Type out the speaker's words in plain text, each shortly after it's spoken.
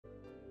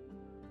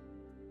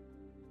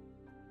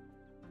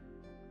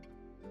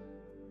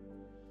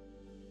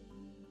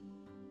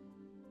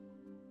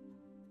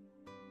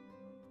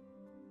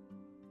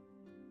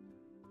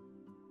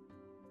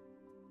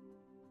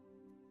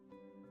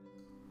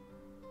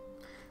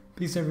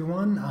Peace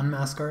everyone,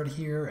 Unmask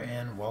here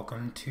and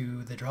welcome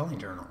to the Drawing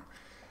Journal.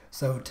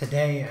 So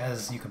today,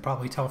 as you can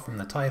probably tell from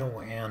the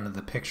title and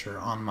the picture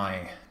on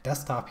my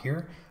desktop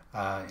here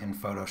in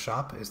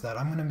Photoshop, is that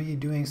I'm going to be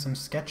doing some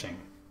sketching.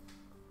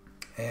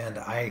 And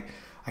I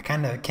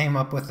kind of came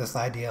up with this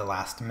idea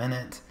last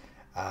minute.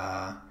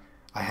 I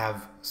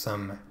have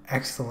some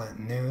excellent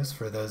news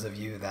for those of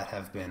you that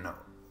have been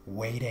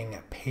waiting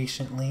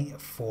patiently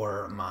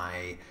for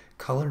my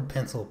colored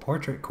pencil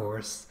portrait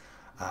course.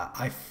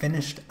 I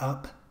finished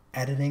up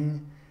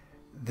editing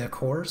the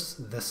course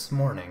this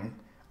morning.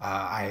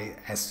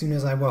 As soon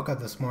as I woke up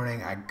this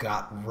morning, I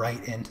got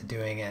right into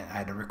doing it. I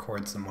had to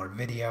record some more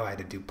video. I had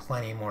to do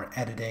plenty more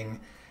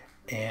editing,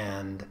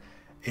 and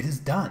it is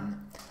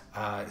done.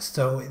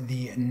 So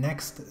the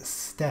next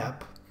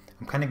step,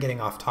 I'm kind of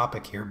getting off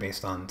topic here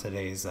based on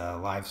today's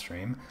live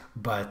stream,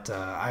 but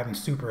I'm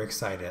super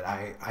excited.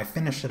 I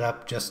finished it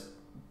up just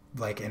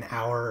like an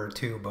hour or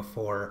two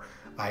before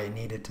I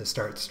needed to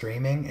start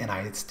streaming, and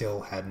I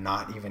still had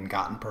not even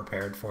gotten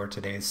prepared for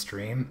today's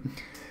stream.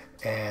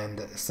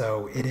 And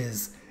so it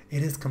is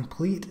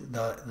complete.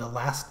 The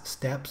last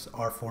steps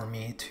are for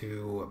me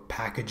to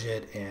package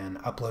it and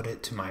upload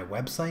it to my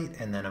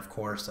website, and then of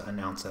course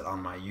announce it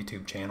on my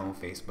YouTube channel,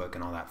 Facebook,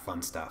 and all that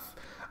fun stuff.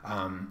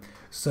 I'm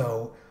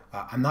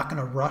not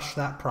going to rush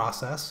that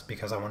process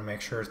because I want to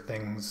make sure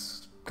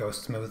things go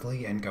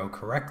smoothly and go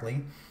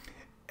correctly.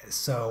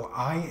 So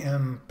I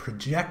am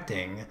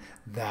projecting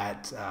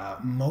that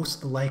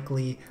most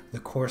likely the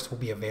course will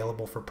be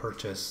available for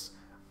purchase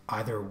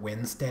either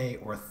Wednesday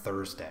or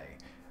Thursday.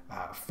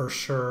 For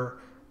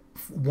sure,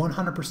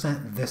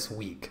 100% this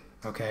week,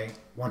 okay?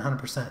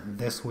 100%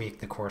 this week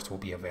the course will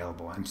be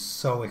available. I'm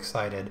so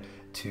excited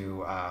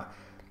to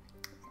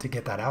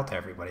get that out to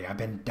everybody. I've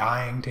been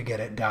dying to get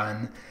it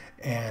done,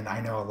 and I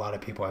know a lot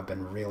of people have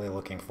been really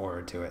looking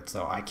forward to it,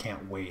 so I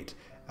can't wait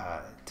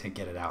to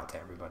get it out to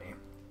everybody.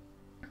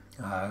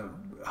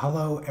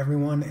 Hello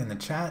everyone in the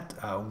chat,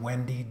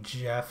 Wendy,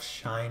 Jeff,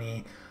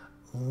 Shiny,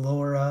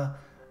 Laura,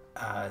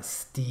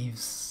 Steve,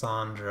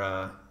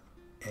 Sandra,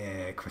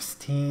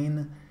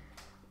 Christine,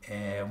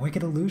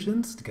 Wicked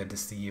Illusions, good to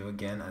see you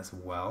again as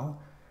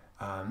well.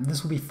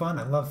 This will be fun.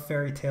 I love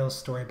fairy tales,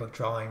 storybook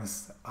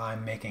drawings.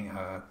 I'm making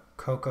a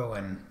cocoa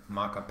and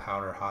maca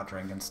powder hot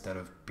drink instead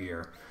of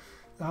beer.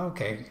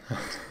 Okay.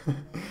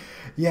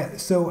 Yeah,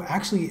 so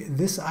actually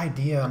this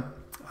idea,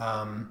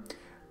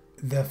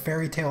 the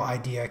fairy tale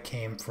idea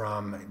came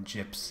from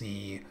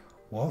Gypsy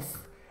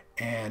Wolf,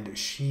 and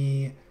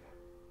she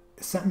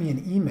sent me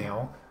an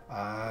email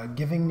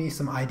giving me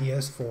some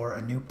ideas for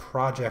a new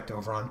project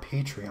over on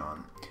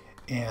Patreon.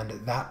 And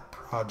that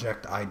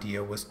project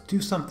idea was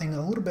do something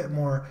a little bit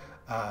more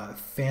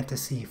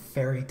fantasy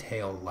fairy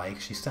tale like.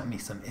 She sent me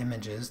some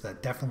images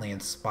that definitely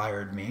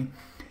inspired me.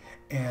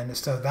 And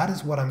so that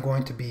is what I'm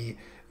going to be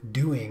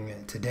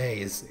doing today,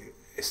 is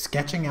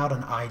sketching out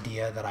an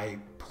idea that I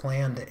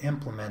plan to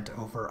implement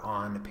over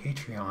on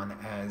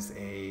Patreon as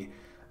a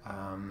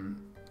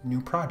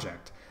new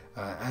project.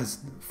 As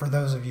for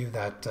those of you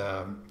that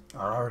are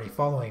already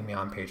following me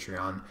on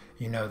Patreon,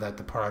 you know that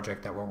the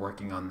project that we're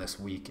working on this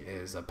week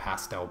is a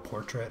pastel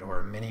portrait or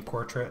a mini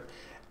portrait.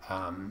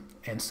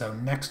 And so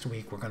next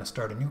week we're going to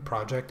start a new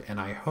project, and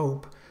I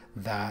hope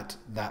that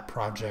that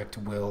project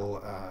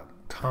will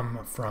come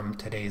from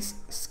today's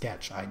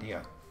sketch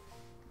idea.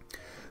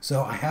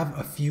 So I have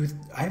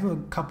a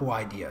couple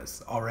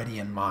ideas already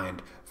in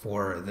mind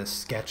for this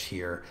sketch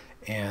here,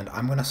 and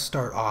I'm going to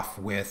start off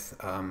with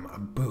a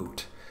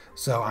boot.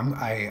 So I'm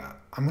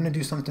going to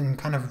do something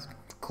kind of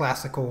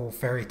classical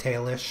fairy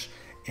tale-ish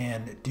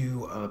and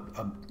do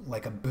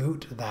like a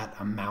boot that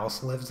a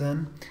mouse lives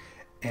in,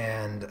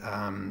 and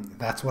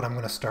that's what I'm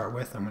going to start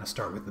with. I'm going to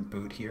start with the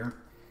boot here.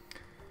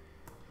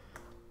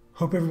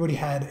 Hope everybody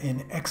had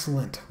an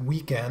excellent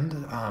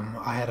weekend.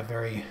 I had a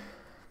very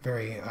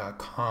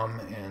calm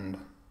and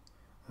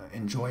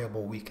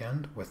enjoyable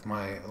weekend with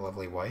my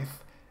lovely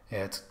wife.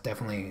 It's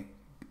definitely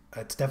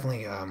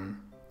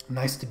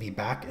nice to be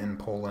back in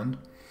Poland.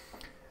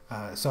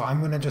 So I'm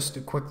going to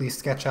just quickly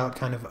sketch out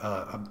kind of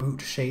a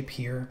boot shape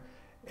here,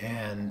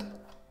 and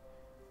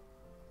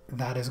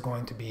that is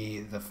going to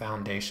be the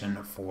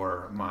foundation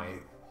for my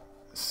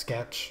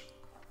sketch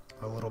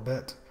a little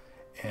bit,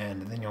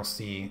 and then you'll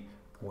see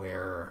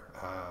where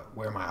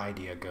my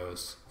idea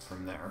goes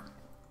from there.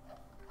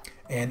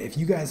 And if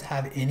you guys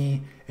have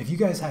any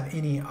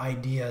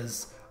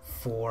ideas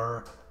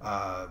for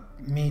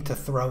me to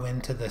throw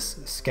into this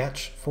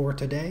sketch for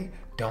today,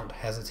 don't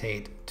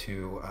hesitate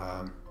to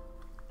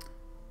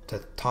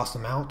toss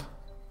them out.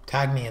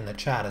 Tag me in the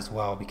chat as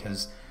well,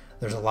 because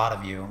there's a lot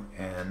of you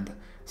and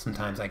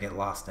sometimes I get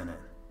lost in it.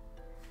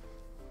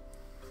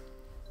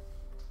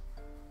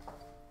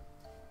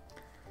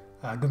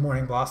 Good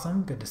morning,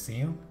 Blossom. Good to see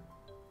you.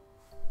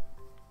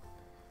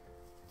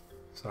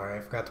 Sorry,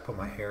 I forgot to put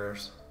my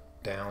hairs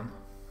down.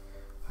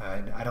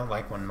 I don't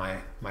like when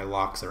my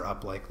locks are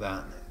up like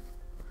that.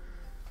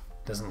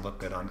 It doesn't look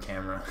good on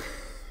camera.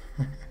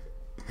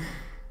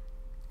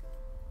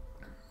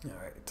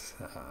 Alright,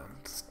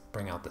 let's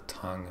bring out the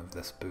tongue of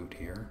this boot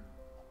here.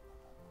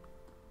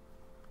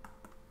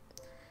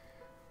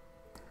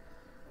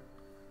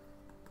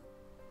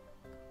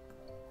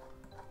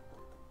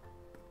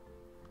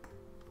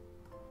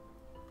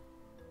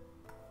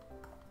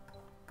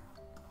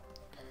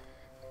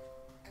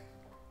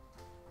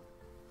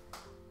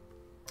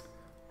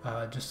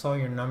 Just saw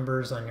your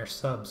numbers on your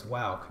subs.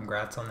 Wow,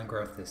 congrats on the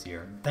growth this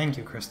year. Thank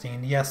you,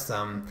 Christine. Yes,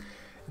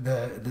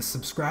 the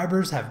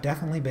subscribers have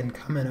definitely been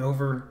coming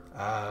over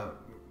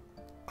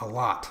a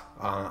lot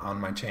on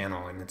my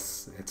channel, and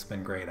it's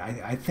been great.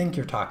 I think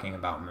you're talking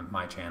about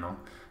my channel,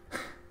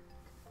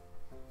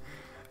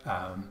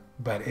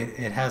 but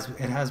it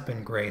has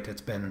been great.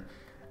 It's been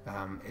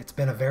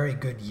a very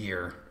good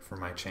year for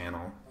my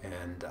channel,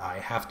 and I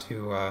have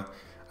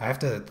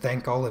to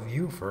thank all of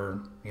you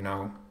for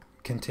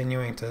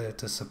continuing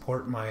to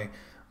support my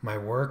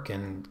work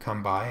and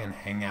come by and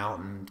hang out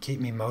and keep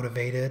me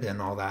motivated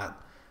and all that,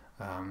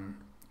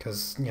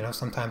 because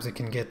sometimes it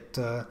can get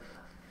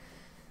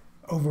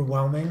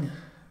overwhelming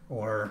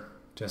or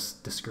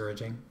just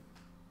discouraging.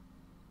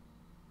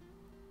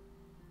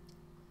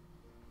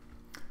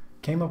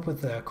 Came up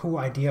with a cool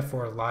idea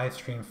for a live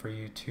stream for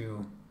you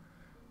too,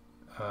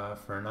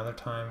 for another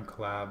time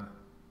collab.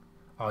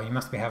 Oh, you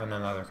must be having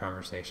another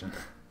conversation.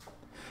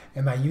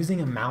 Am I using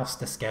a mouse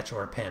to sketch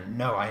or a pen?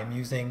 No, I am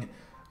using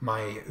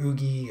my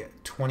Oogie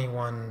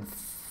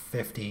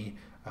 2150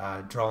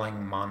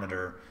 drawing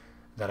monitor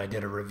that I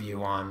did a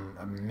review on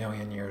a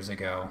million years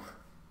ago.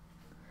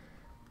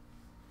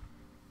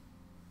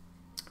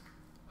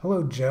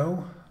 Hello,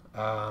 Joe.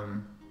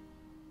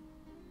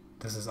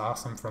 This is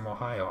awesome from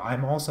Ohio.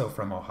 I'm also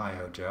from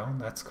Ohio, Joe.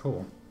 That's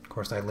cool. Of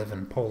course, I live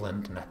in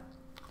Poland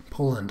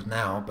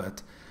now,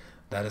 but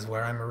that is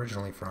where I'm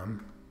originally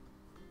from.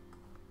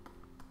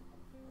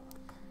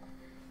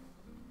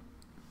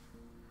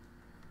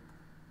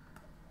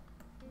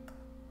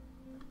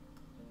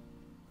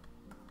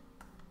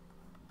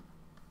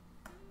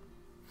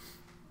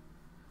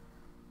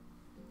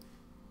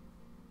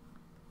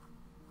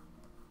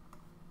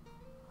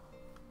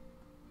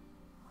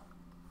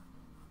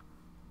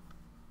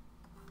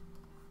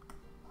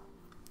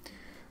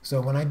 So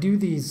when I do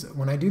these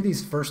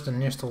first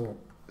initial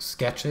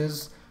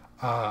sketches,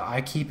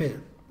 I keep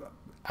it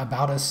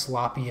about as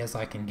sloppy as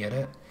I can get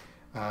it,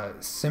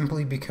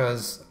 simply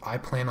because I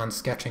plan on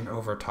sketching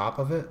over top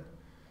of it.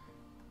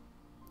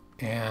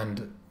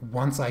 And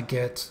once I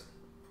get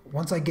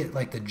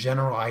like the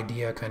general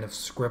idea kind of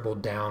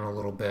scribbled down a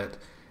little bit,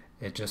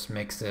 it just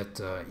makes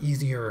it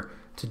easier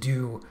to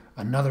do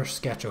another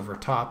sketch over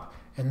top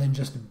and then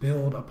just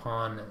build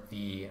upon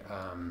the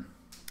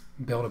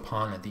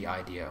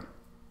idea.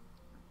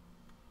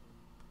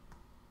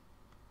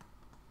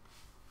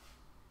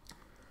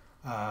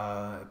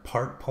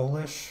 Part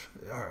Polish?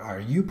 Are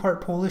you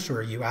part Polish, or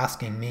are you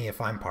asking me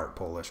if I'm part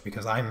Polish?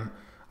 Because I'm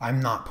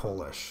not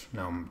Polish.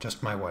 No,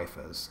 just my wife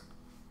is.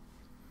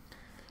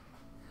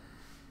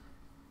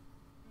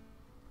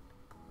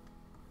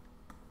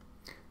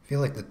 I feel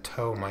like the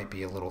toe might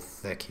be a little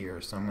thick here,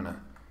 so I'm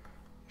gonna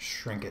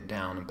shrink it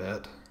down a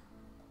bit.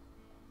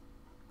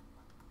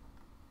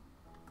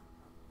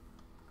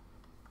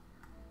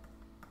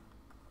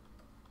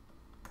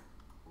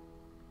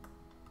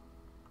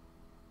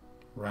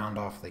 Round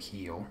off the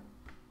heel.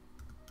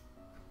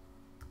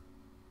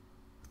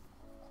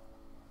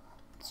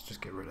 Let's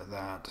just get rid of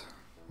that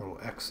little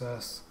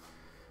excess.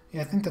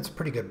 Yeah, I think that's a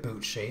pretty good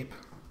boot shape.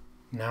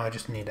 Now I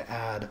just need to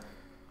add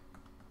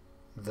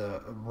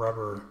the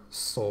rubber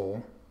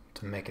sole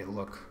to make it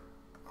look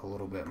a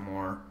little bit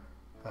more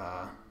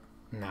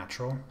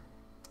natural.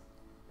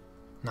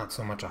 Not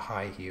so much a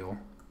high heel.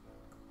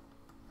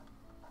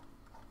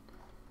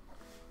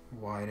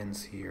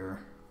 Widens here.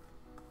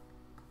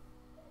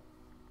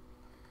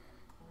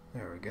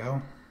 There we go.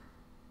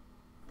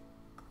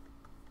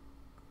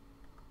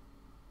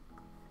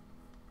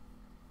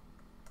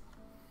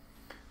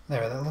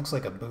 There, that looks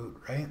like a boot,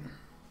 right?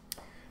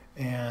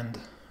 And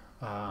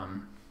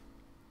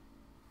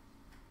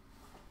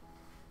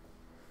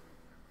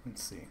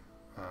let's see.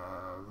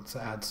 Let's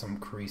add some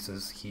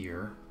creases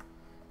here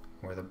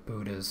where the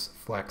boot is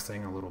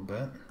flexing a little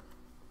bit.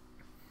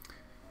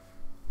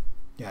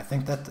 Yeah, I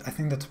think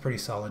that's a pretty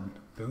solid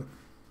boot.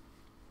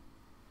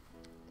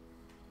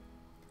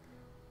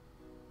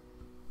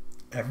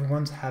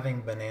 Everyone's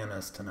having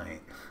bananas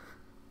tonight.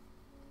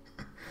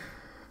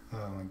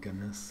 Oh my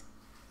goodness.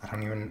 I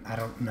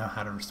don't know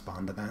how to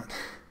respond to that.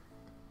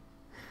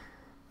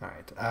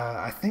 Alright,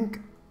 I think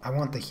I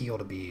want the heel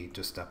to be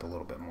just up a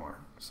little bit more.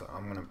 So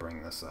I'm gonna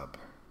bring this up.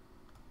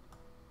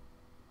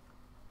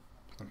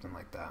 Something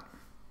like that.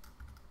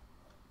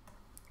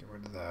 Get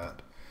rid of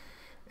that.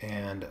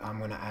 And I'm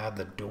gonna add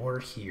the door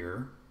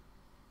here.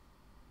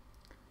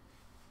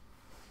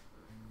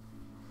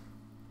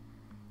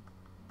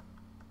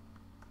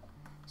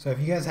 So if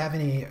you guys have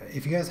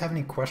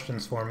any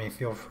questions for me,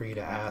 feel free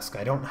to ask.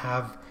 I don't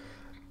have,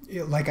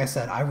 like I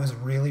said, I was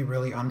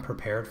really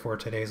unprepared for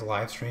today's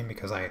live stream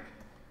because I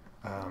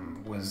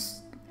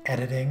was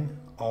editing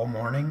all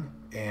morning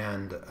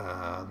and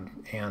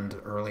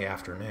early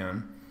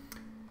afternoon,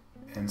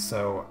 and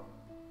so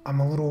I'm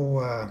a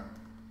little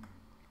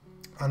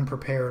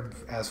unprepared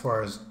as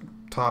far as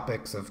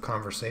topics of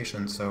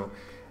conversation. So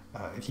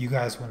if you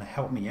guys want to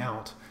help me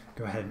out,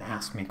 go ahead and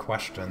ask me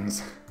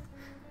questions.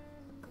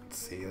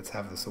 Let's see, let's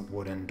have this a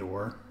wooden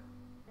door.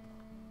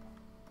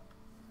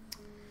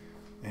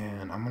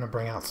 And I'm going to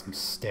bring out some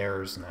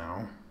stairs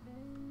now.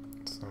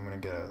 So I'm going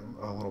to get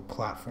a little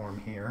platform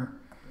here.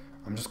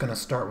 I'm just going to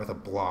start with a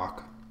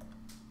block.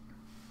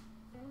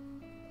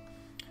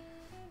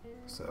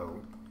 So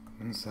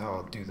this is how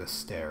I'll do the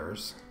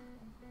stairs.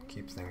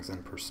 Keep things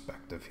in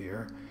perspective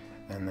here.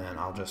 And then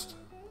I'll just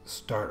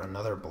start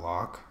another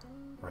block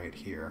right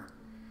here.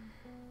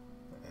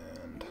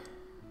 And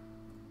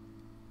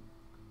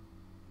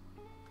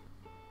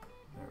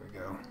there we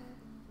go.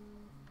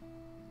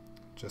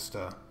 Just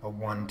a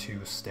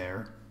 1-2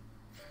 stair.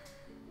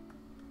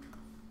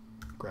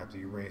 Grab the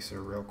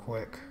eraser real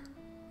quick,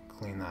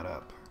 clean that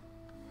up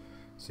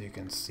so you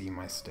can see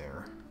my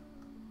stair.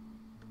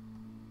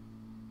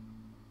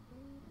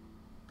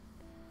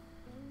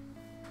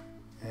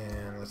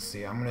 And let's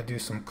see, I'm going to do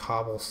some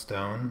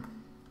cobblestone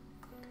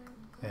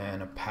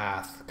and a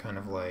path kind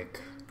of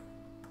like,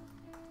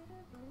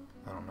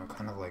 I don't know,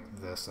 kind of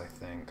like this, I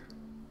think.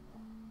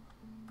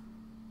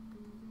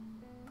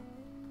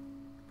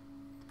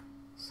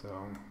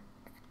 So,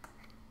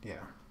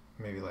 yeah,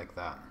 maybe like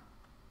that.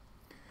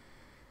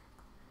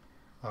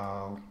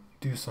 I'll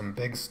do some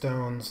big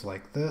stones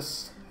like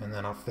this, and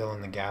then I'll fill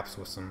in the gaps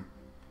with some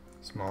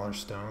smaller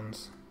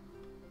stones.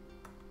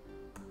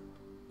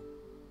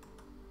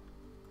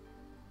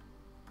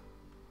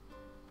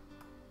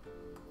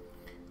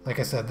 Like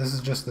I said, this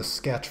is just the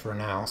sketch for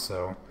now,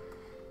 so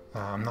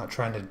I'm not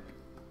trying to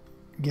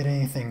get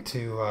anything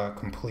to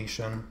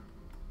completion.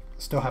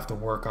 Still have to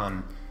work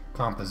on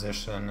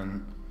composition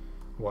and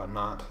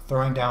whatnot.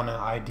 Throwing down an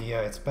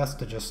idea, it's best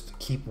to just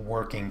keep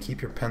working,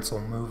 keep your pencil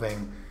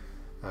moving,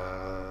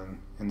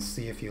 and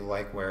see if you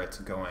like where it's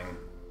going.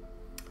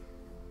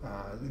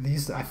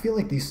 I feel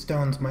like these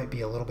stones might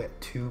be a little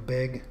bit too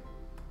big.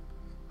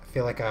 I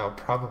feel like I'll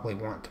probably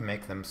want to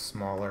make them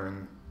smaller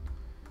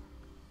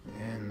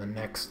in the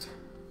next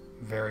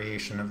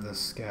variation of this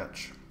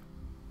sketch.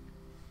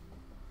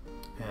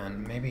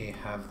 And maybe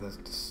have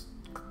this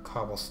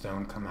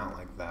cobblestone come out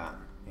like that.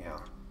 Yeah.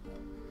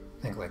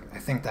 I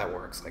think that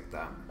works like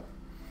that.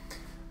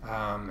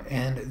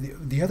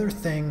 And the other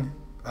thing,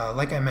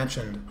 like I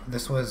mentioned,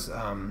 this was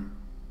an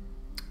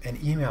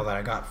email that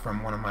I got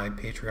from one of my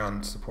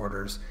Patreon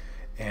supporters,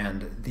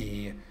 and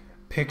the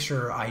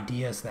picture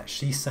ideas that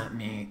she sent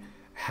me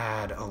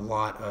had a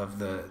lot of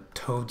the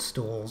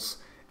toadstools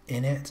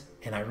in it,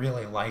 and I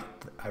really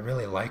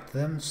liked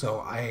them. So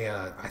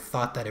I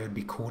thought that it would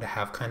be cool to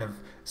have kind of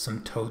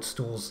some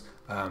toadstools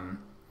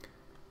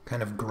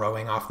kind of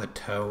growing off the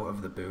toe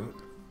of the boot.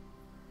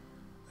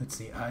 Let's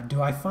see.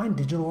 Do I find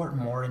digital art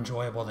more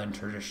enjoyable than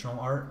traditional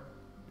art,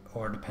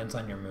 or depends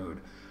on your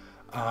mood?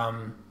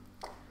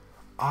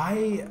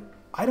 I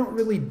don't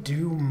really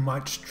do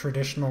much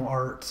traditional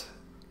art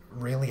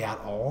really at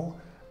all.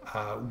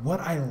 What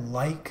I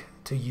like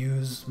to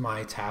use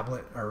my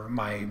tablet or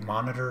my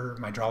monitor,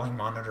 my drawing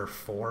monitor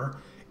for,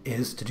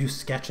 is to do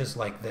sketches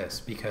like this,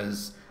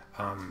 because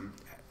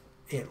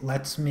it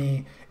lets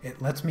me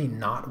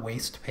not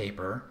waste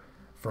paper,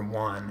 for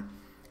one,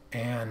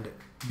 and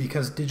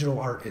because digital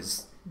art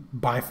is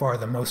by far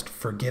the most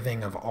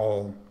forgiving of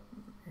all,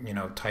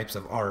 types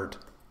of art.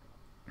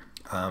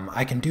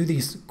 I can do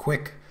these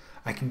quick,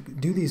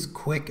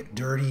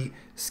 dirty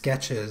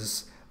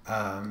sketches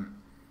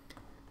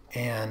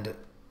and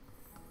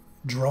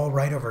draw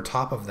right over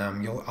top of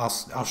them.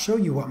 I'll show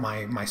you what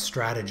my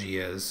strategy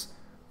is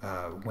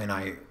when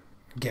I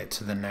get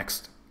to the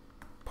next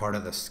part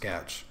of the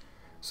sketch.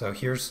 So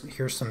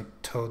here's some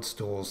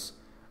toadstools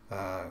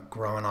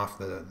growing off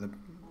the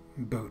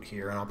boot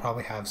here, and I'll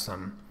probably have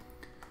some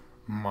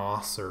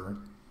moss or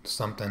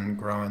something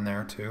growing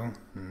there too,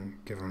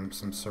 and give them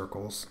some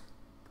circles.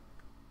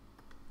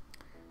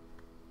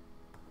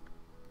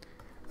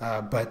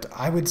 But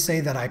I would say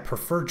that I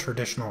prefer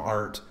traditional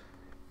art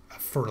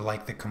for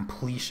like the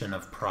completion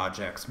of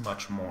projects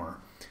much more,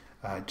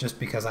 just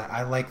because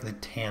I like the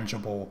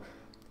tangible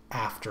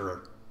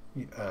after,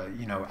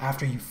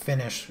 after you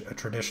finish a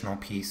traditional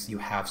piece, you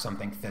have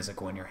something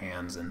physical in your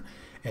hands. And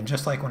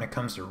just like when it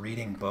comes to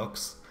reading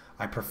books,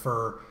 I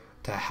prefer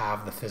to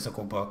have the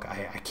physical book.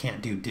 I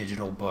can't do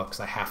digital books.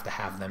 I have to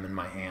have them in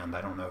my hand.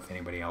 I don't know if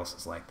anybody else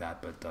is like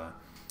that, but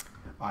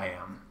I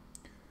am.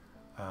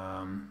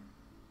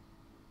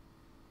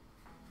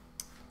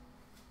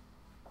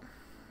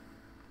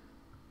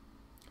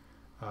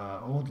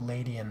 Old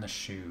lady in the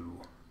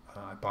shoe.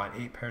 I bought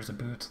 8 pairs of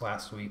boots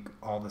last week,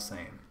 all the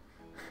same.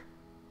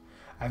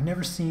 I've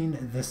never seen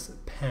this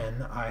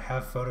pen. I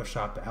have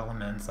photoshopped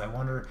elements. I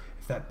wonder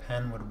if that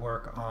pen would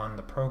work on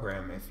the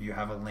program, if you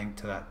have a link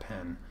to that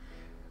pen.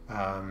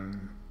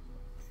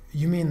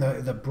 You mean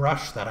the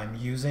brush that I'm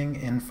using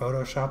in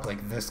Photoshop,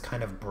 like this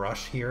kind of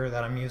brush here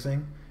that I'm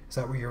using? Is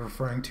that what you're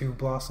referring to,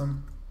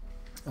 Blossom?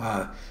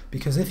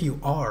 Because if you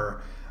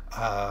are,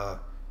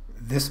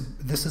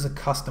 this is a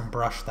custom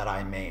brush that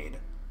I made.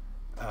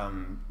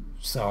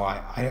 So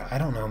I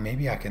don't know,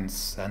 maybe I can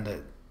send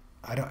it.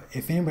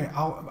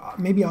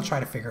 Maybe I'll try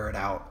to figure it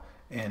out,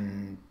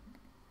 and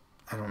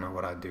I don't know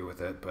what I'd do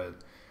with it,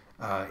 but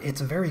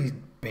it's a very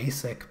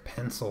basic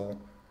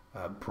pencil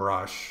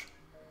brush.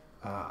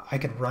 I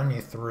could run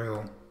you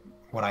through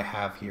what I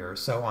have here.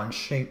 So on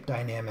shape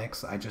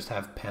dynamics, I just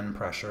have pen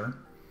pressure.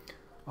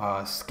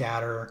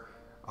 Scatter,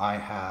 I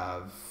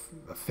have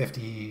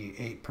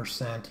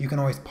 58%. You can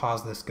always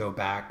pause this, go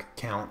back,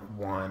 count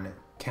 1,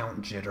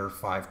 count jitter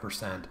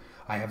 5%.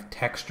 I have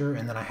texture,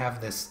 and then I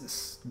have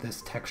this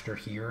texture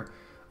here,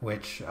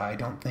 which I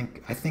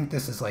think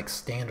this is like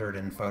standard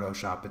in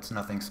Photoshop. It's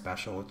nothing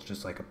special. It's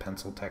just like a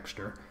pencil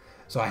texture.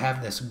 So I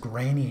have this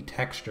grainy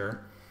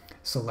texture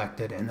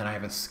selected, and then I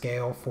have a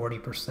scale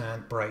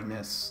 40%,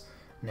 brightness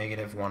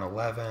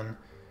 -111.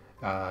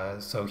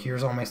 So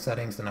here's all my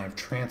settings. Then I have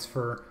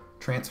transfer.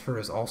 Transfer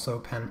is also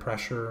pen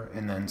pressure,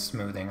 and then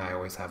smoothing, I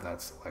always have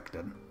that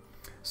selected.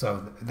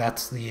 So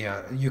that's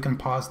the, you can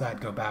pause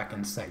that, go back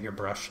and set your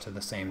brush to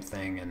the same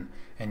thing,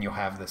 and you'll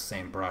have the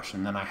same brush.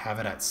 And then I have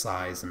it at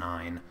size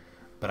 9,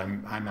 but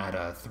I'm at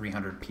a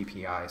 300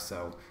 ppi,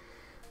 so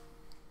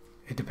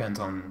it depends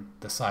on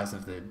the size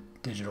of the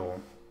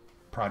digital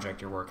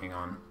project you're working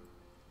on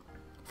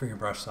for your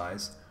brush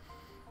size.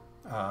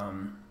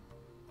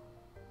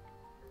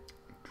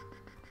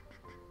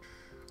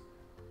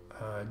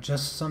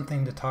 Just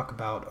something to talk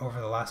about. Over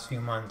the last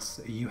few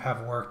months, you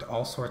have worked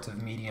all sorts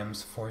of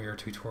mediums for your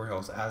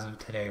tutorials. As of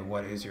today,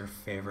 what is your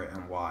favorite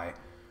and why?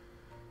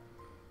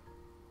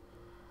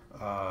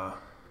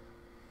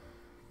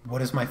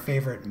 What is my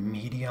favorite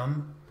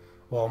medium?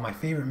 Well, my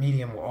favorite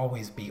medium will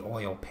always be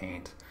oil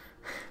paint.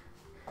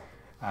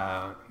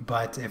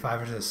 But if I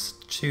were to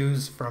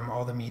choose from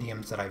all the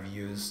mediums that I've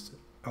used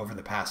over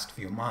the past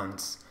few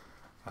months,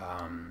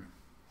 I'd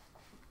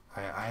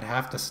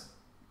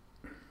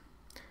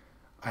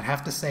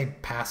have to say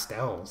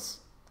pastels.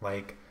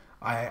 Like,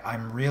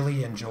 I'm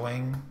really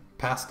enjoying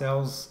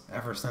pastels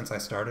ever since I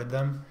started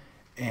them,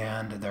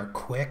 and they're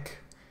quick,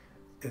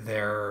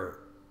 they're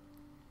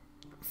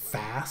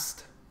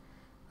fast.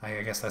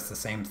 I guess that's the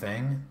same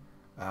thing.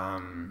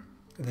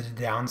 The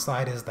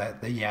downside is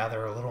that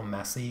they're a little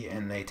messy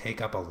and they take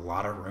up a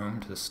lot of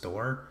room to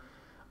store,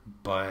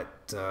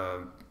 but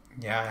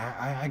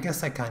yeah, I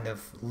guess I kind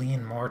of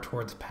lean more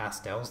towards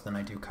pastels than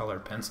I do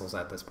colored pencils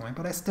at this point,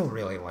 but I still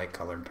really like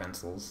colored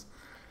pencils.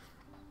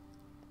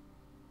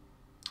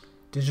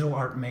 Digital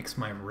art makes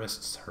my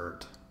wrists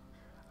hurt.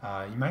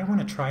 You might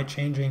want to try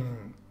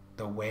changing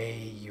the way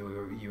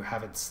you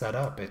have it set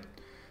up.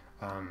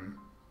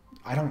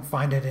 I don't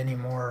find it any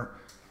more,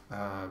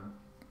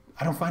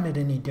 I don't find it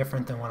any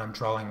different than when I'm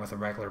drawing with a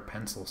regular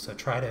pencil, so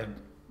try to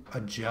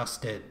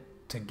adjust it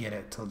to get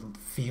it to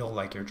feel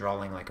like you're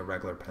drawing like a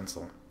regular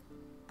pencil.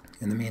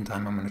 In the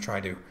meantime, I'm going to try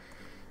to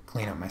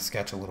clean up my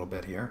sketch a little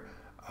bit here.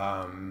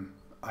 When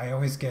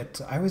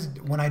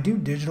I do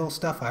digital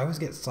stuff, I always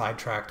get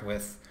sidetracked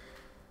with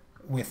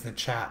the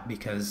chat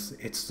because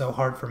it's so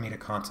hard for me to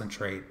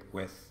concentrate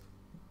with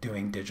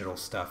doing digital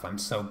stuff. I'm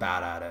so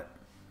bad at it.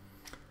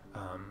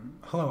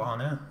 Hello,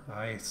 Anna.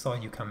 I saw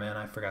you come in.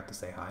 I forgot to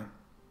say hi.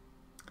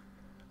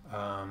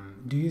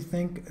 Do you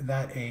think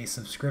that a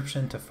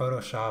subscription to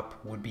Photoshop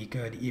would be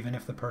good even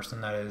if the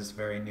person that is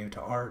very new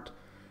to art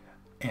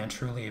and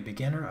truly a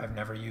beginner? I've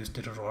never used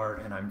digital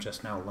art and I'm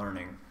just now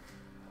learning.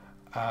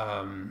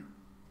 I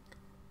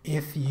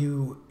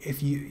use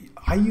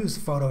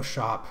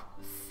Photoshop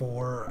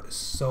for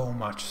so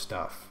much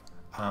stuff.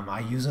 I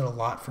use it a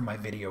lot for my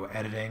video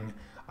editing.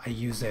 I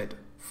use it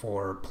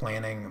for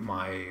planning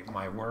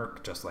my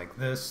work just like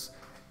this,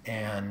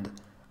 and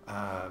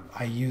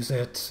I use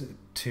it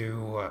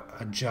to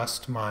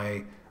adjust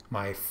my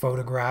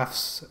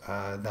photographs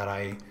that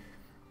I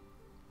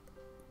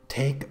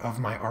take of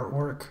my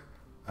artwork.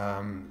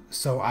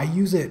 So I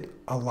use it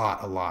a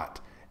lot.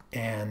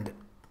 And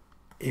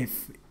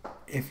if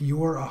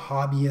you're a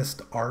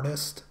hobbyist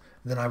artist,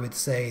 then I would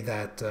say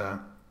that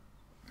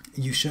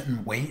you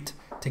shouldn't wait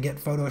to get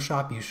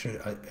Photoshop. You should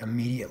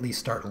immediately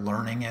start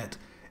learning it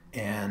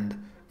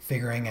and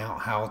figuring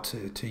out how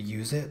to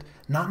use it.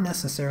 Not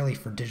necessarily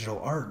for digital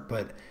art,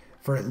 but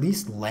for at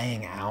least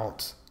laying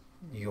out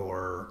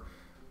your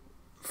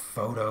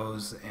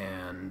photos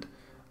and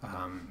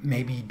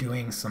maybe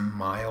doing some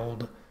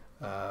mild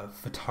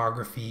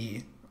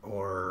photography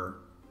or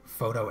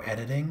photo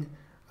editing.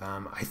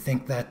 I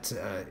think that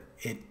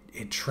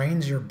it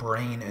trains your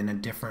brain in a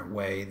different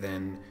way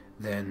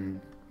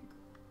than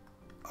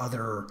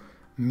other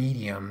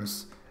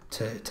mediums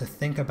to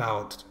think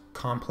about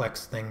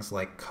complex things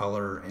like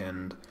color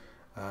and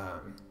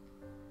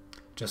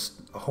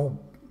just a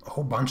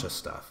whole bunch of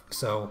stuff.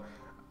 So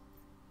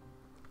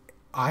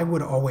I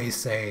would always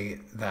say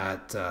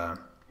that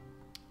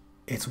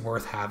it's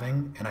worth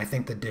having, and I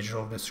think the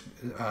digital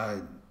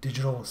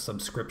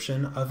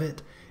subscription of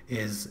it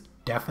is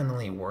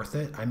definitely worth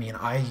it. I mean,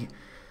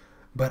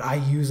 but I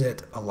use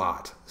it a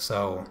lot,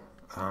 so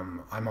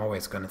I'm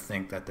always going to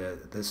think that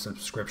the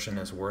subscription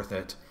is worth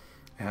it.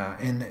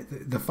 And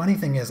the funny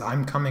thing is,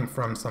 I'm coming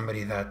from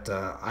somebody that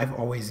I've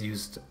always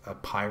used a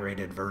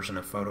pirated version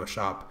of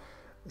Photoshop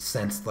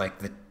since like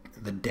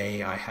the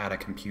day I had a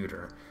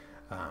computer.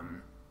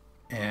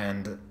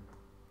 And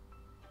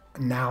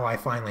now I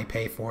finally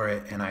pay for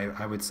it, and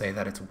I would say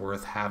that it's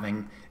worth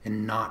having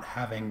and not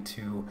having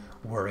to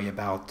worry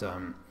about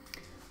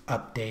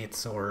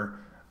updates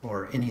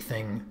or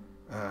anything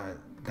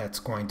that's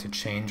going to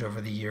change over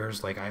the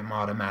years. Like, I'm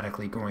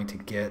automatically going to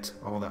get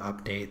all the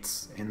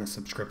updates, and the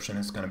subscription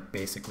is going to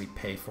basically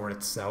pay for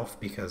itself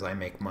because I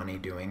make money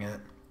doing it.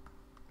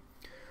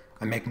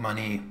 I make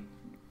money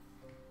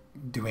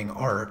doing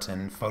art,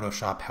 and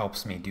Photoshop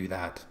helps me do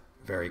that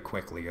very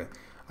quickly.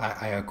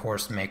 I of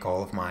course make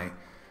all of my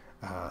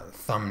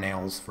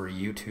thumbnails for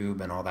YouTube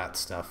and all that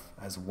stuff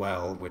as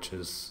well, which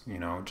is, you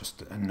know,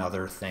 just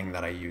another thing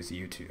that I use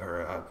YouTube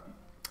or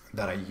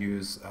that I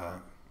use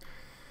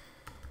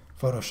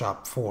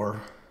Photoshop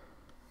for.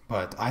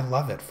 But I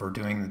love it for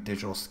doing the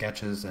digital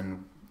sketches,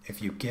 and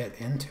if you get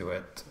into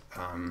it,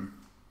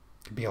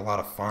 it could be a lot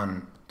of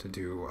fun to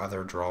do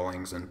other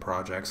drawings and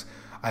projects.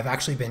 I've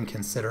actually been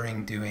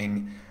considering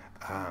doing,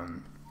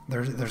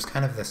 there's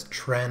kind of this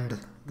trend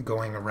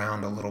going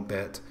around a little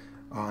bit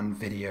on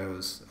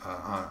videos,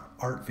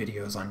 art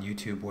videos on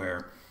YouTube,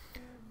 where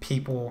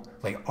people,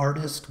 like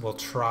artists, will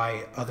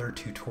try other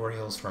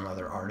tutorials from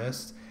other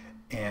artists,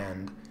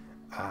 and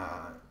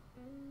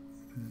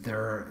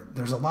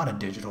there's a lot of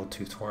digital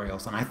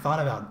tutorials, and I thought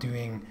about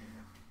doing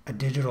a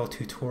digital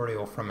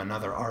tutorial from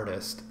another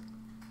artist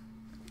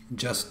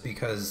just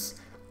because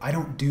I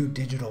don't do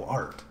digital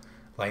art.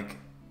 Like,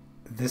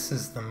 this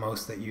is the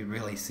most that you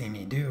really see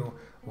me do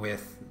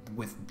with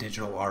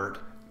digital art,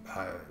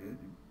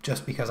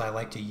 just because I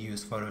like to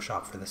use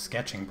Photoshop for the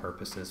sketching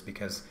purposes,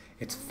 because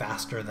it's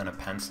faster than a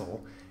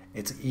pencil,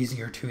 it's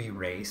easier to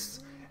erase,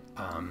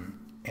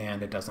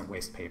 and it doesn't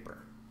waste paper.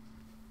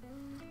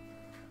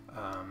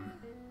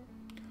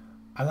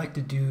 I like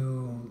to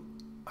do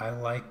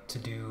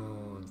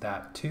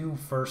that too.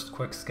 First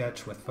quick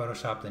sketch with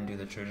Photoshop, then do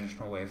the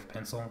traditional way of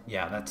pencil.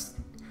 Yeah,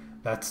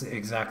 that's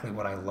exactly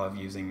what I love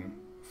using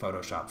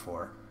Photoshop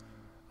for.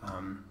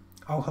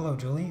 Oh, hello,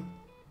 Julie.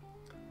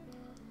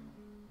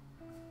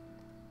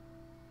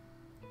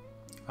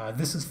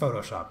 This is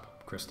Photoshop,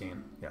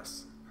 Christine.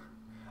 Yes.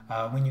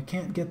 When you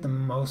can't get the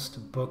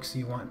most books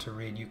you want to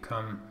read, you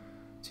come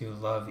to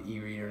love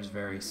e-readers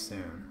very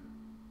soon.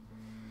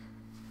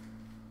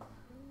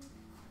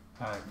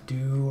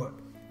 Do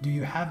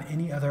you have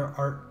any other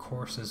art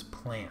courses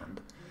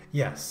planned?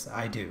 Yes,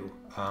 I do.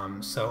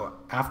 So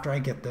after I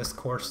get this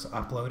course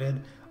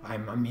uploaded,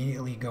 I'm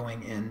immediately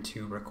going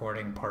into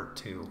recording part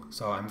 2.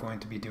 So I'm going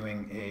to be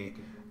doing a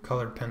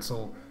colored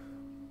pencil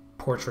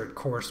portrait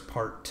course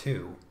part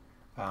 2.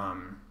 I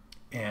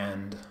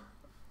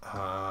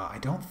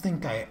don't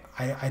think I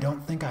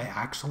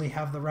actually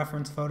have the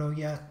reference photo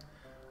yet.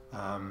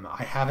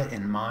 I have it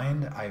in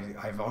mind.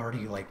 I've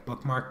already like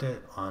bookmarked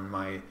it on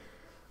my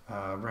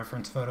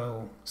reference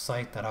photo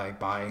site that I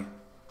buy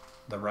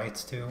the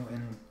rights to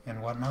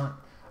and whatnot.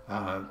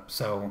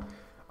 So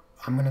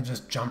I'm gonna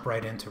just jump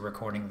right into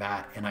recording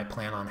that, and I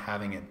plan on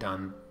having it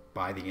done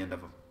by the end of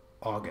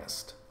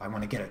August. I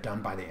want to get it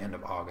done by the end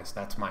of August.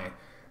 That's my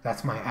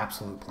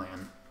absolute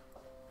plan.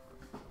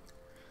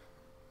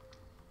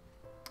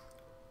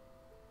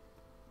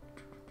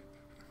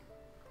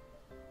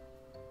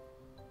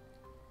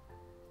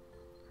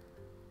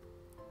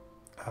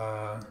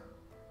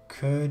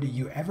 Could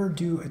you ever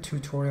do a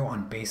tutorial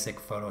on basic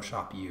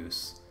Photoshop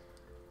use?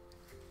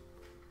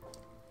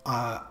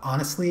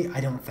 Honestly, I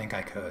don't think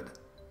I could.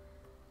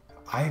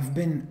 I've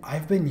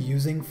been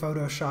using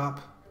Photoshop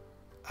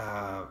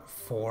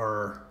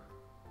for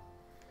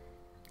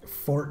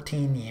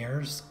 14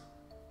 years,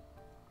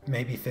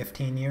 maybe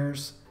 15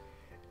 years,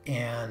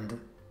 and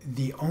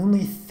the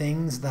only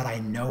things that I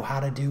know how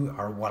to do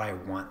are what I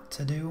want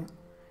to do,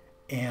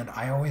 and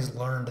I always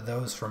learned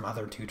those from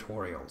other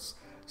tutorials.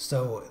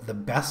 So the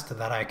best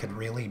that I could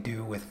really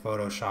do with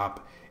Photoshop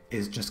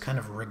is just kind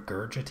of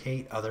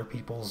regurgitate other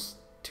people's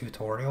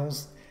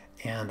tutorials,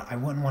 and I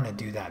wouldn't want to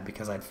do that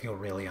because I'd feel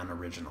really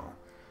unoriginal.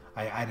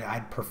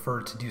 I'd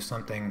prefer to do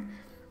something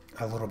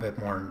a little bit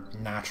more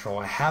natural.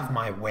 I have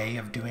my way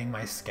of doing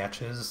my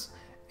sketches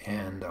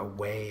and a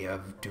way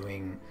of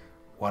doing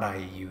what I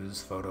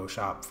use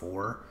Photoshop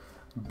for,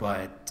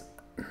 but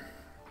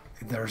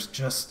there's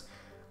just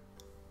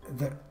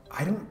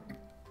I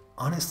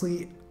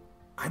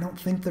don't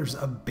think there's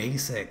a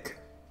basic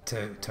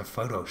to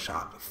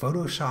Photoshop.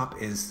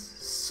 Photoshop is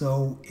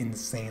so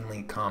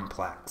insanely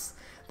complex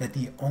that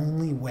the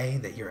only way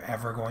that you're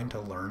ever going to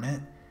learn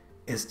it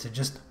is to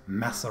just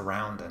mess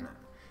around in it,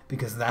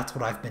 because that's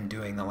what I've been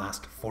doing the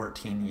last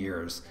 14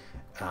 years,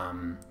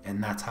 and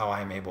that's how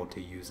I'm able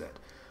to use it.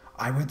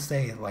 I would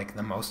say like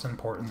the most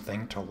important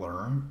thing to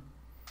learn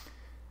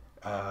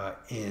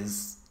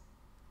is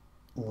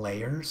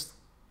layers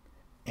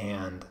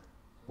and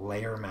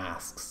layer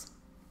masks.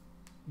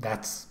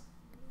 That's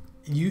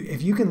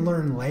if you can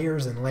learn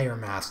layers and layer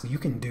masks, you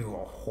can do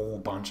a whole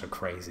bunch of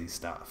crazy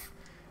stuff.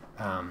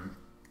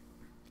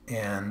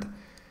 And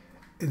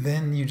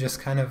then you just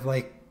kind of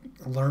like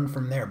learn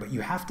from there, but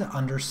you have to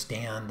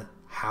understand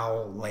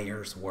how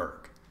layers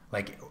work.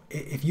 Like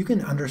if you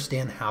can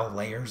understand how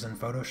layers in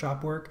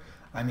Photoshop work,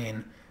 I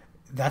mean,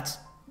 that's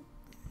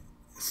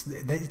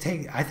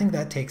I think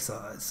that takes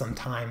some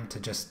time to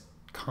just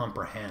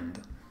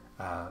comprehend.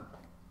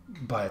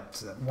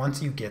 But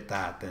once you get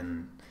that,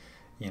 then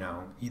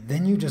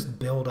then you just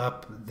build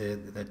up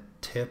the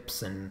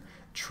tips and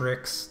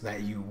tricks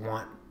that you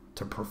want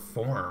to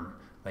perform.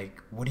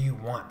 Like, what do you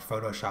want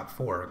Photoshop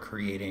for?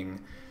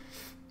 Creating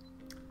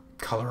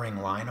coloring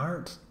line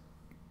art?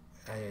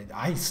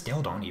 I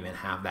still don't even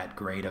have that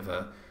great of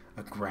a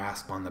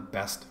grasp on the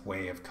best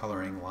way of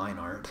coloring line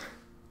art.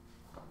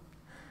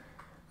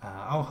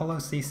 Oh, hello,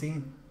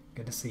 Cece.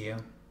 Good to see you.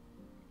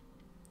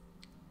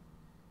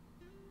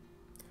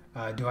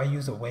 Do I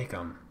use a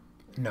Wacom?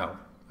 No,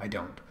 I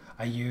don't.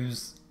 I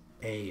use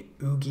a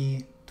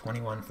Oogie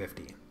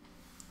 2150.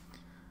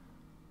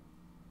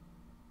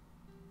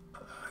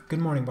 Good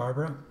morning,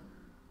 Barbara.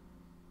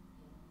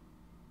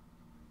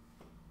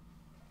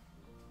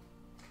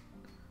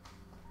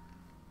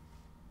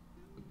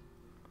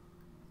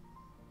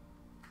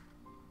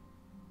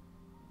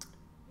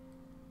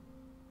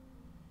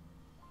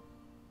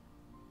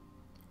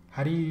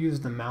 How do you use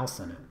the mouse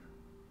in it?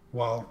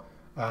 Well,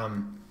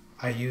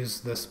 I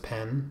use this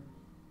pen.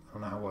 I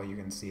don't know how well you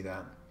can see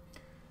that.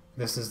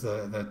 This is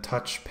the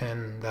touch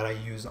pen that I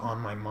use on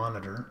my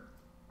monitor.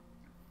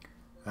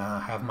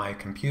 I have my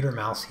computer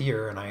mouse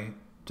here, and I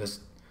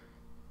just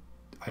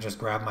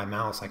grab my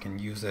mouse. I can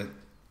use it.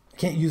 I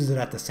can't use it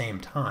at the same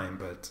time,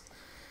 but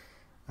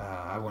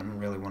I wouldn't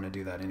really want to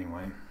do that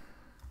anyway.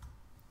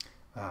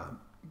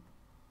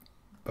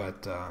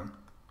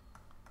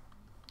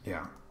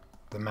 Yeah,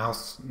 the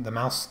mouse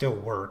still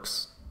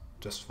works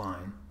just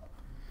fine.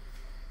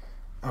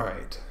 All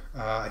right,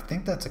 I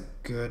think that's a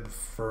good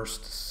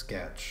first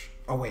sketch.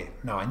 Oh wait,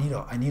 no, I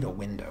need a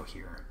window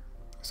here,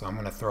 so I'm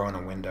gonna throw in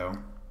a window.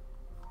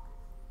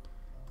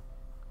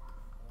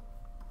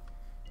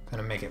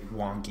 Gonna make it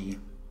wonky.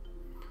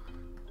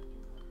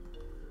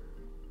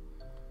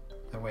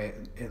 That way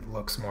it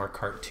looks more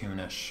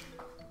cartoonish.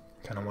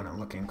 Kind of want it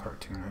looking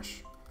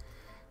cartoonish.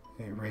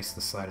 Erase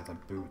the side of the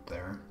boot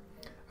there.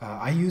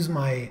 I use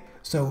my,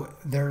 so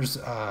there's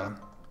a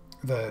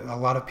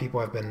lot of people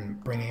have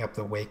been bringing up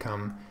the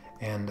Wacom,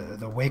 and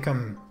the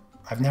Wacom,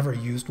 I've never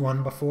used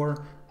one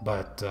before,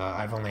 but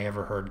I've only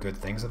ever heard good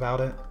things about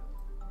it.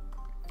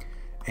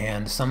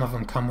 And some of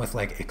them come with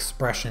like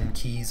expression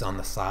keys on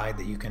the side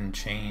that you can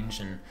change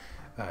and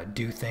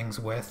do things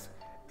with.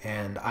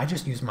 And I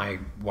just use my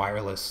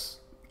wireless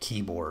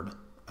keyboard.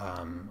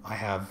 I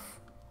have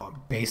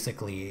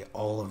basically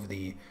all of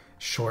the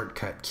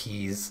shortcut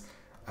keys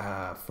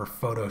for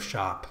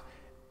Photoshop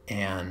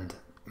and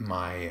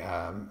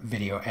my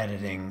video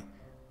editing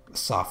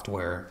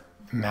software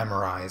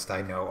memorized.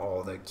 I know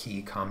all the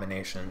key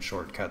combination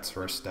shortcuts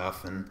for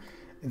stuff, and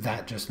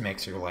that just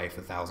makes your life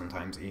 1,000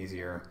 times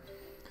easier.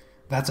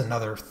 That's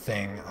another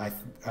thing.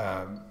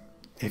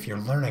 If you're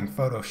learning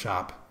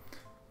Photoshop,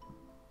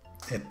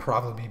 it'd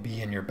probably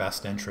be in your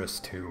best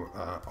interest to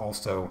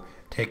also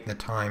take the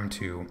time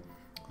to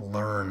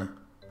learn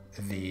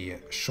the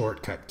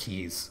shortcut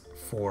keys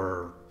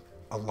for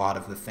a lot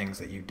of the things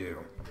that you do.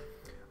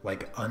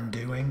 Like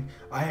undoing.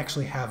 I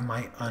actually have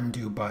my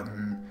undo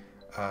button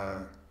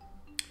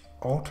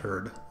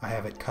altered. I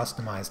have it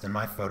customized in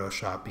my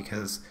Photoshop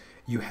because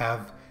you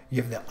have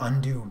the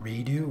undo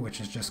redo, which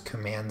is just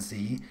Command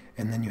Z,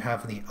 and then you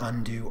have the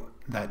undo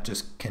that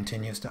just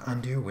continues to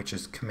undo, which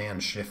is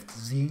Command Shift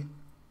Z.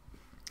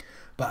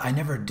 But I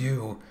never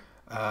do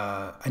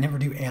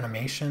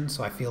animation,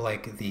 so I feel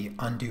like the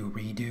undo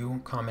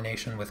redo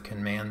combination with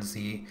Command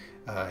Z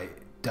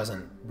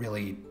doesn't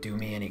really do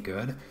me any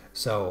good.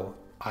 So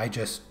I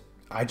just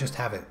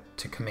have it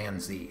to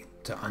Command Z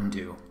to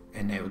undo,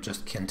 and it will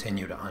just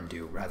continue to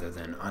undo rather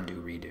than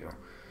undo redo.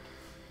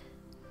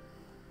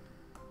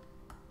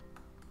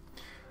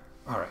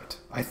 All right,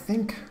 I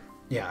think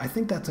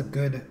that's a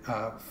good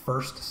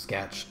first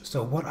sketch.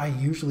 So what I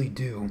usually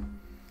do,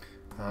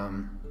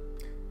 I'm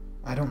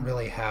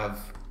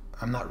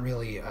not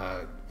really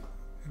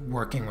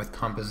working with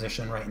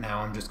composition right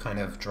now. I'm just kind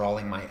of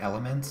drawing my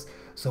elements.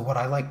 So what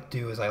I like to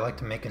do is I like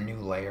to make a new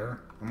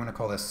layer. I'm going to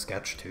call this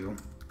Sketch 2.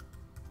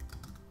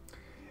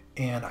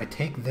 And I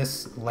take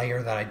this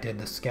layer that I did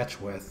the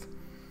sketch with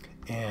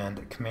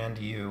and Command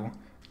U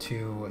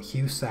to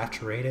hue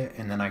saturate it,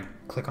 and then I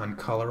click on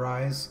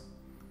colorize,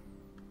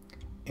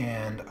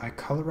 and I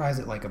colorize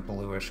it like a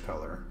bluish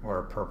color or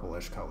a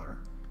purplish color,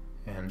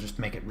 and just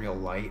make it real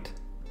light.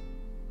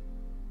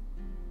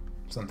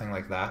 Something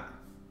like that.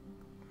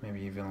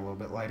 Maybe even a little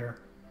bit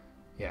lighter.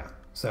 Yeah.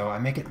 So I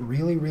make it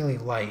really, really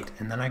light,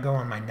 and then I go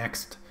on my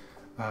next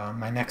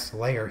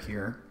layer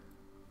here,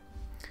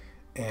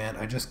 and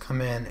I just come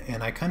in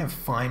and I kind of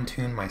fine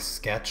tune my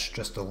sketch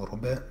just a little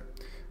bit.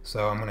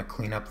 So I'm going to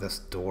clean up this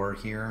door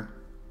here.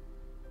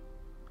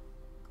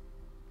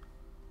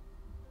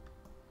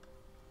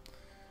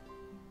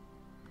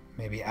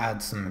 Maybe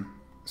add some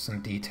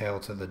detail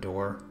to the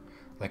door,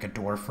 like a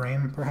door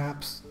frame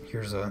perhaps.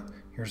 Here's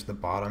the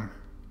bottom.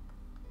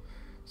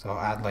 So I'll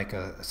add like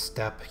a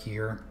step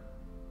here,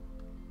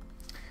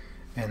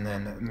 and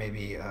then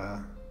maybe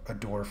a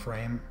door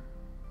frame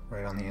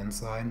right on the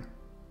inside.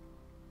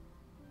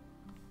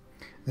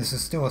 This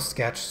is still a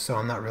sketch, so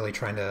I'm not really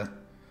trying to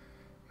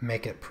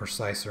make it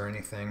precise or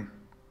anything.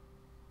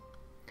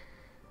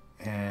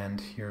 And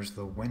here's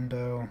the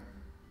window.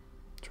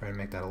 Try to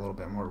make that a little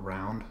bit more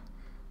round,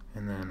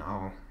 and then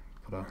I'll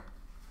put a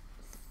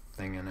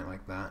thing in it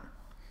like that.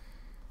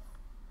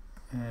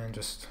 And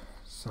just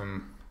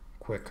some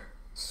quick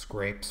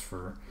scrapes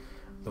for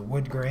the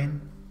wood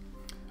grain.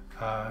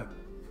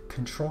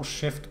 Control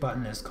Shift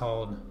button is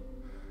called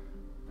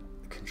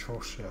Control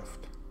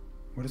Shift.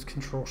 What is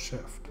Control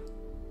Shift?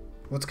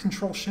 What's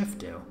Control Shift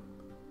do?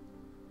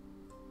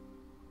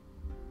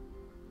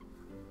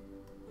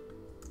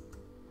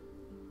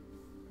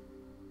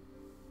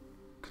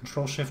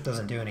 Control Shift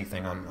doesn't do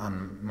anything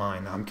on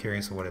mine. I'm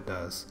curious what it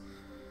does.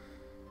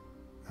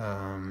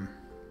 Oh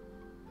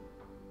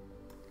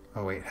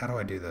wait, how do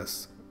I do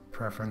this?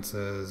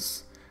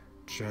 Preferences,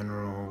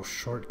 general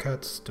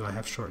shortcuts. Do I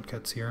have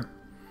shortcuts here?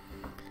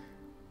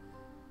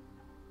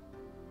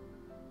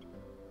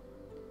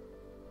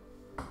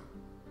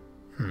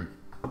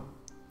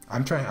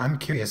 I'm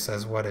curious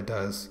as what it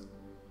does.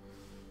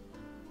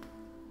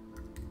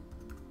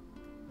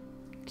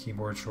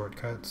 Keyboard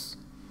shortcuts.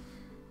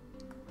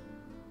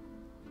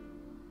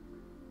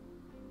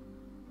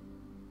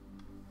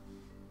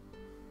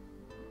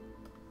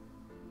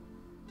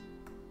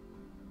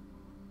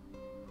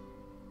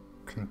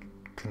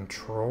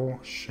 Control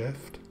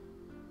Shift?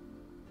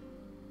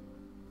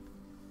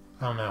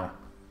 I don't know.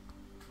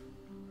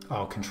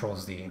 Oh, Control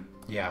Z.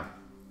 Yeah.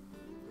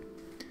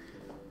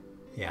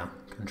 Yeah,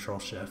 Control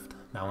Shift.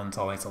 That one's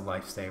always a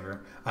lifesaver.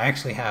 I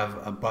actually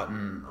have a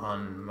button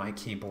on my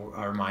keyboard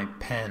or my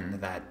pen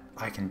that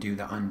I can do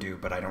the undo,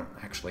 but I don't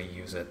actually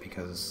use it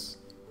because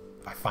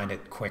I find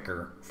it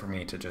quicker for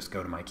me to just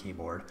go to my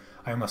keyboard.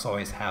 I almost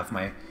always have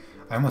my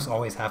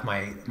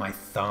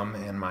thumb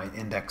and my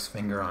index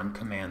finger on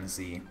Command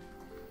Z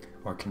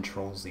or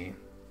Control Z.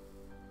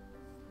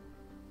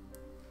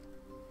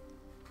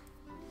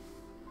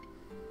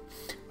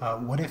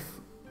 What if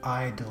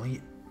I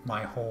delete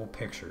my whole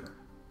picture?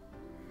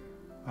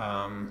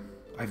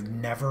 I've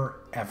never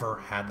ever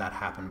had that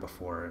happen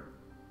before,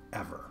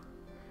 ever.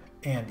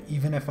 And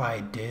even if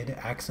I did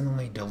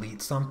accidentally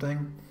delete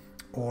something,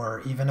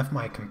 or even if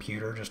my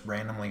computer just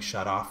randomly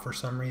shut off for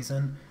some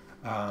reason,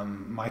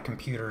 my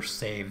computer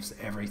saves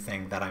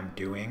everything that I'm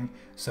doing.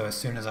 So as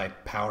soon as I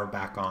power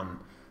back on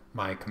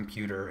my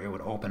computer, it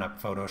would open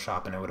up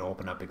Photoshop and it would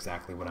open up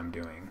exactly what I'm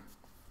doing.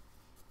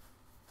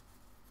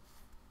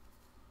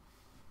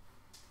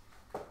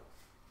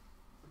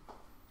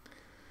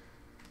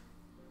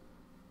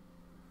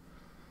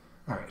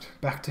 All right,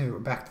 back to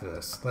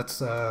this. Let's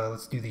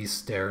do these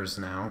stairs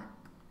now.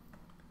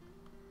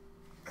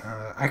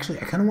 Actually,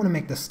 I kind of want to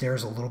make the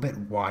stairs a little bit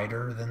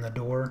wider than the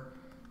door,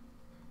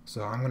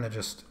 so I'm going to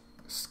just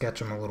sketch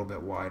them a little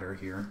bit wider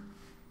here.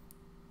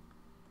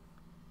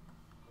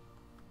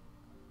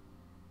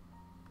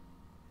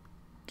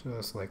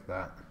 Just like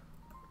that.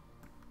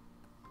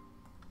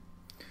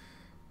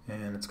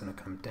 And it's going to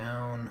come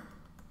down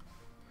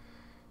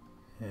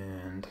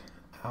and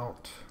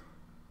out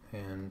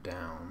and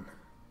down.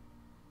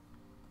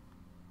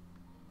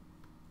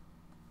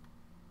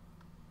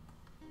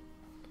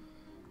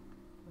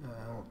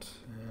 Out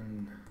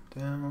and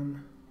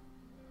down.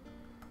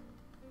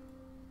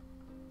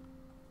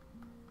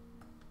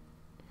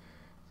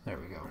 There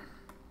we go.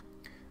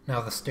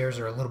 Now the stairs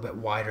are a little bit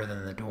wider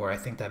than the door. I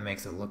think that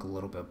makes it look a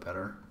little bit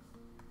better.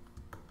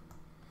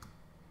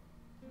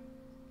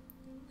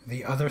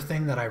 The other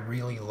thing that I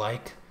really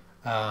like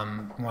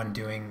when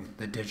doing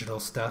the digital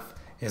stuff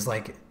is,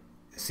 like,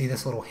 see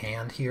this little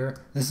hand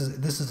here? This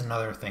is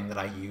another thing that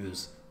I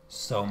use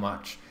so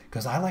much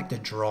because I like to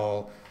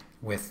draw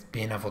with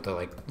being able to,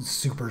 like,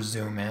 super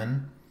zoom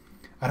in.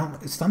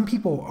 Some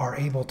people are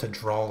able to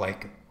draw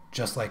like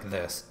just like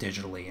this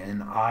digitally,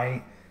 and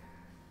I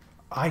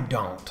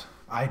don't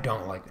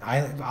like.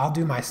 I'll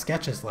do my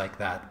sketches like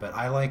that, but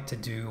I like to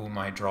do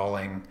my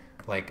drawing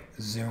like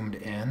zoomed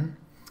in.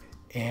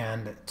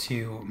 And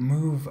to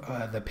move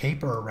the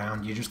paper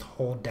around, you just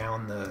hold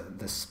down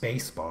the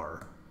space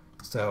bar.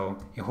 So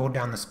you hold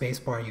down the space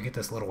bar, you get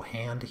this little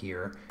hand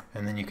here,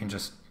 and then you can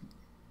just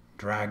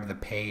drag the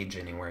page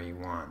anywhere you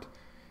want.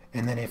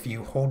 And then if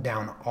you hold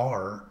down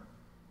R,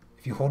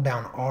 you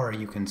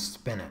can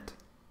spin it.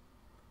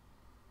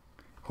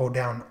 Hold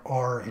down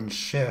R and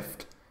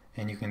Shift,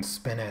 and you can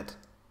spin it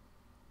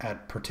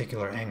at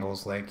particular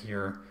angles, like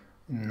your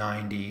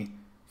 90,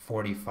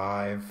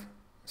 45,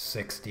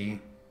 60,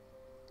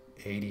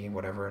 80,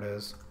 whatever it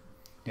is.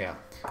 Yeah,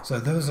 so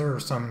those are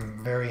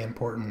some very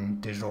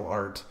important digital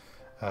art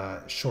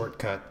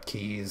shortcut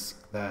keys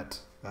that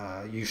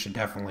you should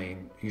definitely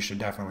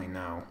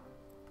know.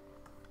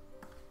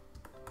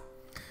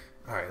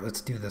 All right,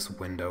 let's do this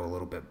window a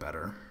little bit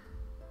better.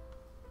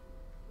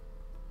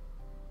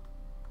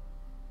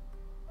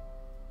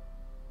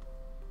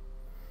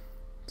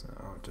 So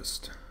I'll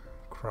just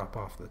crop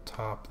off the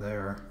top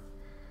there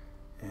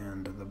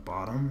and the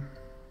bottom.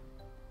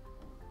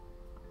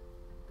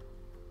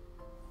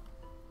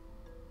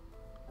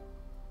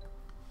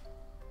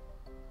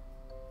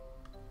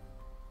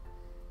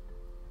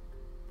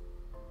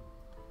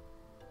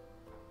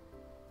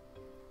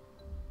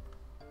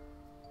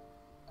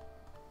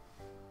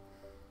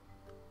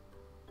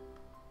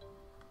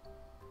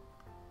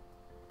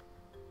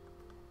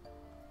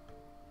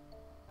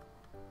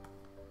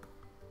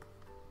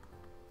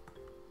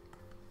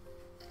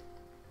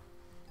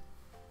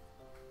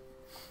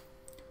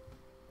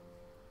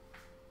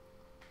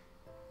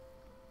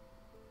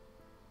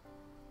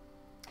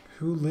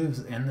 Who lives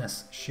in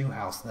this shoe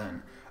house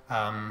then?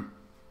 I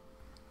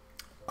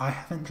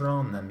haven't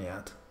drawn them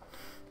yet.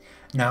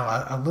 No,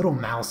 a little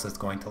mouse is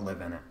going to live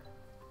in it.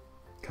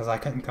 Because I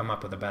couldn't come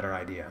up with a better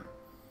idea.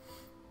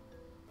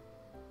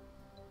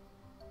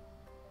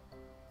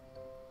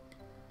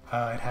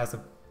 It has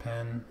a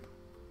pen.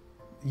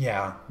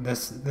 Yeah,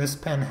 this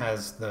pen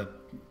has the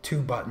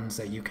 2 buttons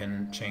that you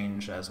can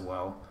change as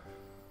well.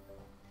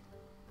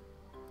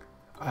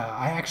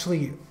 I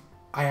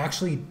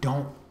actually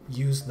don't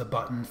use the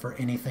button for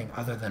anything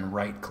other than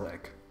right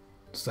click.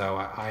 So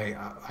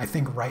I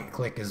think right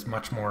click is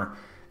much more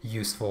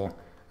useful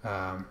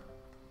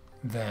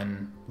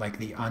than like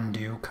the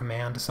undo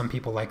command. Some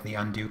people like the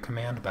undo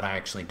command, but I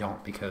actually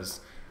don't, because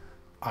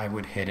I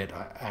would hit it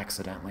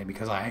accidentally,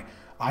 because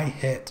I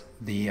hit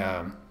the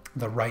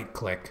right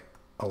click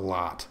a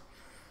lot,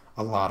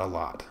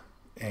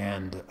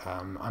 and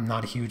I'm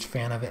not a huge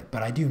fan of it,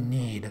 but I do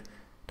need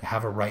to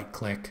have a right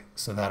click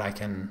so that I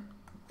can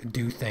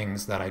do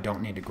things that I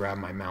don't need to grab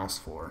my mouse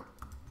for.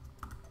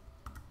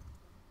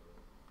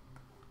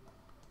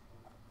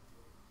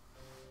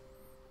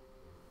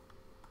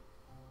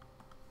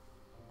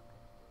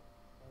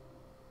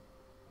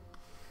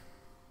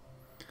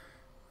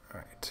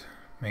 All right,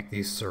 make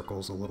these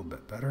circles a little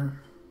bit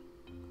better.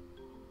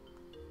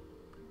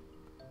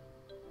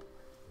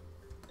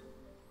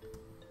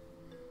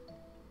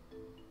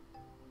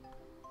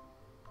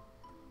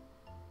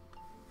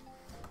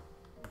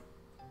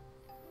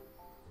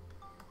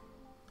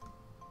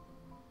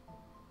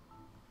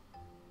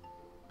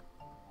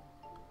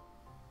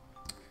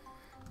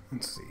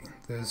 Let's see.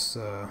 This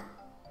I'm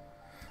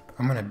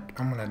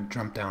gonna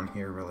jump down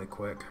here really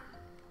quick.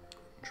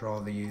 Draw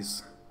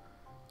these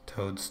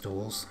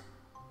toadstools.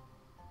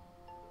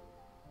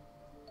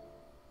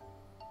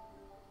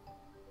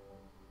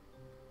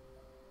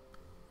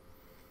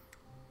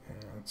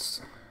 And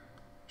let's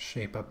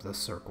shape up the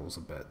circles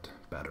a bit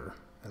better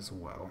as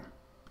well.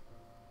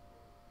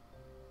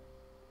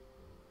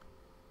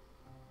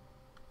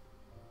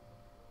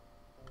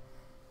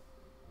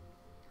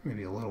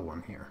 Maybe a little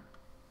one here.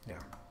 Yeah.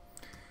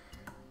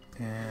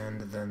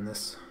 And then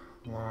this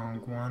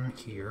long one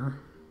here.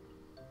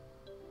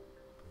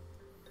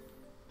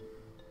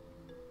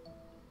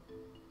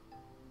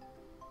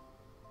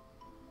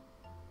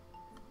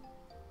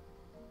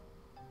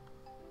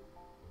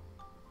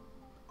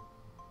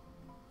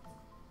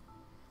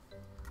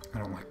 I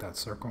don't like that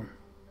circle.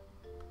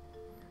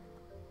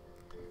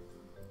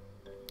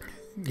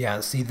 Yeah,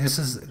 see, this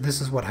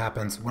is what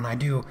happens when I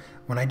do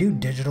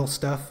digital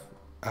stuff.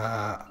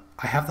 I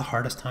have the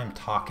hardest time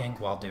talking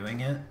while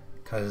doing it,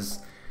 because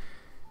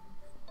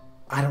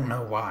I don't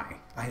know why.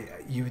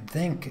 You would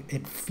think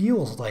it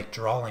feels like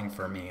drawing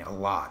for me a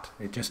lot.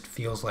 It just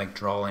feels like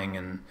drawing,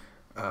 and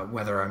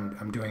whether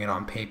I'm doing it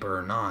on paper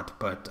or not.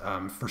 But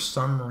for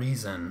some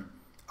reason,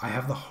 I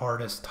have the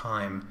hardest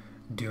time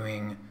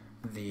doing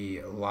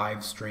the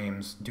live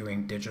streams,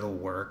 doing digital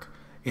work.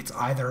 It's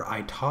either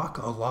I talk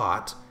a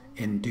lot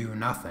and do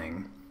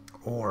nothing,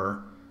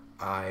 or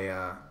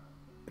I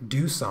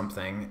do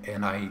something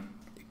and I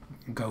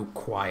go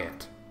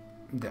quiet.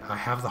 I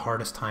have the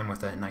hardest time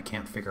with it, and I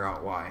can't figure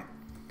out why.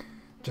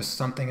 Just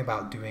something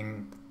about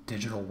doing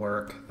digital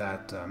work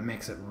that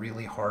makes it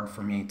really hard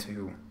for me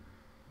to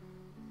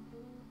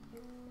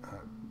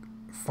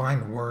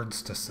find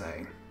words to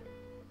say.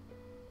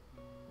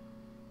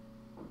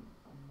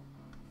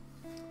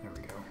 There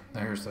we go.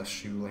 There's a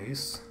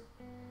shoelace.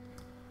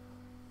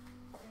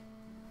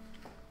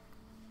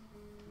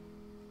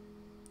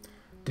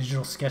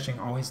 Digital sketching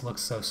always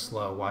looks so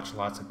slow. Watch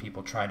lots of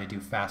people try to do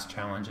fast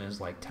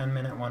challenges like 10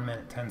 minute, 1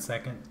 minute, 10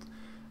 seconds.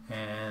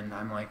 And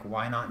I'm like,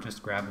 why not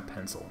just grab a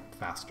pencil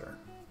faster?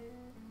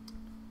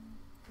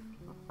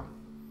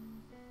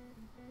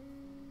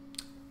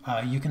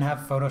 You can have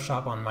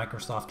Photoshop on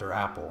Microsoft or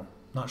Apple.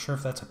 Not sure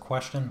if that's a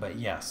question, but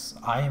yes,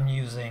 I'm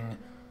using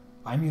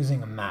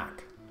a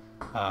Mac.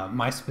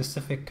 My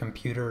specific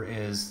computer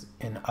is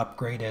an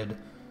upgraded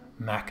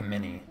Mac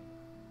Mini.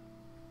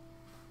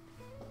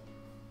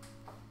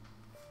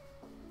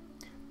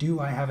 Do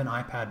I have an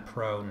iPad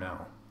Pro?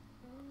 No.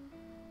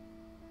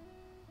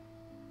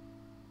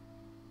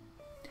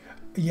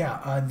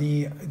 Yeah,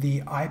 the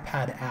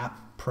iPad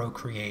app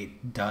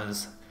Procreate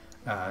does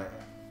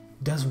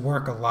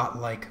work a lot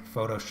like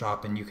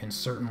Photoshop, and you can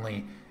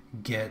certainly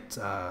get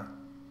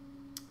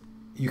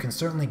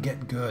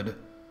good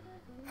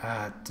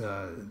at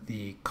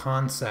the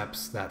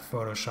concepts that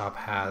Photoshop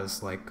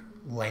has, like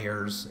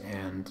layers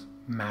and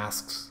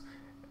masks.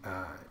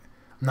 I'm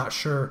not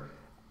sure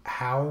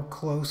how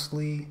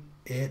closely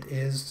it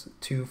is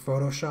to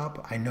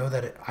Photoshop. I know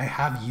that I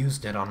have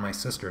used it on my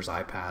sister's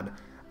iPad,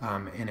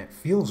 and it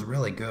feels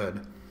really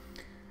good.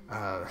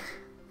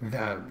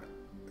 The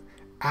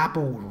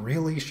Apple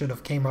really should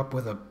have came up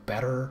with a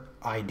better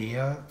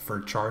idea for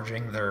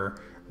charging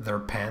their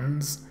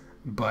pens,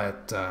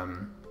 but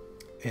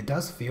it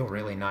does feel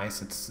really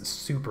nice. It's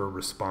super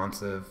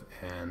responsive,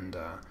 and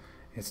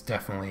it's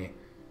definitely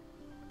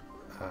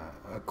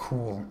a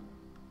cool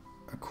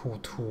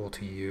tool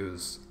to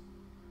use.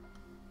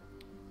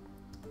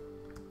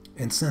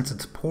 And since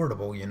it's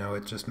portable, you know,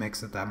 it just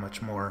makes it that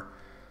much more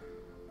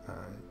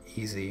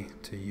easy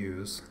to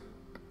use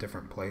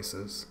different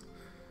places.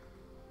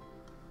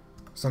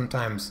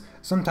 Sometimes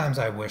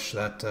I wish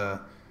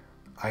that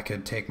I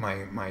could take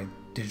my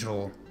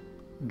digital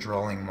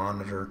drawing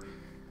monitor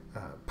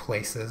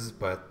places,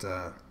 but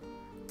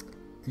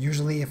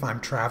usually if I'm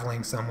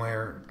traveling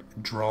somewhere,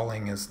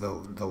 drawing is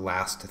the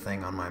last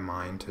thing on my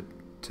mind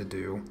to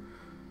do.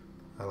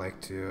 I like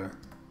to,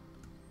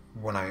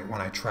 when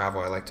I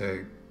travel, I like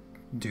to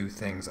do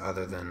things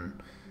other than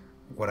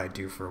what I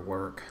do for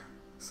work.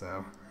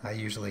 So I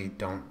usually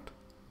don't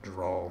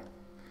draw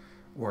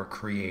or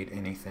create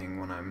anything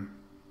when I'm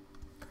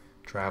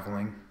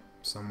traveling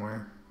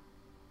somewhere.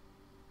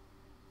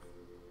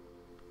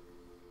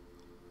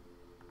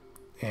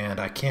 And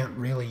I can't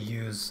really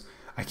use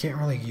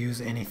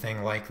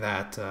anything like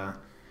that,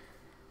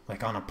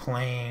 like on a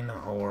plane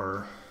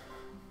or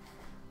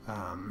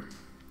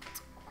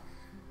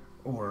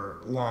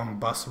long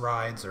bus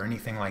rides or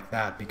anything like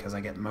that, because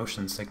I get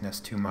motion sickness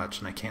too much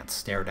and I can't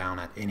stare down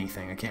at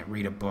anything. I can't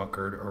read a book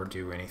or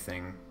do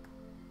anything.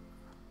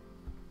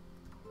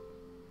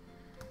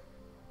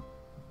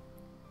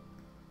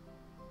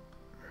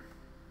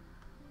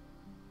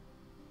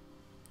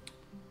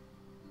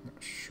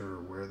 Not sure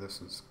where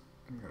this is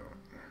going.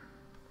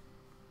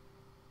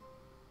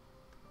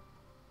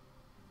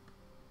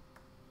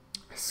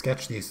 I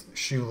sketched these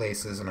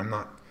shoelaces and I'm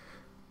not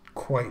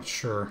quite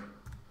sure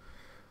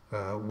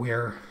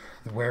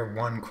where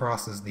one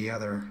crosses the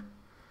other.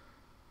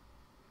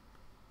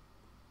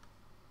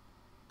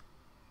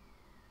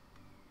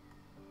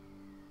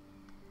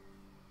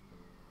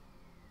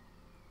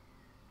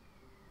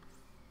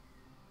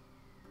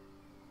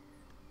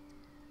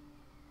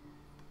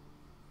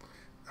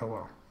 Oh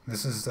well,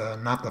 this is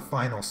not the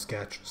final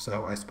sketch,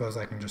 so I suppose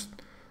I can just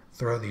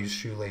throw these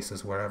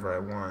shoelaces wherever I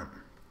want.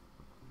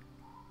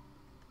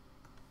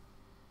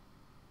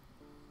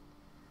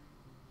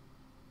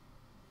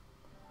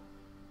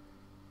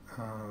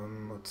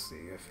 Let's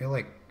see. I feel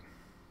like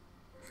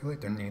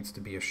there needs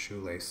to be a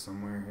shoelace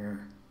somewhere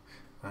here.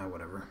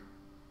 Whatever.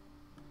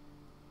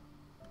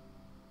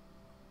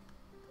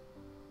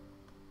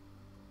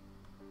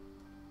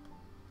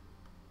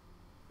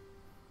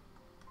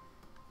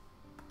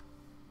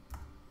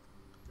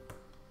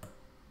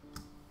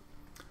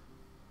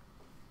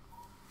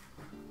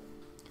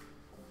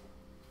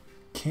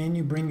 Can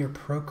you bring your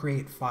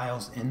Procreate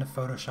files into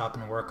Photoshop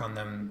and work on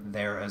them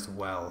there as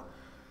well?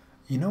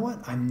 You know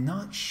what? I'm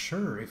not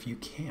sure if you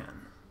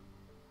can.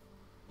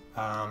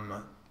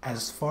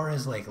 As far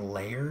as like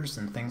layers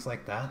and things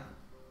like that,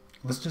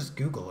 let's just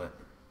Google it.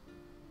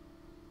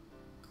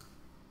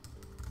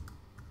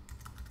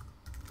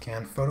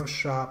 Can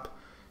Photoshop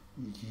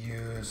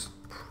use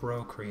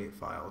Procreate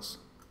files?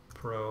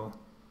 Procreate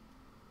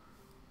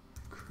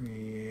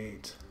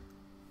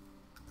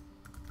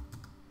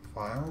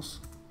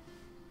files?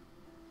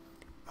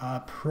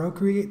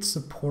 Procreate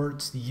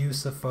supports the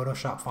use of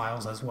Photoshop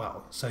files as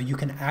well. So you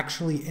can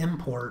actually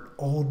import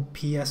old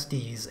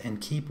PSDs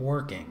and keep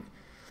working.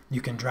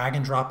 You can drag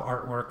and drop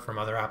artwork from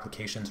other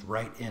applications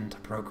right into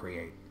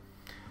Procreate.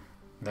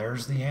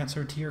 There's the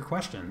answer to your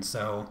question.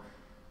 So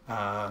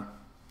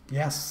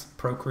yes,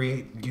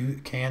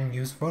 Procreate can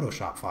use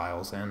Photoshop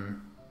files,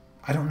 and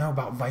I don't know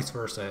about vice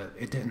versa.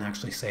 It didn't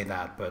actually say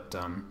that, but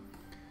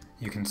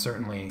you can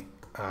certainly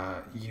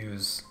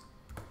use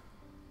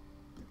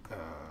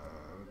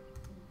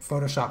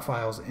Photoshop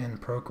files in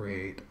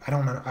Procreate. I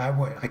don't know.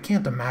 I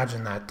can't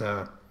imagine that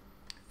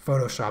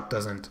Photoshop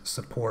doesn't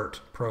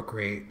support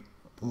Procreate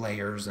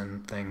layers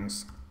and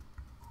things.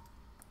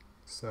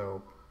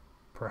 So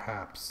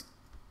perhaps.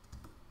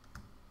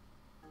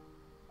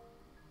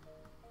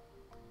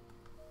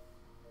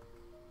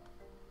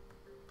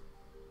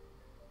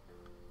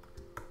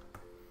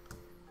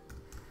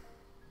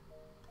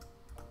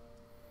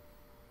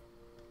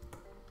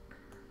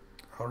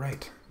 All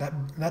right,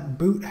 that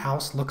boot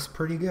house looks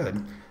pretty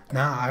good.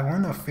 Now I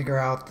want to figure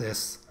out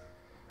this.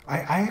 I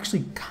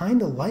actually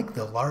kind of like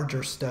the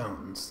larger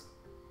stones.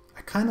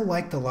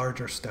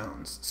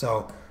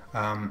 So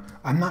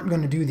I'm not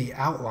going to do the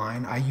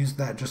outline. I use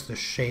that just to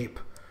shape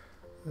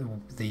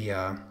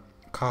the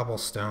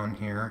cobblestone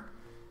here.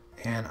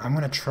 And I'm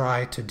going to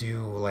try to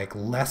do like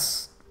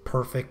less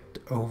perfect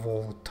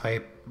oval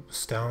type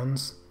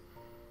stones.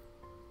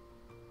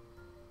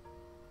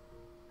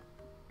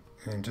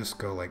 And just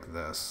go like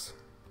this.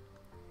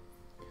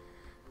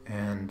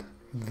 And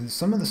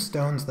some of the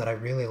stones that I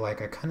really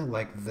like, I kind of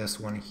like this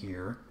one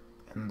here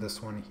and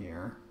this one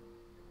here.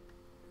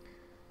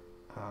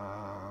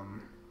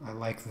 I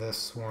like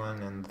this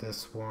one and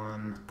this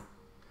one.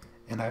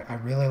 And I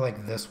really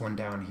like this one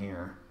down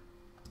here.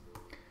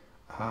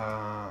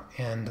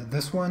 And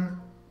this one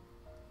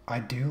I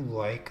do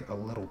like a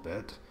little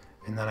bit.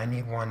 And then I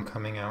need one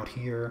coming out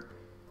here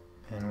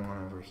and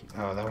one over here.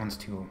 Oh, that one's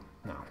too,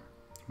 no.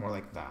 More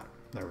like that.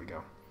 There we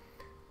go.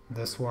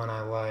 This one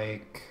I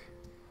like.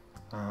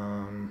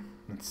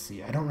 Let's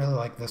see. I don't really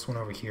like this one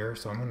over here,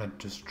 so I'm going to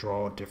just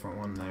draw a different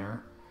one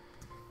there.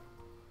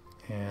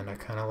 And I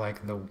kind of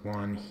like the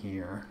one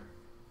here.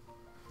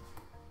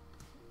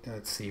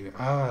 Let's see.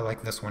 Oh, I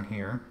like this one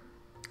here.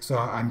 So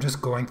I'm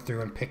just going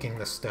through and picking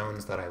the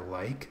stones that I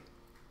like.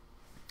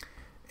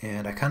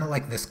 And I kind of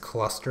like this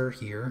cluster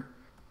here.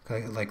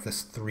 Like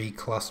this 3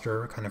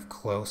 cluster, kind of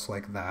close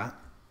like that.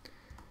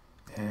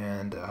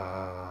 And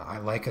I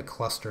like a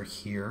cluster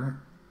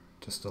here,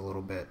 just a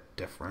little bit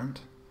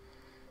different.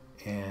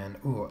 And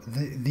ooh,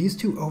 these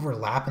two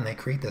overlap and they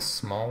create this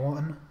small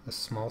one, a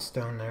small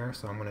stone there.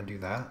 So I'm going to do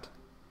that.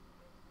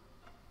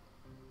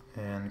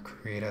 And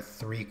create a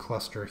 3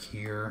 cluster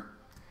here.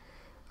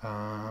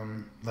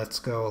 Let's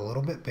go a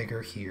little bit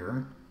bigger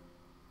here.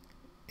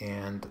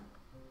 And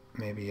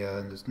maybe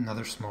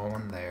another small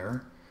one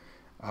there.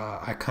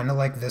 I kind of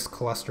like this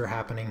cluster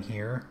happening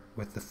here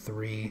with the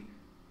 3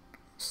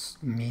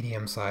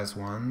 medium-sized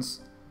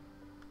ones,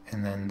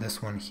 and then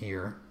this one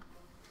here.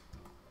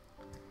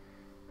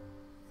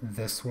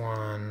 This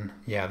one,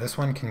 yeah, this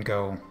one can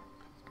go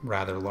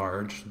rather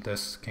large.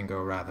 This can go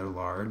rather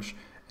large,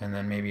 and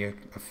then maybe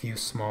a few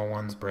small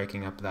ones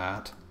breaking up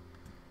that,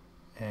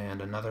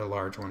 and another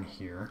large one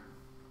here.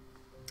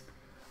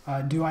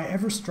 Do I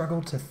ever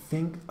struggle to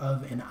think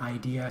of an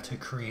idea to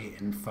create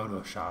in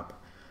Photoshop?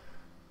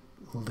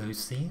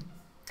 Lucy,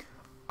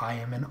 I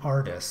am an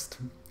artist.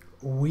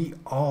 We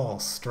all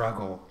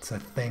struggle to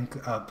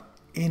think up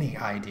any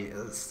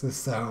ideas.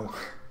 So,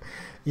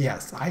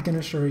 yes, I can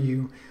assure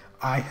you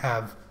I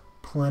have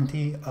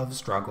plenty of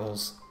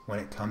struggles when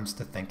it comes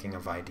to thinking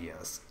of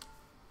ideas.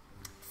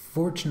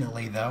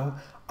 Fortunately, though,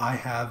 I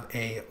have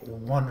a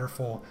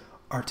wonderful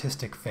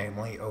artistic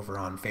family over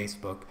on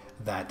Facebook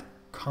that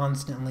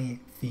constantly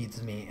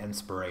feeds me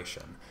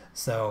inspiration.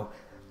 So,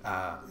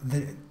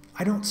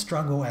 I don't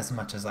struggle as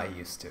much as I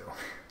used to.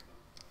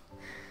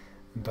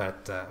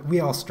 But we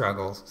all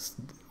struggle.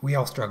 We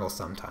all struggle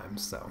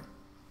sometimes. So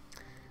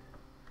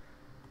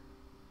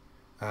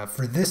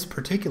for this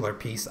particular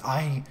piece,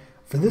 I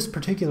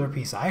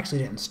actually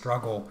didn't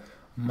struggle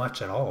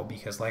much at all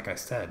because, like I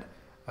said,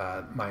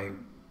 my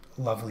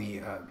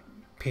lovely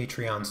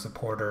Patreon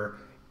supporter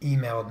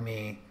emailed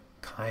me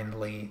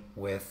kindly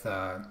with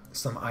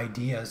some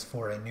ideas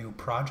for a new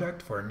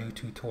project, for a new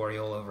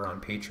tutorial over on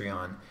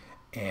Patreon.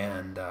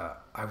 And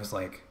I was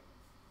like,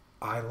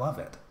 I love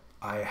it.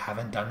 I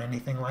haven't done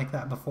anything like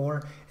that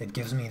before. It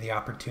gives me the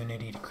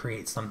opportunity to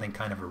create something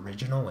kind of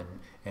original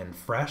and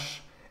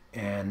fresh.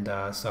 And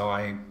so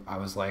I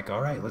was like,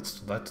 all right, let's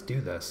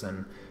do this.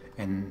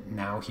 And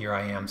now here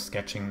I am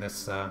sketching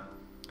this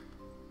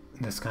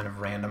this kind of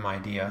random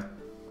idea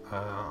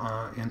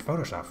in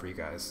Photoshop for you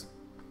guys.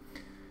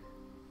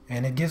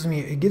 And it gives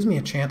me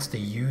a chance to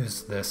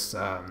use this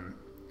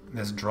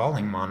this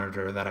drawing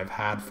monitor that I've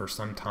had for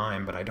some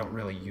time, but I don't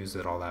really use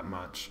it all that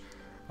much.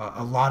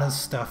 A lot of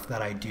stuff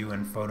that I do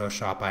in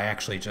Photoshop I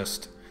actually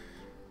just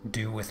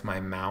do with my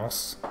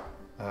mouse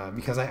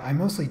because I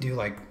mostly do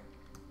like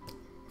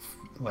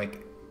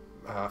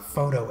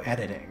photo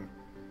editing,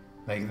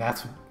 like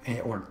that's,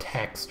 or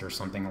text or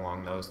something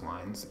along those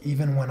lines.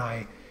 Even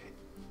when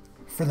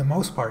for the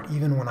most part,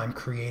 even when I'm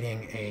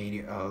creating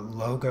a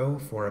logo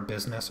for a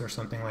business or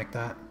something like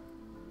that,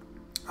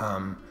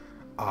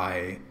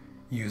 I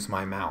use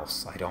my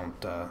mouse. I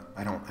don't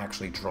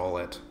actually draw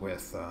it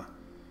with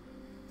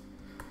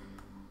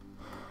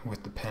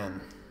the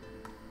pen.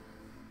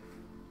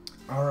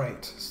 All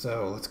right,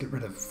 so let's get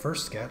rid of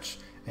first sketch,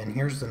 and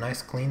here's the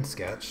nice clean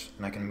sketch,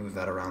 and I can move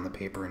that around the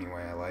paper any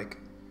way I like.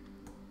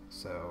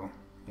 So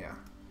yeah,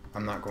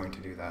 I'm not going to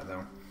do that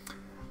though.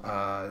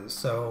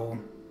 So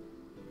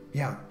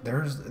yeah,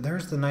 there's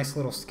the nice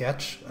little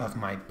sketch of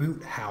my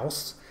boot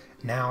house.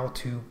 Now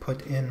to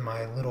put in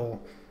my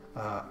little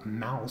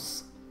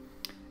mouse.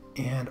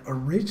 And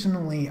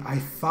originally I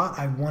thought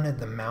I wanted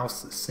the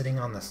mouse sitting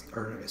on the,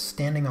 or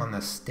standing on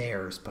the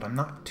stairs, but I'm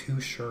not too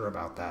sure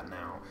about that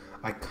now.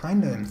 I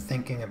kind of am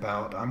thinking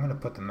about, I'm going to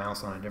put the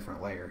mouse on a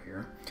different layer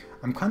here.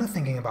 I'm kind of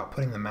thinking about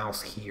putting the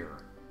mouse here.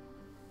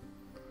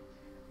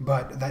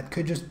 But that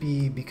could just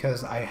be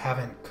because I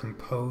haven't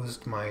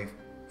composed my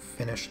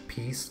finished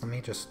piece. Let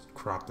me just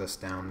crop this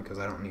down because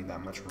I don't need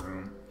that much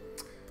room.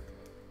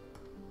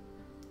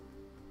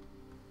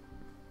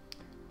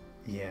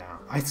 Yeah,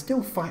 I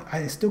still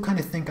kind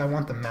of think I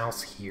want the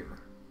mouse here.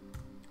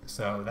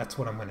 So that's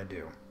what I'm going to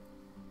do.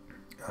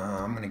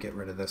 I'm going to get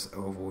rid of this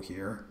oval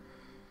here.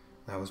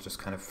 That was just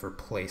kind of for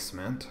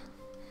placement.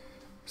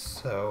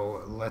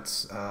 So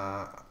let's,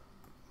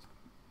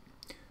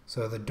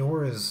 so the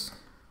door is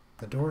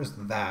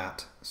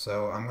that.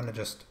 So I'm going to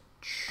just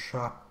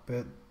chop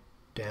it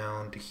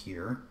down to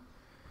here.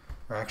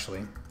 Or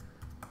actually,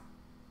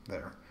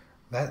 there.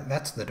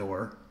 That's the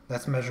door.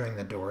 That's measuring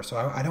the door. So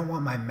I don't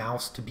want my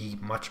mouse to be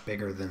much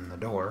bigger than the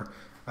door.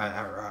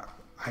 I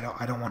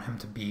don't want him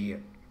to be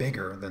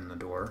bigger than the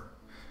door.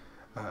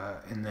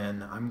 And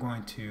then I'm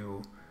going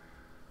to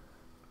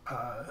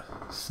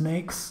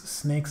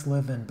snakes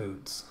live in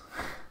boots.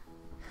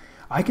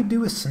 I could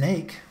do a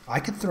snake. I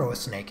could throw a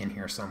snake in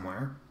here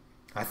somewhere.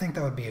 I think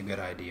that would be a good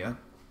idea.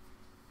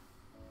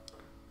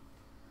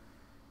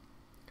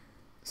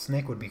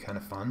 Snake would be kind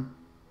of fun.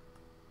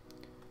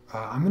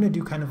 I'm going to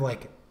do kind of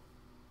like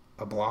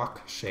a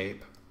block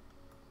shape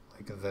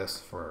like this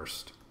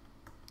first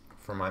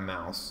for my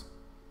mouse.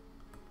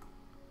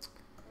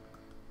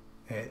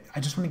 I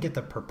just want to get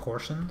the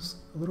proportions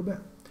a little bit.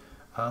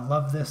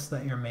 Love this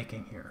that you're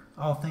making here.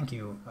 Oh, thank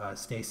you,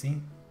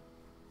 Stacy.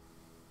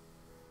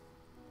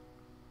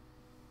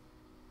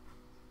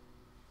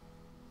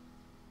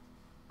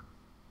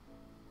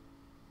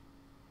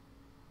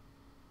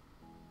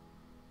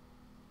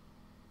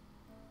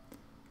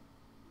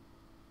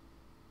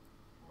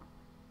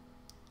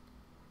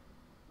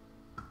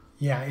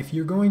 Yeah, if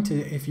you're going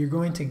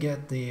to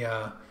get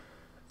the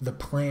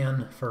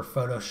plan for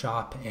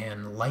Photoshop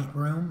and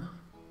Lightroom,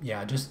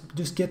 yeah,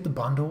 just get the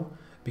bundle,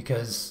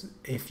 because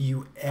if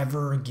you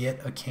ever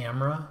get a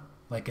camera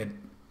like a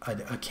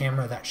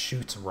camera that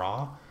shoots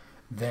RAW,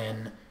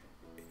 then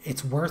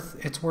it's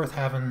worth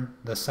having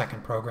the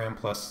second program,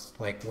 plus,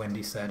 like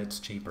Wendy said, it's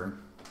cheaper.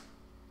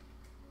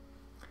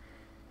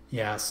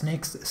 Yeah,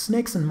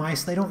 snakes and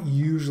mice, they don't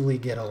usually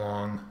get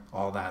along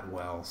all that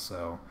well,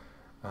 so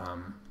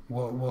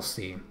we'll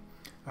see.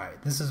 All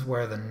right, this is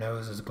where the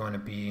nose is going to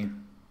be.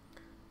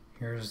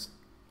 Here's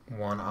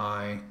one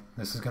eye.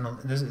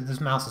 This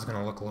mouse is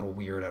gonna look a little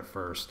weird at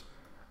first.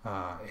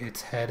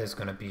 Its head is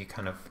gonna be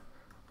kind of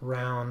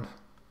round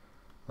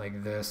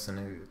like this, and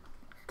it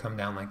come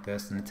down like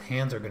this, and its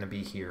hands are gonna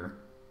be here.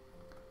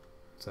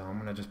 So I'm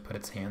gonna just put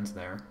its hands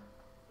there.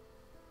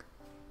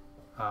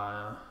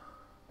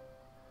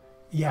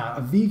 Yeah,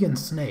 a vegan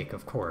snake,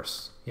 of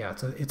course. Yeah,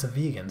 it's a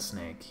vegan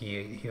snake.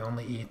 He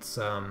only eats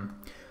a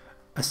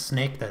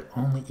snake that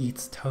only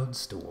eats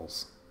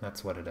toadstools.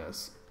 That's what it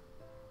is.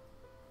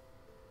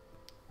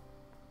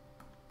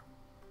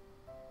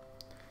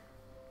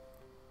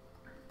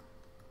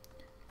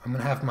 I'm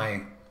gonna have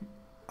my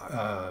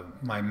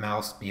my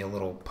mouse be a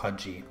little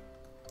pudgy,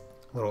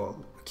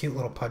 cute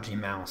little pudgy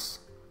mouse.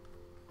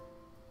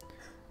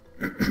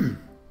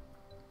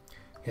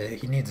 Yeah,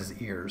 he needs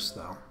his ears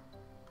though,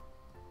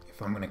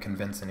 if I'm gonna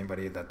convince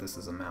anybody that this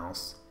is a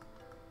mouse.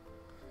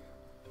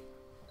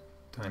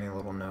 Tiny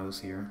little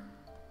nose here.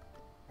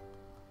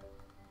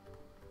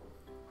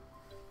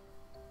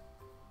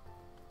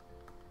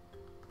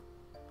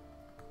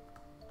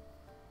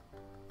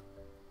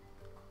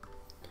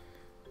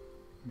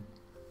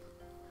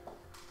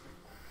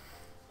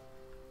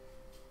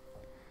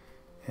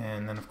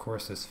 And then, of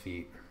course, his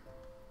feet.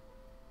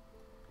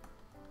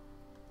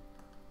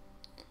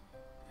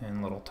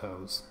 And little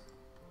toes.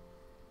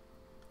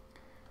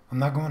 I'm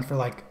not going for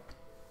like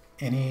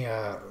any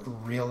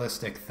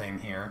realistic thing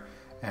here.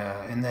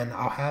 And then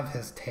I'll have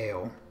his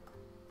tail.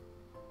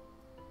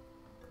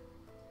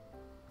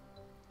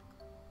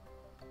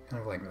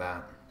 Kind of like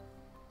that.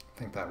 I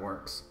think that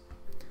works.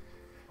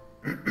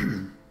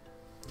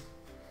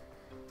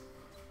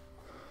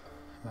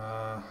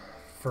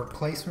 For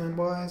placement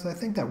wise, I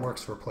think that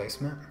works for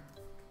placement.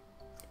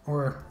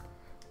 Or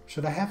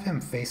should I have him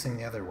facing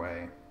the other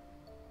way?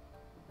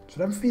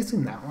 Should I have him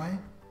facing that way?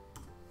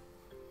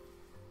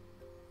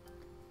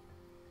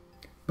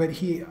 But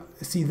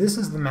see, this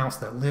is the mouse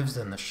that lives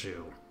in the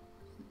shoe.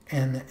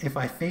 And if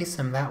I face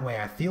him that way,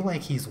 I feel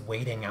like he's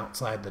waiting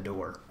outside the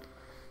door.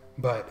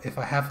 But if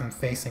I have him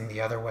facing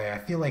the other way, I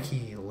feel like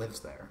he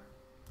lives there.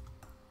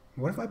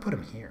 What if I put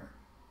him here?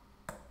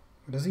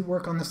 Does he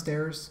work on the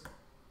stairs?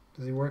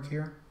 Does he work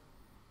here?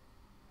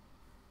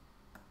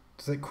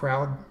 Does it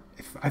crowd?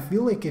 I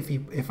feel like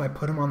if I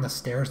put him on the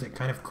stairs, it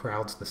kind of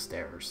crowds the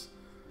stairs.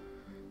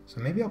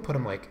 So maybe I'll put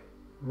him like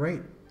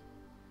right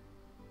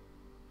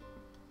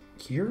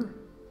here?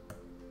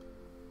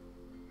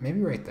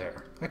 Maybe right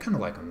there. I kind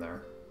of like him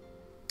there.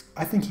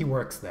 I think he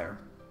works there.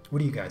 What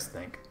do you guys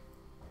think?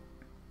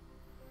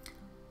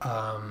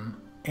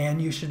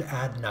 And you should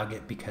add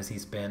Nugget because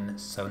he's been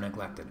so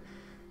neglected.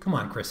 Come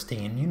on,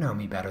 Christine, you know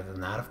me better than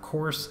that. Of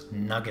course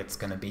Nugget's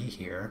gonna be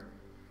here.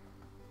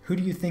 Who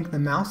do you think the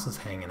mouse is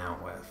hanging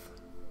out with?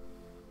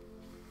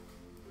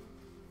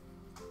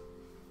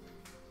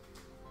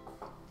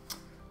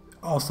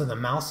 Also, the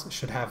mouse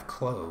should have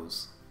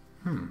clothes.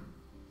 Well,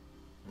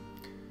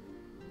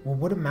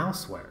 what do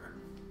mouse wear?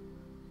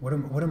 What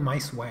do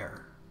mice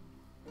wear?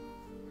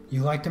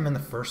 You liked him in the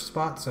first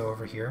spot, so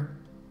over here?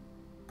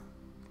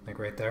 Like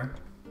right there?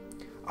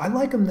 I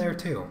like him there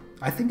too.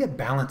 I think it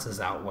balances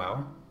out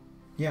well.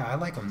 Yeah, I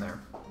like him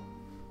there.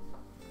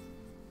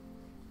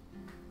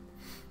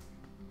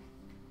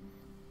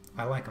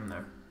 I like him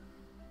there.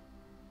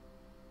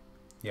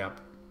 Yep.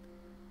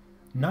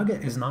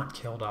 Nugget is not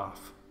killed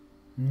off.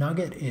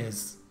 Nugget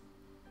is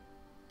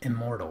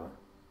immortal.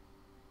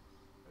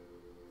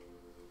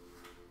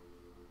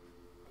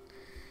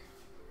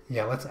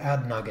 Yeah, let's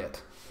add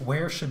Nugget.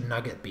 Where should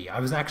Nugget be? I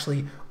was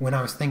actually, when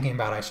I was thinking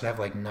about it, I should have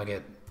like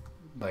Nugget,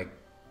 like,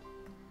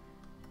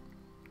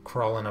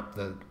 crawling up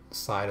the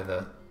side of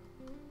the...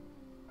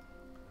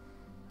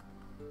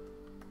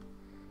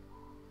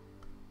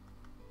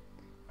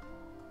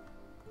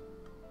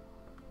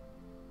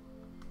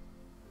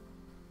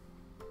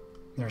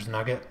 There's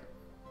Nugget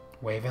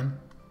waving.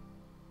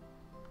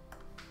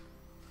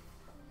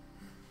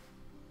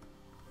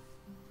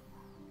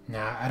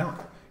 Nah, I don't.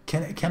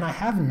 Can I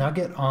have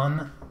Nugget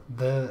on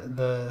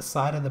the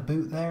side of the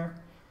boot there?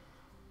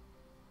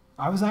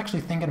 I was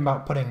actually thinking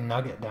about putting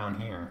Nugget down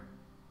here.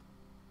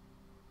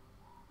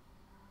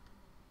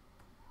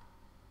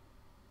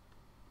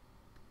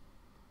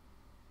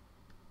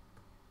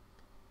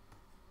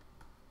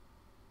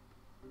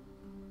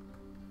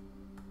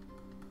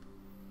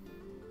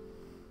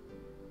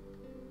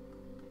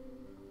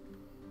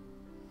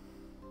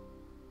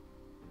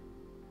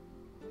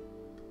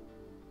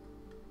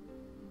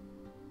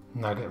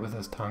 Nugget with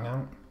his tongue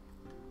out.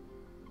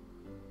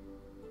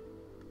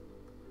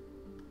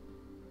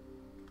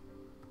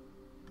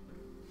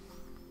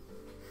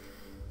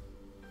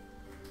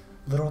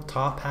 Little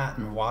top hat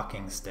and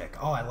walking stick.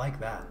 Oh, I like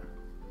that.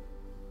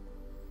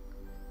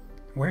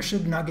 Where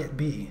should Nugget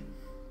be?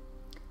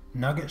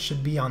 Nugget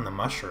should be on the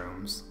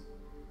mushrooms.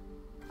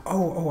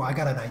 Oh, I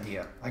got an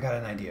idea.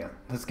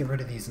 Let's get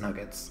rid of these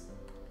nuggets.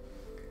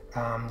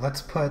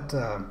 Let's put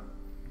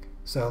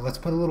let's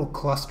put a little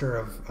cluster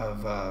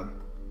of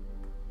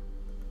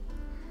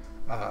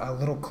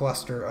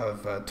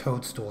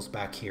toadstools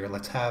back here.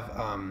 Let's have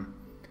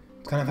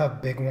let's kind of have a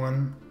big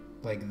one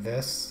like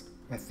this,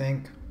 I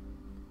think,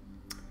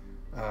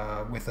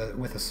 with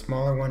a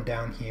smaller one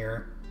down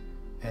here,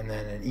 and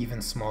then an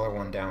even smaller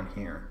one down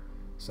here.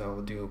 So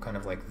we'll do kind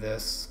of like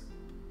this.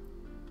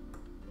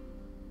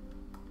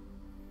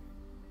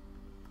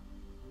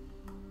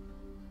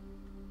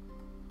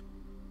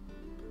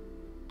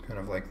 Kind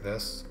of like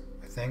this,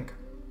 I think.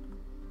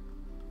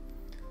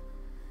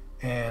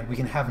 And we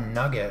can have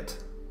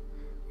Nugget.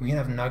 We can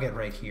have Nugget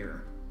right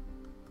here.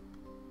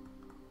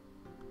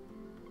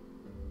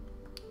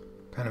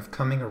 Kind of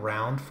coming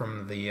around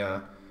from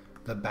the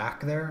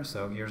back there.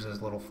 So here's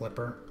his little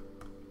flipper.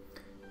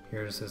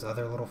 Here's his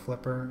other little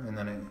flipper, and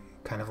then it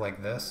kind of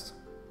like this.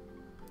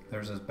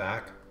 There's his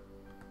back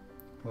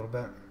a little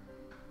bit.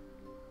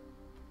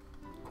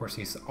 Of course,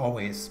 he's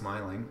always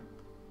smiling.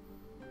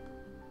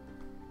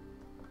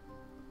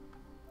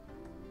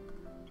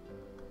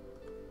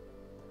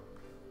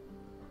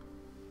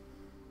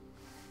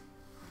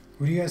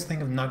 What do you guys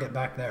think of Nugget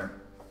back there?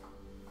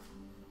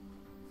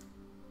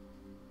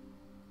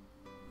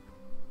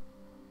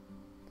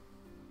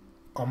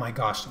 Oh my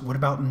gosh, what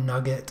about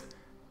Nugget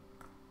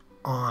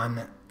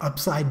on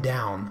upside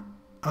down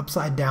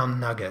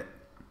Nugget?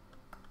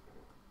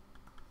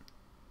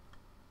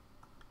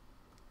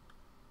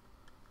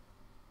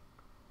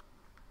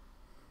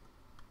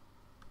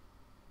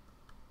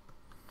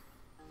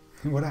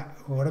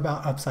 What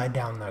about upside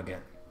down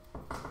Nugget?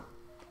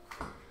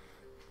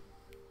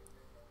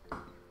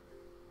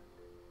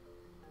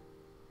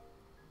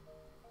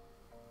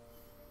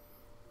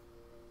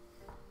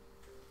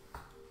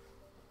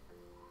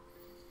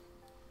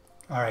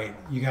 All right,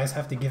 you guys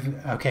have to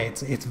give. Okay,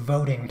 it's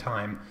voting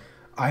time.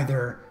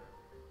 Either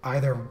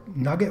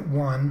Nugget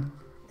 1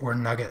 or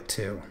Nugget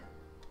 2.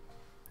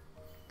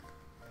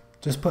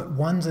 Just put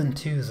 1s and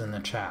 2s in the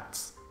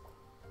chats.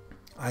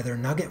 Either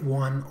Nugget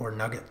 1 or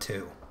Nugget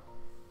 2.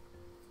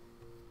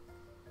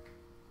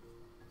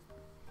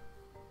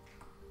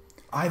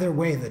 Either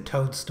way, the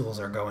toadstools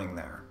are going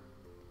there.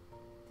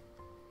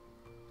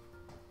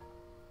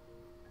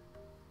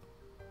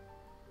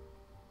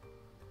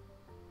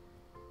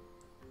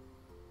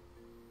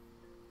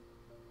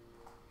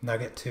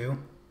 Nugget 2.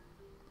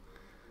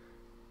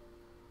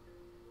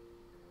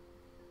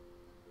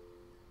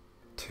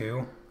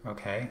 Two.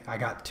 Okay, I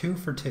got 2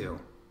 for 2.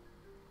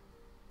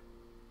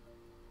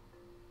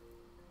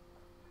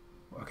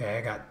 Okay,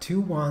 I got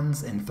 2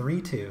 1s and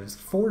 3 2s,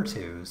 4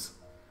 2s.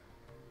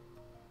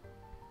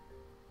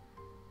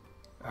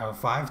 Oh,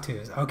 5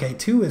 2s. Okay,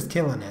 2 is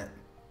killing it.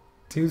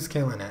 2's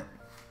killing it.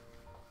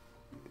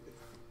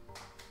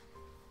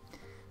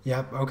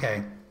 Yep,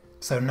 okay.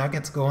 So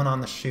Nugget's going on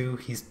the shoe.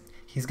 He's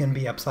going to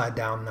be upside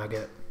down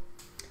Nugget.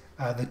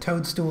 The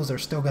toadstools are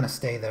still going to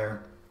stay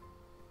there.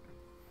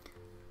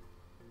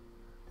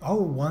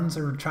 Oh, 1s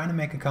are trying to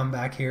make a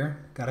comeback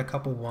here. Got a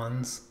couple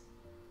 1s.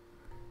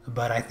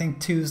 But I think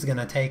 2's going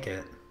to take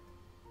it.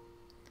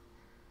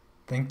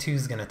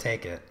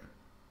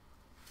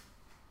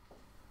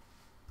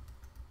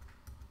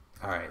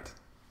 Alright.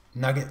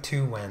 Nugget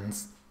 2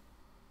 wins.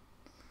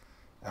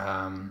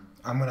 I'm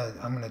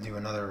gonna do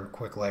another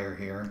quick layer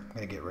here. I'm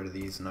gonna get rid of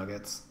these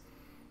nuggets.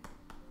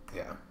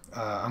 Yeah,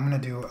 I'm gonna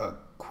do a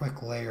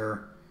quick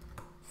layer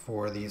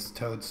for these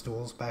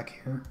toadstools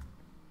back here.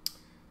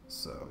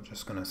 So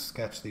just gonna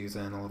sketch these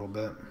in a little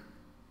bit.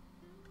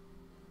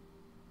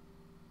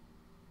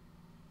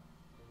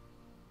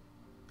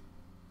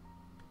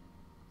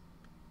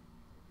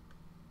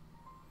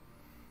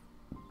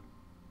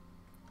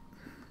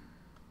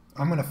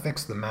 I'm gonna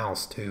fix the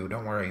mouse too.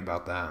 Don't worry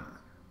about that.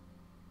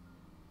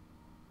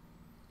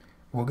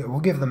 We'll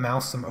give the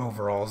mouse some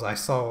overalls. I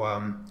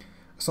saw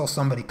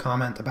somebody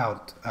comment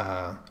about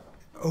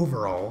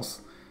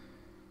overalls,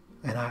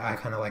 and I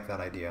kind of like that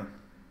idea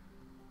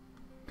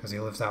because he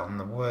lives out in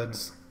the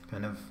woods,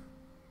 kind of.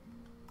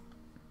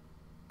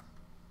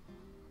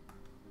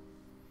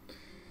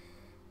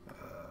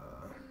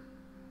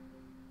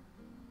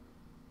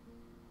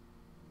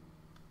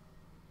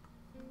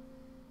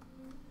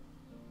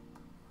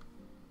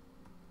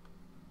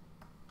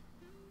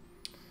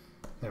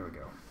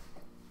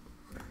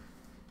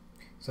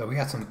 So we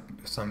got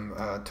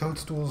some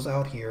toadstools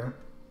out here.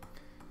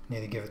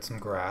 Need to give it some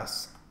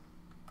grass.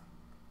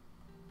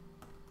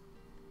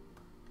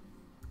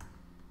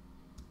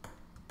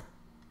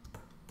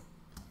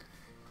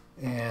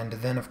 And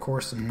then of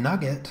course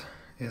Nugget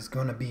is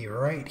going to be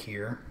right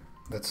here.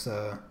 Let's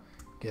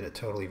get it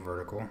totally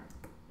vertical.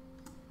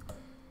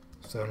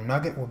 So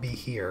Nugget will be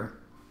here.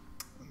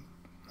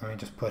 Let me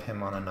just put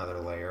him on another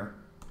layer.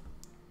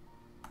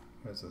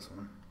 Where's this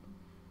one?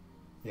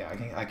 Yeah,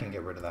 I can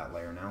get rid of that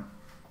layer now.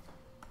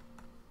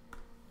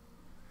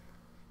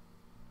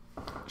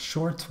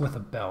 Shorts with a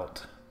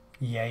belt.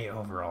 Yay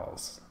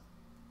overalls.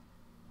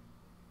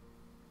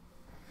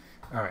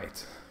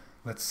 Alright,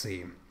 let's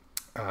see.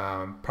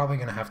 Probably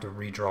going to have to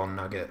redraw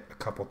Nugget a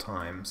couple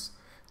times.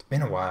 It's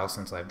been a while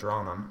since I've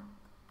drawn him.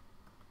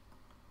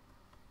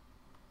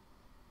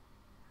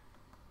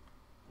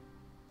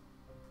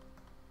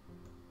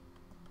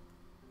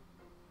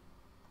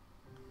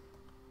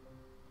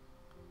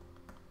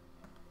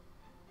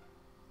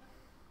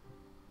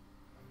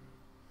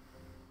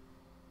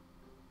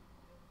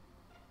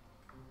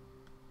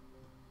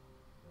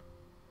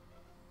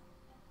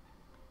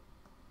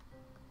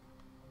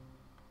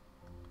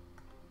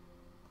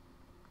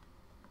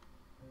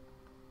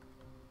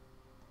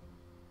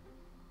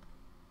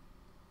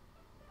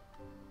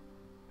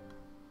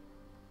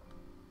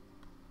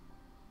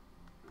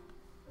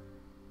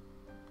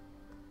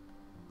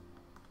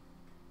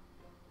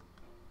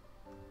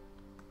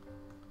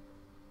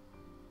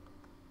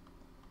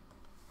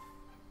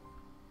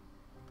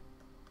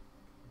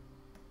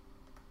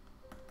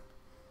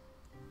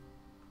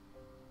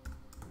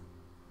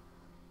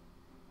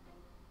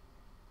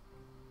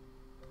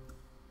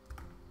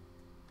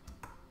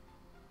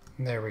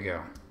 There we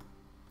go.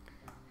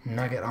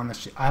 Nugget on the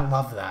sheet. I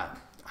love that.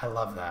 I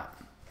love that.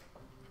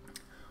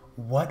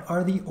 What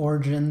are the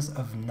origins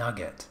of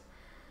Nugget?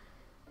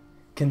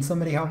 Can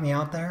somebody help me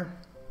out there?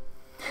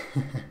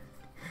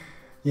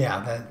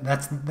 Yeah,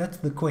 that's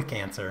the quick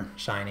answer,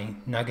 Shiny.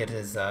 Nugget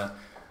is a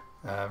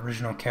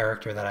original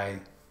character that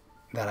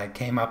I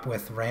came up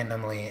with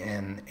randomly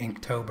in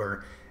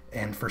Inktober,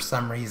 and for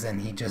some reason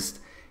he just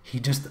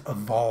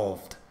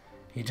evolved.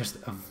 He just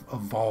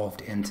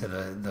evolved into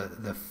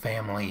the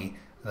family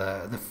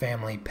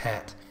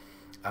pet,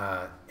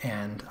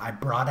 and I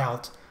brought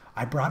out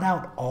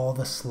all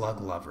the slug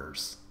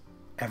lovers.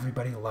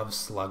 Everybody loves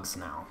slugs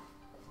now.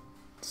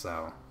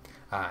 So,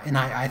 and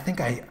I think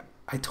I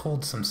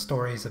told some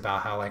stories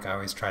about how like I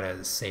always try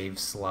to save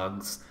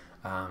slugs,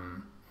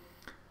 and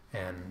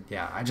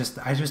yeah, I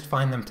just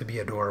find them to be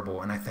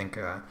adorable, and I think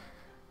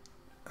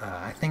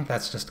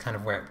that's just kind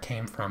of where it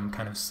came from,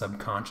 kind of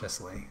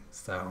subconsciously.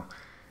 So.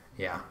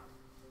 Yeah.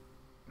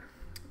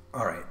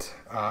 All right.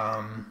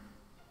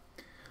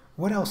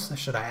 What else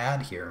should I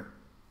add here?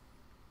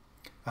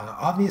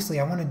 Obviously,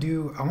 I want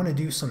to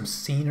do some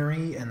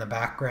scenery in the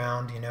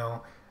background. You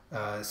know,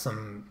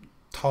 some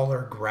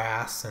taller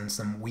grass and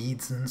some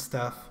weeds and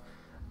stuff.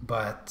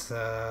 But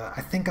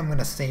I think I'm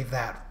gonna save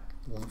that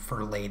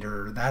for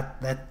later.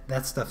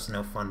 That stuff's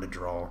no fun to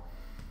draw.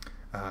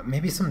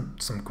 Maybe some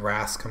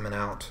grass coming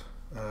out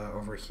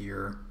over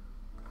here.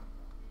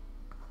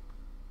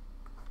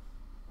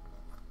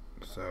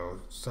 So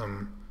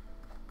some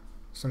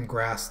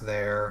grass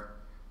there,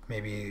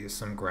 maybe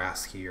some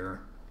grass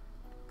here.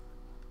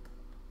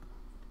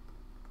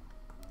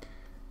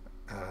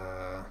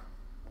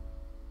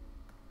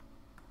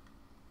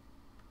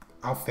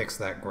 I'll fix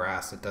that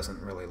grass. It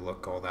doesn't really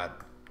look all that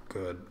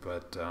good,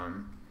 but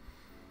I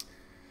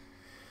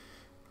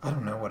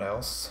don't know what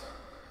else.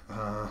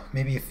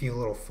 Maybe a few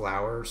little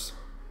flowers.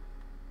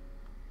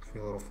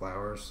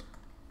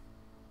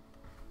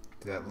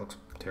 That looks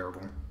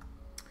terrible.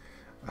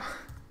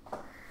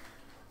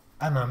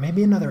 I don't know,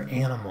 maybe another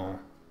animal,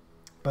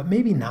 but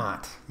maybe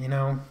not, you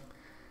know?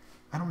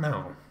 I don't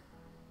know.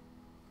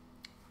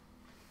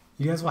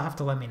 You guys will have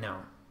to let me know.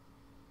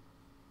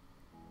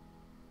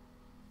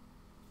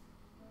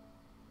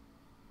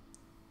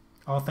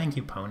 Oh, thank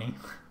you, Pony.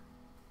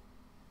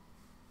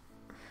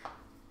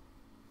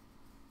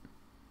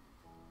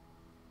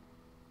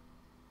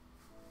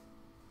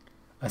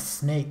 A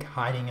snake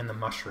hiding in the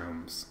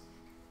mushrooms.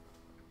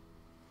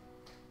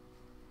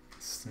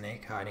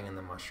 Snake hiding in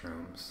the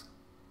mushrooms.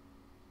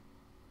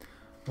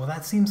 Well,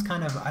 that seems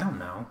kind of, I don't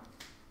know.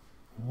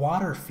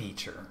 Water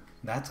feature.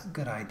 That's a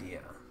good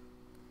idea.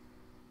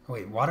 Oh,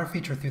 wait, water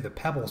feature through the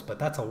pebbles, but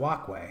that's a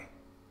walkway.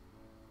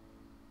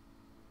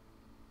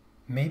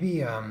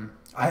 Maybe,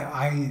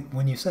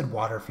 when you said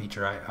water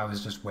feature, I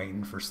was just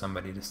waiting for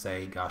somebody to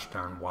say, gosh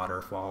darn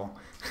waterfall.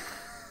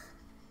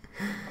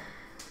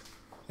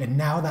 And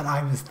now that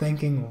I was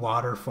thinking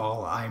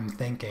waterfall, I'm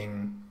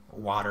thinking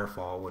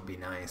waterfall would be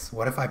nice.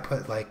 What if I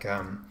put like,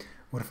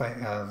 what if I,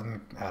 let me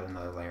add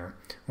another layer.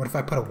 What if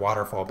I put a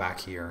waterfall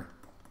back here?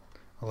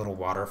 A little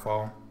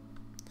waterfall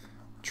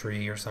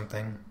tree or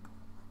something.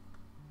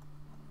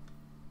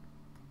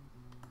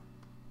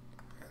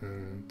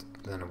 And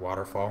then a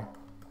waterfall.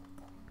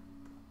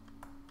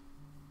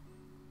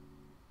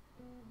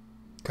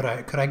 Could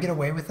I get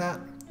away with that?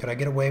 Could I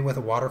get away with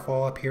a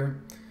waterfall up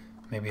here?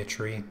 Maybe a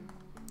tree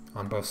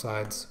on both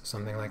sides,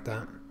 something like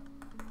that.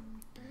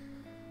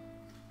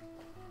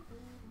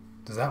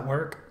 Does that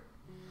work?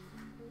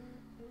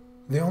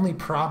 The only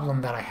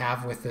problem that I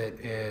have with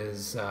it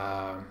is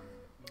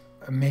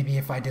maybe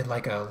if I did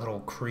like a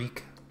little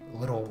creek,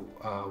 little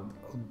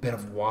bit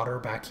of water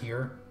back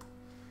here.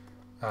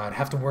 I'd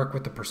have to work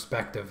with the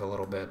perspective a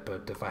little bit,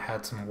 but if I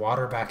had some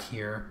water back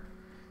here,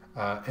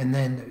 and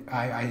then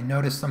I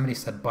noticed somebody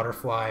said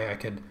butterfly.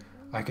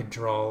 I could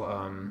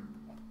draw.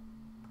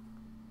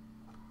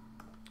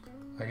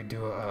 I could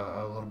do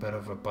a little bit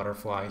of a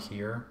butterfly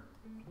here.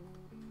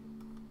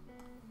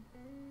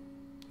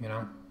 You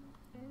know.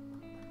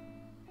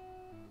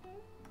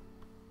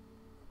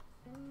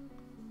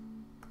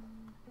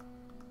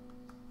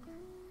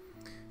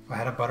 If I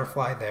had a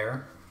butterfly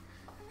there,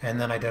 and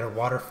then I did a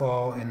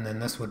waterfall, and then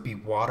this would be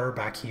water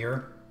back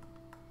here.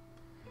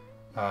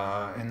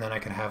 And then I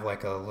could have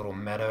like a little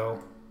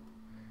meadow,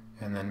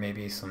 and then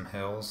maybe some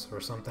hills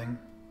or something.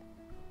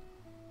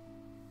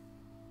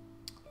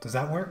 Does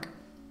that work?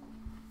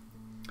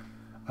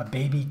 A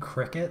baby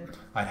cricket?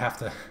 I'd have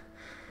to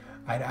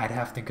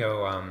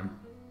go.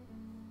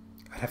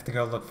 I'd have to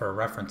go look for a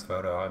reference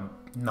photo. I'm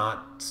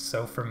not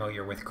so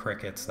familiar with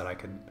crickets that I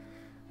could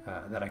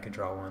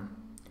draw one.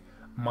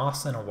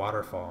 Moss in a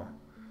waterfall.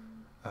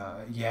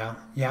 Yeah,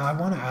 I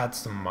want to add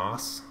some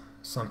moss,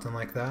 something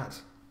like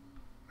that.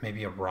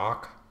 Maybe a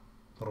rock,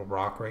 little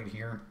rock right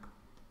here.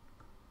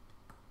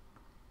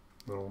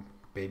 Little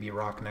baby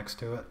rock next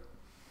to it.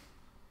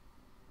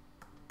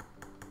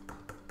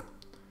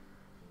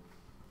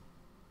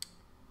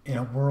 In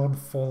a world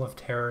full of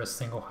terror, a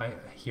single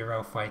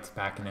hero fights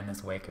back, and in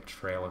his wake a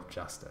trail of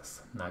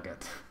justice.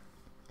 Nugget.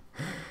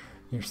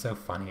 You're so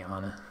funny,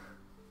 Anna.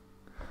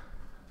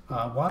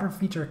 Water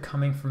feature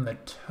coming from the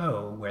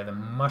toe where the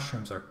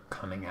mushrooms are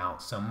coming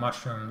out. So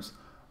mushrooms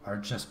are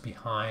just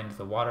behind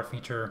the water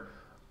feature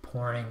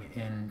pouring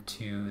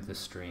into the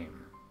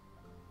stream.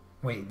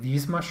 Wait,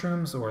 these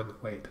mushrooms, or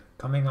wait,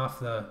 coming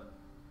from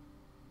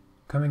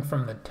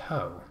the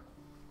toe.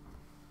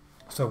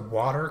 So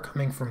water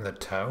coming from the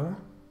toe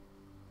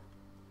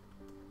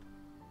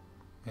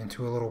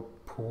into a little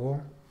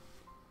pool.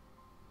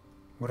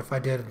 What if I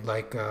did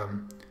like,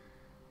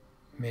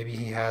 maybe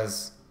he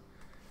has,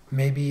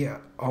 maybe,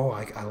 oh,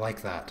 I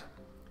like that.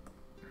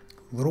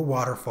 Little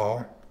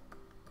waterfall,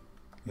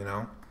 you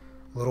know,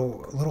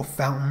 little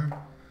fountain,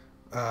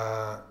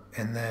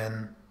 and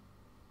then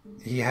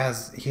he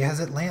has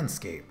it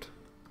landscaped.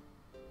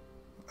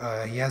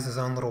 He has his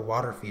own little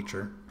water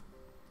feature.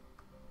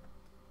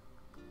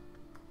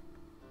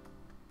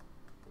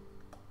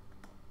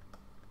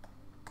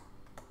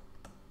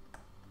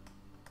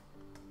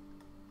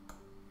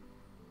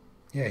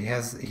 Yeah, he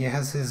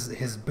has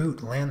his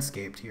boot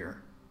landscaped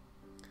here.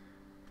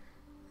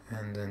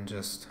 And then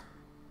just,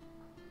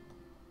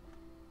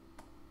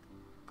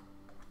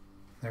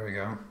 there we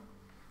go.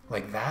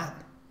 Like that?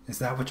 Is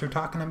that what you're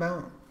talking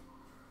about?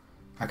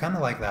 I kind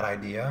of like that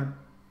idea.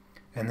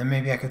 And then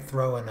maybe I could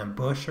throw in a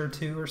bush or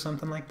two or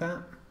something like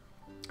that.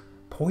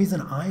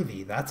 Poison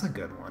ivy, that's a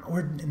good one.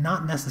 Or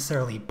not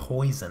necessarily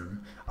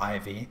poison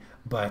ivy,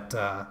 but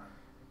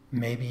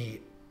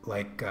maybe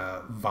like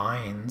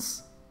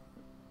vines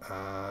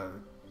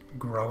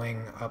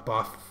growing up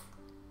off.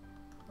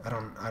 I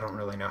don't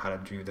really know how to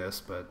do this,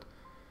 but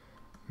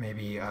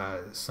maybe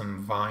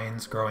some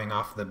vines growing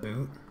off the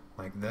boot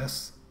like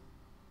this,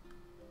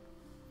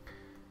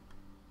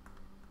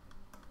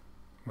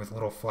 with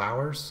little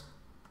flowers.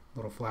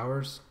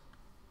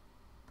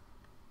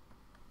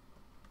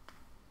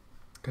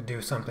 Could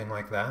do something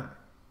like that.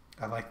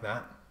 I like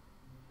that.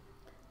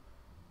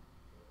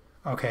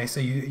 Okay, so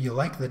you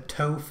like the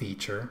toe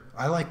feature.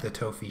 I like the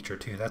toe feature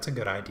too. That's a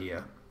good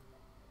idea.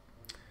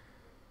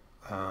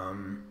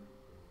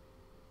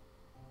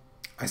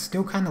 I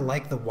still kind of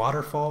like the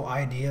waterfall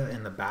idea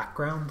in the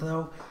background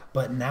though,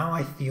 but now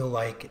I feel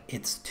like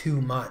it's too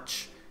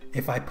much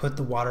if I put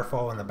the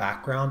waterfall in the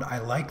background. I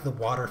like the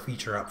water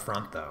feature up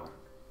front though.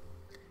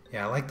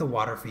 Yeah, I like the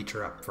water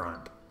feature up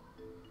front.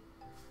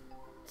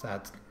 Let's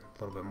add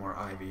a little bit more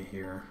ivy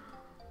here.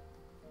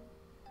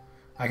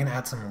 I can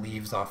add some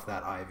leaves off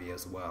that ivy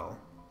as well.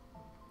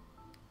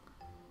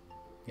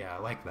 Yeah, I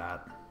like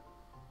that.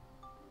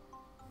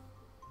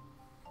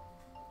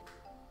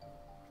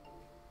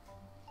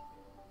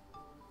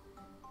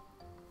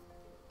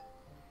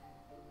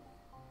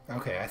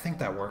 Okay, I think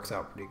that works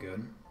out pretty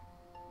good.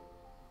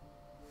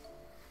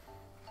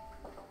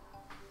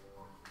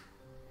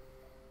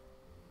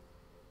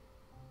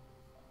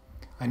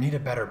 I need a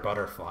better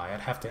butterfly.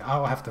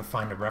 I'll have to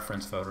find a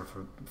reference photo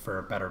for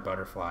a better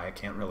butterfly. I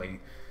can't really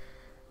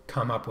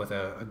come up with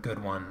a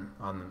good one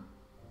on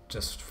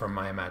just from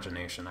my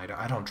imagination.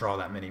 I don't draw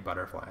that many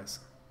butterflies.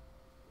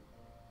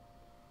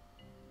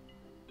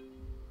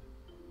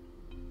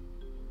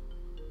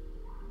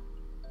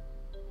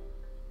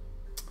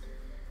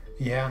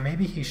 Yeah,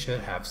 maybe he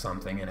should have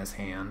something in his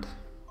hand.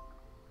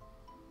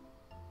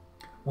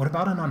 What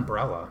about an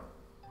umbrella?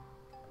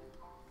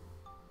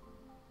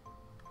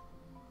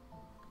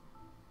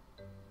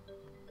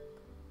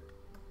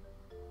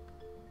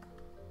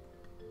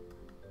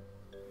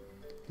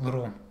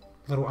 little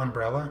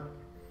umbrella,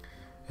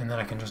 and then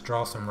I can just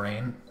draw some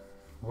rain.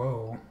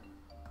 Whoa.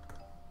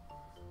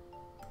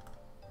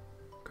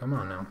 Come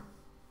on now.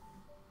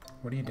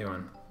 What are you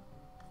doing?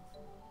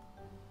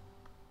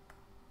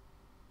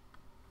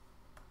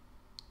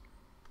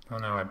 Oh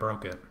no, I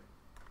broke it.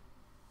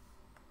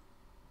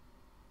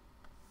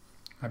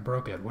 I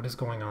broke it. What is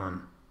going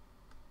on?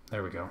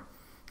 There we go.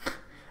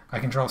 I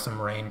can draw some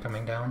rain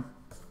coming down.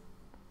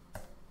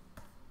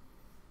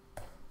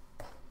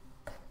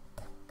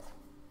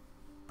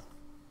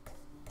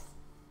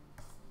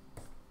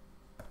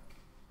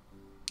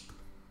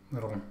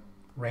 Little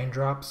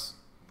raindrops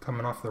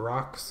coming off the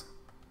rocks.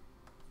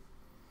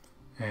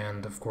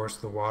 And of course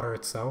the water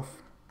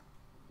itself.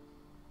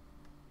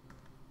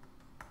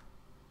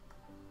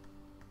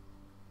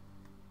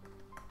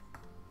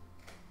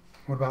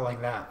 What about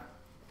like that?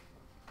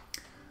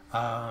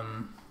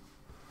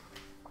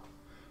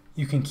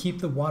 You can keep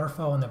the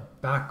waterfall in the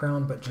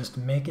background, but just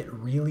make it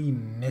really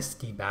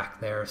misty back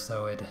there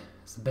so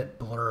it's a bit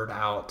blurred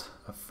out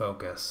of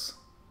focus.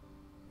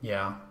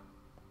 Yeah.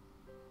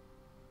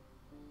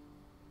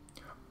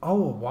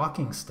 Oh, a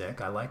walking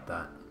stick. I like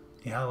that.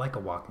 Yeah, I like a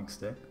walking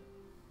stick.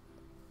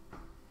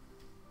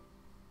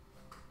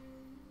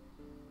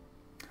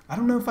 I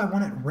don't know if I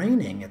want it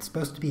raining. It's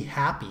supposed to be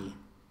happy.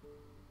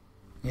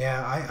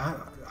 Yeah,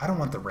 I don't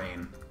want the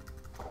rain.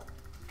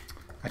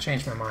 I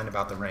changed my mind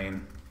about the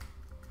rain.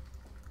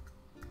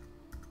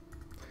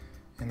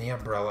 And the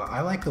umbrella.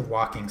 I like the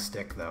walking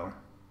stick though.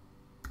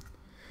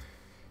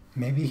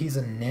 Maybe he's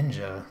a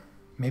ninja.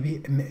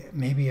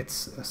 Maybe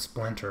it's a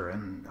Splinter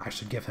and I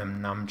should give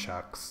him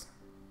nunchucks.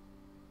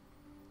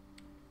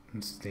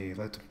 Let's see,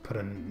 let's put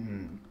a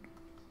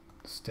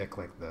stick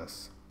like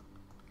this.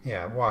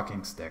 Yeah,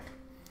 walking stick.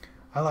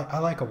 I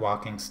like a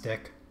walking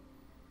stick.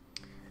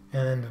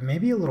 And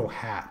maybe a little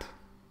hat.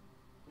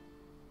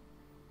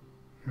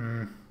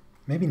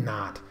 Maybe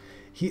not.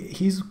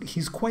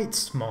 He's quite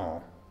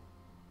small.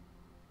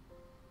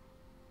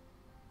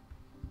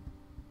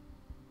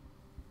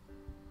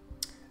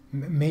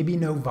 Maybe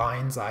no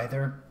vines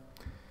either.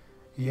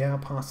 Yeah,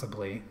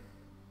 possibly.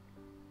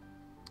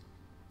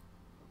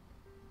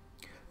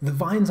 The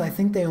vines, I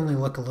think they only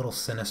look a little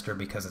sinister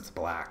because it's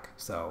black,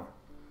 so.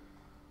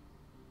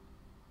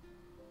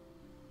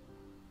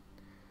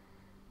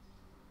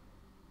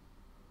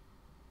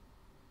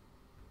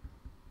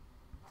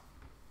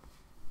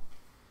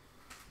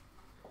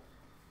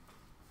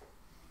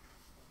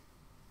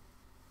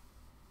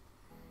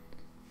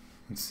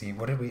 Let's see,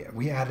 what did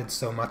we added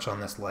so much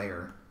on this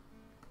layer.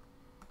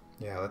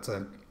 Yeah, that's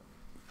a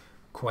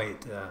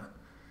quite,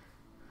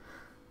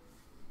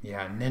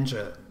 yeah, a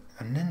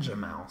ninja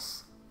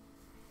mouse.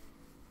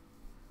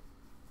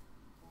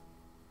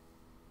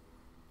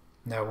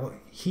 Now,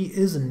 he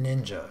is a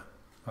ninja,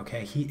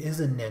 okay? He is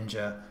a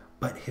ninja,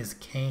 but his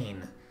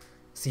cane,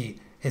 see,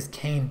 his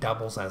cane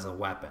doubles as a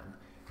weapon.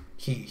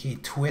 He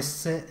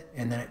twists it,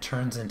 and then it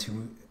turns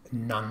into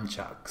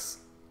nunchucks.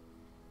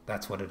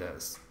 That's what it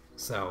is.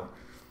 So,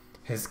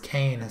 his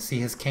cane, see,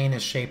 his cane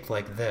is shaped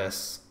like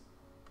this.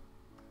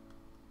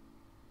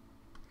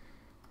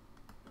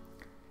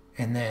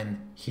 And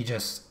then he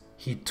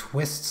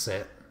twists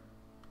it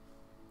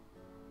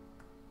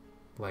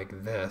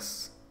like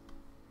this.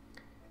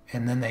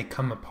 And then they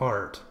come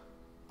apart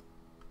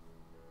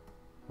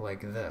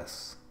like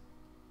this.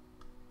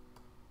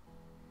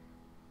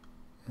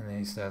 And then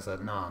he says a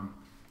nom.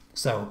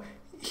 So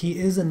he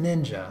is a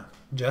ninja,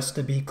 just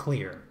to be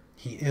clear.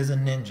 He is a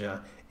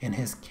ninja, and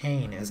his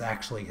cane is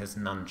actually his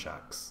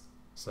nunchucks.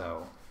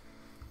 So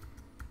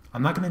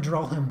I'm not going to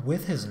draw him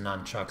with his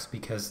nunchucks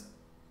because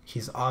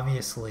he's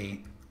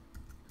obviously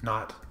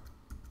not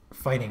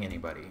fighting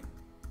anybody,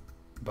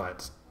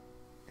 but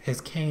his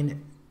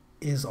cane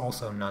is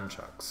also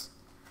nunchucks.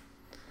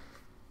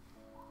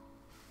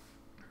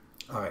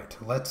 All right,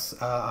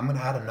 I'm going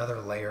to add another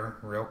layer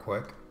real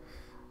quick,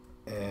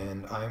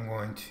 and I'm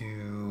going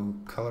to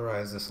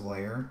colorize this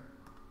layer.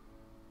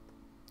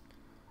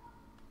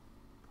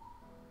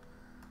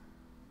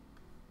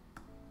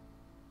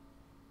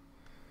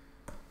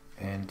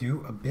 And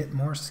do a bit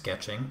more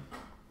sketching.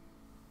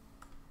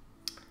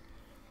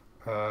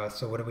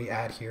 So what did we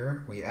add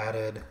here? We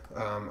added,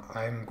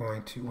 I'm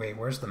going to, wait,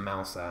 where's the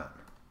mouse at?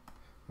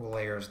 What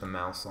layer is the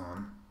mouse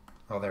on?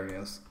 Oh, there he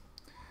is.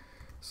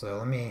 So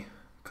let me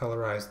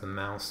colorize the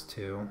mouse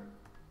too.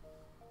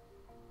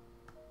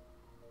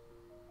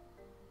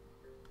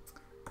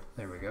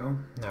 There we go.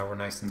 Now we're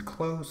nice and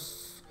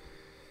close.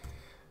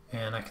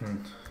 And I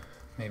can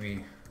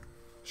maybe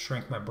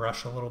shrink my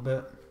brush a little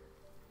bit.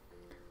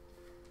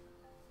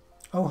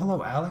 Oh,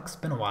 hello, Alex.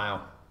 Been a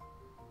while.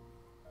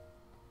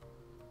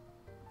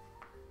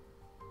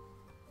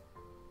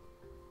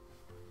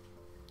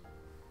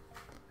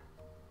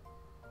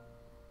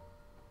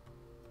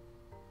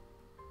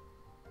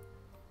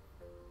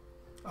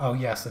 Oh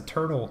yes, a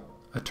turtle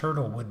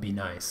would be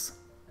nice.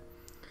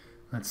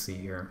 Let's see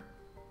here.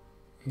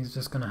 He's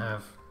just gonna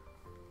have,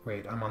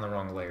 wait, I'm on the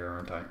wrong layer,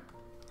 aren't I?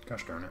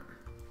 Gosh darn it.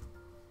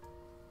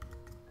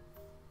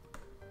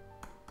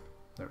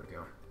 There we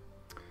go.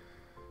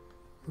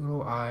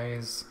 Little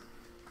eyes.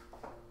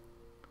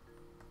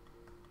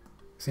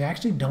 See, I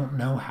actually don't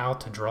know how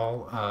to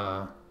draw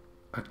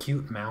a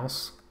cute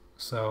mouse,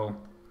 so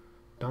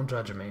don't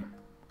judge me.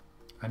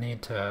 I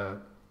need to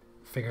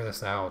figure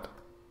this out.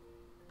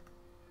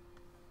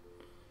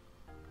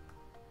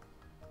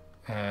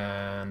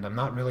 And I'm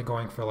not really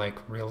going for like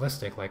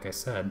realistic, like I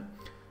said,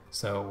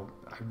 so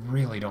I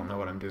really don't know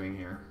what I'm doing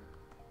here.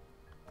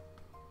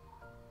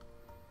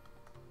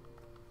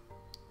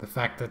 The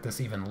fact that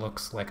this even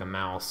looks like a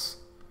mouse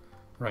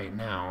right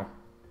now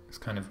is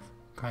kind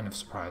of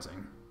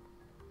surprising.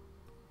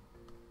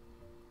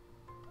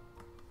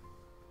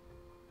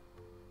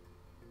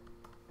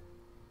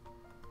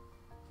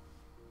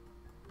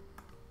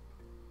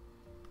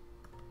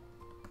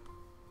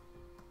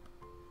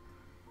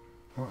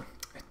 Oh,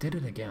 I did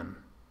it again.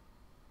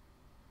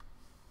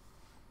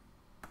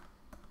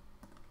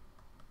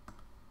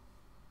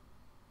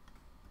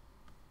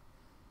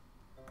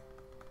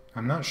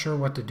 I'm not sure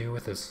what to do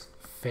with his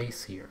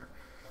face here.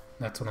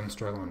 That's what I'm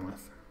struggling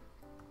with.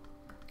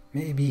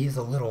 Maybe he's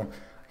a little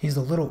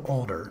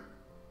older.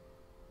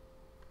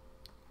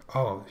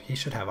 Oh, he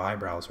should have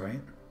eyebrows,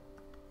 right?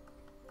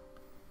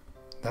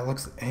 That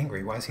looks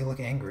angry. Why does he look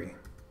angry?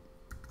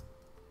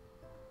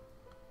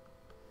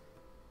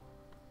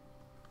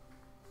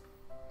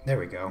 There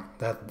we go.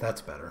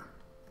 That's better.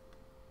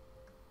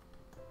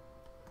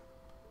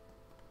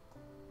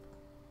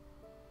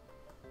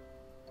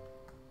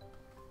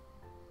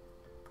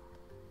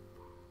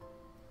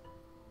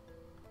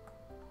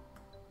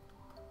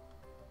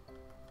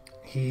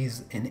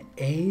 He's an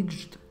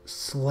aged,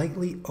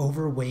 slightly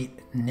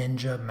overweight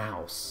ninja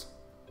mouse.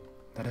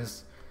 That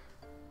is...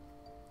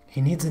 He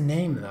needs a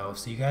name, though,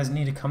 so you guys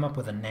need to come up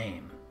with a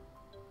name.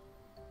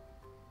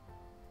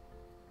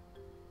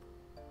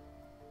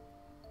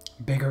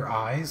 Bigger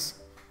eyes?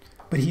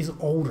 But he's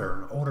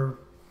older. Older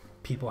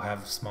people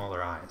have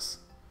smaller eyes.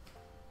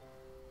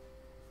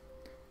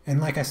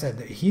 And like I said,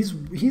 he's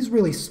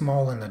really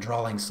small in the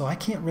drawing, so I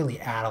can't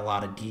really add a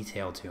lot of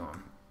detail to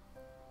him.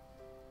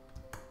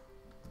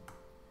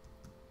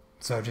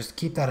 So just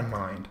keep that in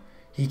mind.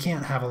 He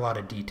can't have a lot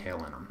of detail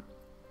in him.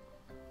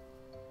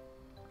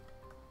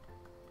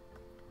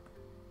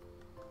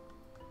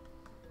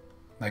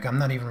 Like, I'm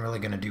not even really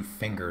going to do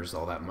fingers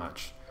all that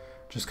much.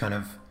 Just kind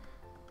of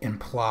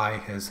imply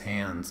his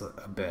hands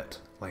a bit,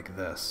 like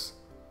this.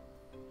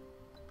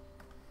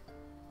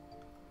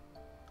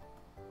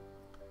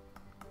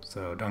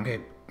 So don't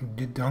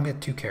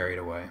get too carried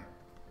away.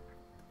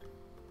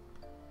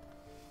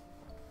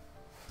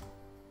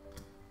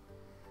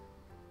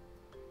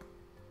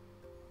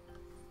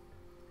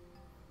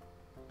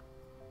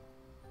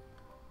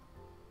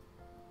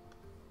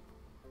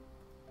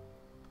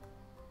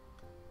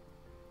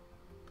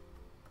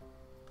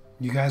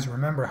 You guys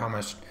remember how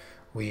much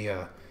we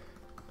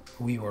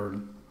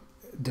were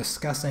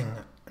discussing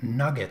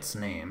Nugget's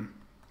name,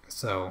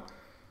 so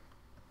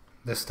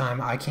this time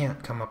I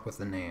can't come up with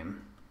a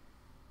name.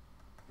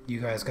 You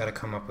guys got to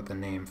come up with a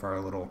name for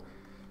our little,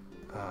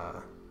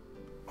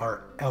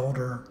 our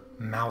elder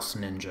mouse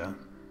ninja.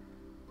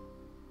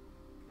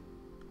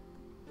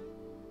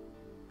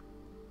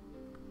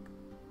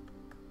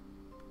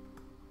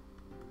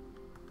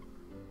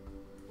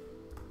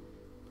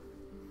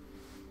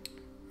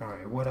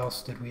 Alright, what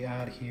else did we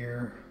add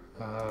here?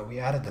 We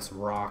added this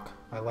rock.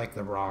 I like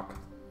the rock.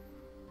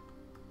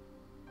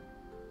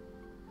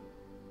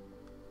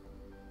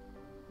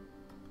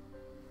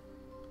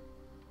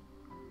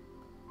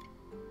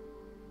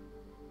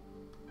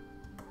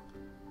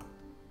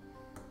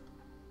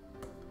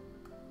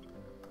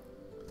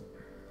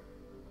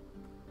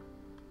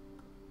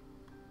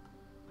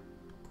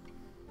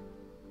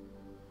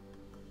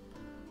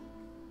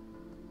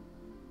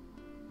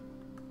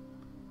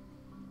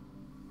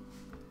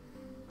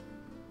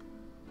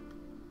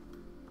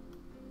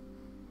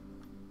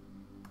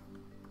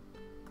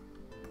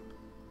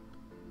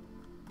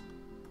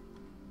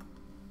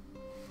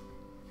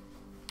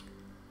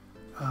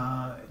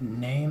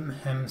 Name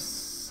him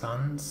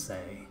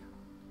Sunsei.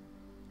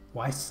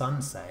 Why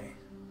Sunsei?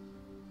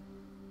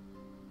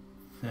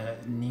 The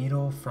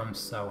needle from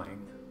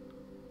sewing.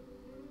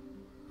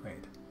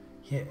 Wait,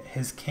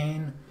 his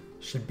cane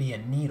should be a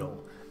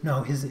needle.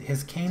 No,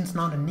 his cane's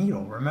not a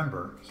needle.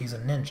 Remember, he's a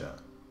ninja.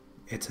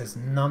 It's his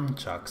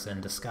nunchucks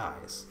in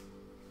disguise.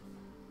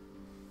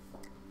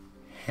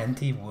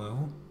 Henty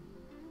Woo.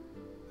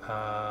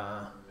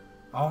 Oh,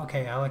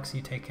 okay, Alex,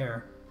 you take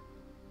care.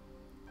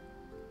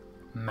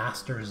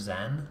 Master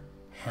Zen,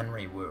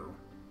 Henry Wu.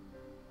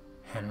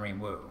 Henry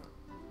Wu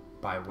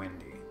by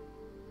Wendy.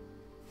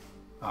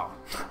 Oh,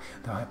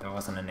 that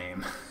wasn't a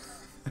name.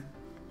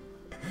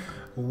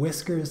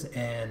 Whiskers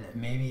and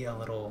maybe a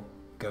little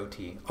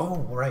goatee. Oh,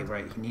 right,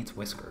 he needs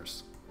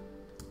whiskers.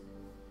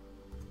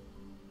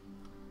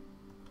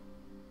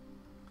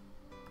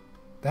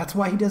 That's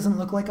why he doesn't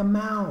look like a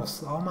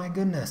mouse. Oh my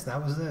goodness,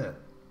 that was it.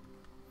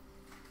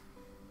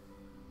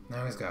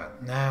 Now he's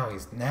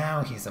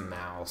a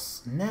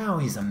mouse. Now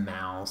he's a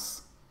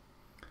mouse.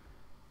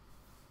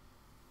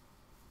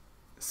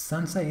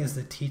 Sensei is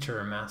the teacher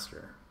or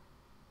master.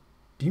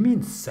 Do you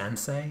mean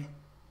sensei?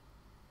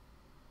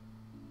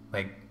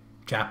 Like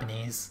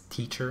Japanese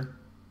teacher?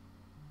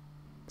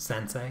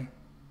 Sensei?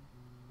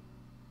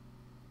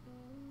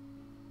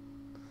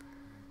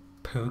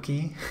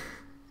 Pookie?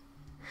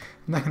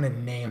 I'm not gonna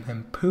name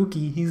him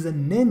Pookie, he's a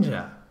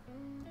ninja.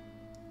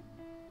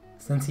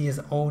 Since he is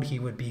old, he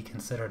would be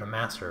considered a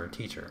master or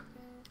teacher.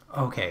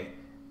 Okay.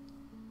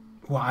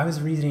 Well, I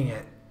was reading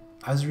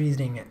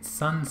it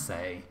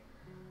Sensei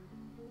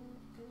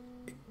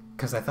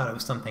because I thought it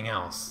was something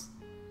else.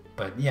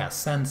 But yeah,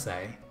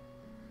 Sensei.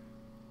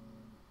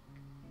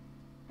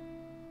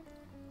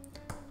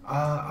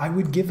 I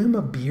would give him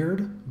a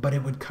beard, but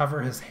it would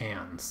cover his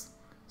hands.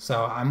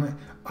 So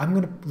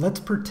let's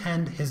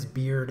pretend his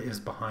beard is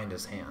behind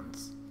his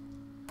hands.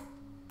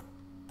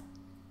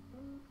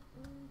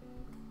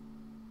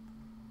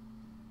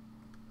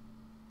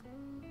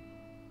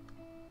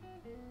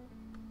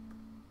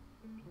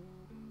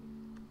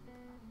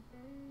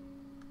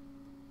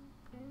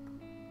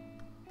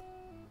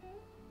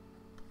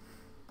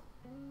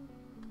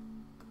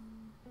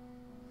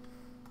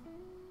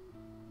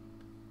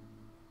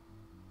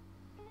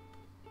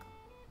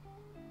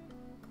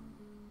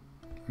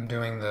 I'm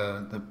doing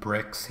the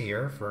bricks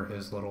here for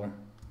his little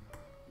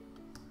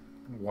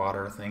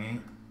water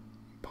thingy,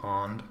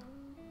 pond,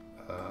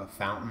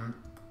 fountain.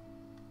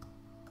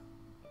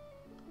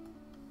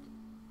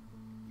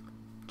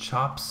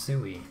 Chop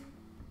suey.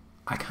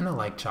 I kind of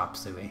like chop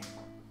suey.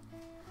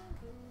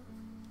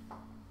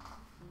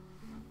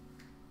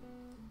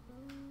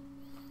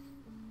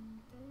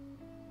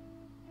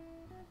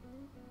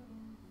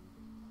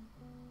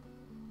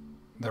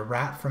 The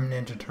rat from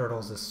Ninja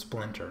Turtles is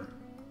Splinter.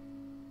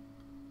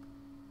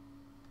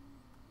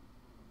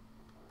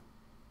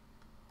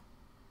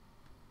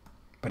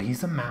 But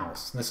he's a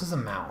mouse. This is a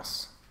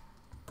mouse.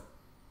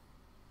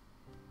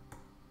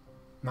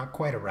 Not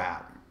quite a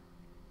rat.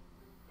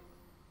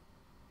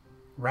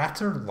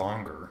 Rats are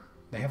longer.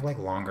 They have like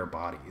longer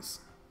bodies.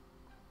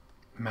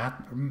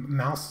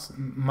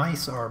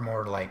 Mice are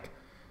more like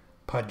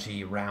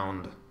pudgy,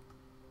 round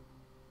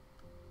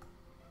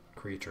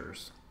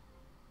creatures.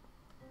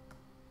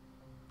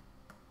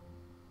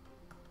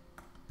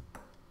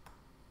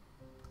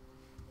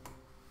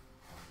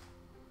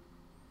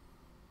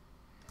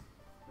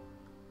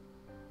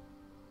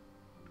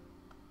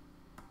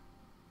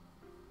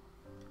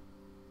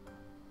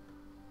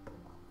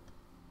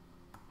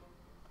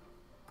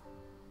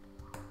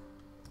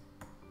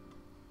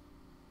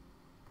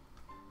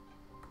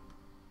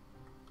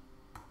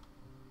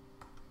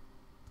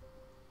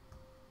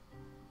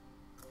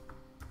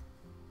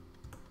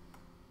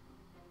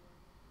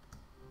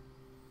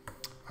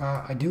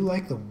 I do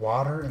like the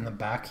water in the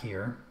back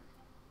here,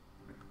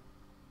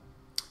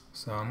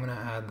 so I'm going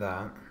to add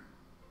that.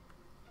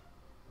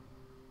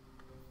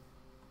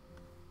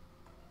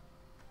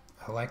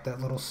 I like that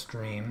little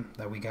stream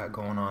that we got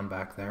going on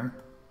back there.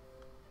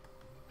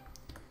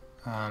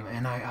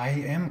 And I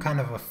am kind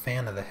of a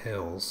fan of the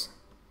hills.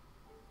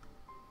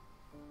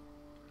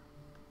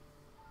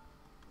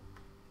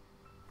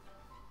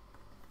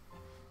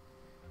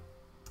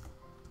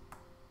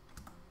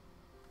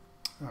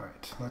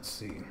 Alright, let's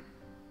see.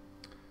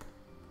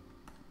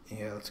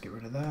 Yeah, let's get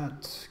rid of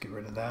that, get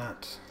rid of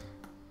that.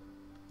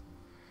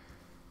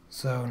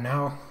 So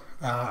now,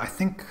 I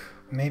think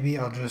maybe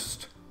I'll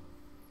just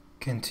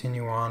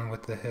continue on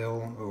with the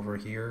hill over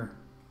here.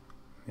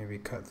 Maybe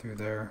cut through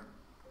there.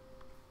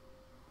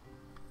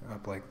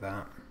 Up like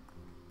that.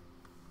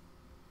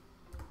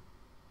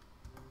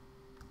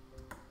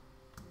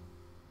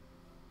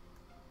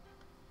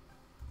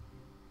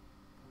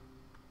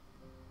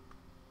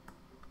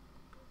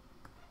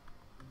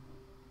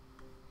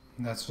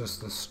 That's just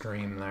the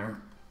stream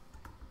there.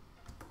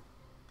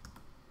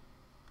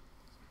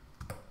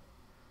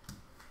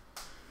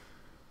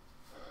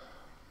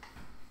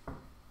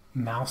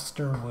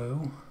 Master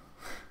Wu.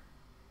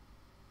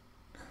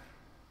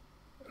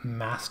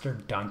 Master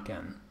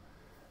Duncan.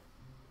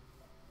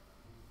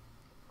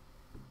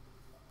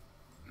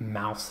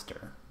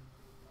 Mouster.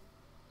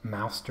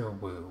 Master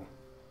Wu.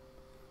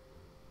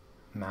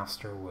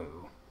 Master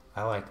Wu.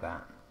 I like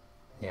that.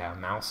 Yeah,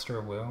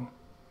 Master Wu.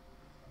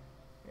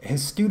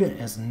 His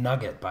student is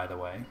Nugget, by the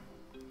way.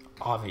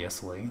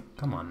 Obviously.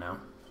 Come on now.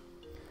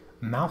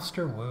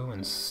 Master Wu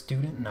and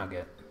student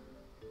Nugget.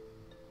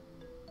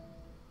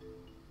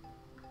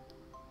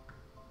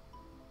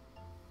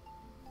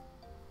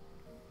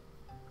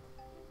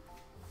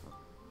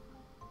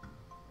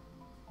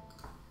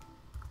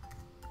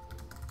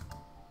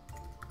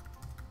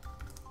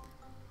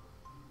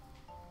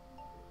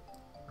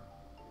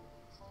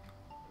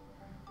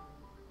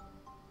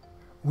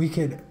 We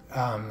could,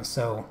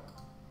 so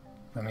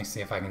let me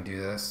see if I can do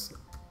this.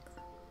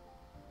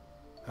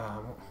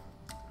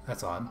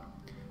 That's odd.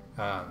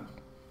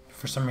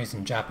 For some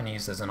reason,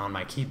 Japanese isn't on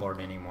my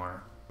keyboard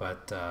anymore,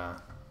 but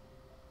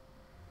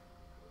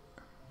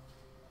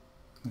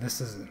this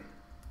is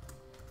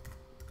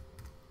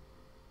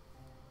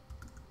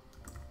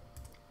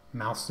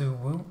Mousu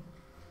Wu.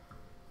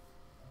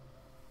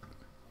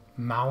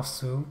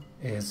 Mausu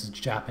is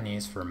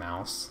Japanese for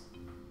mouse,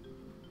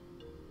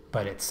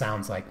 but it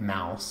sounds like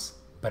mouse,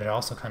 but it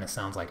also kind of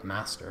sounds like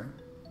master.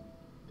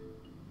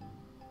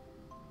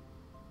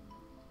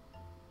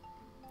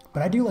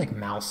 But I do like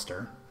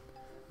Mouster.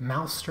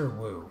 Mouster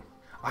Woo.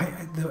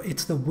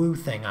 It's the woo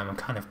thing I'm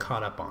kind of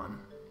caught up on.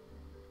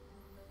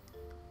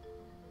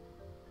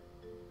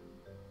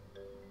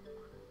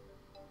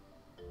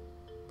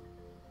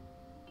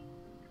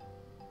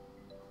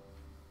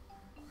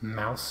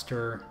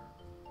 Mouster.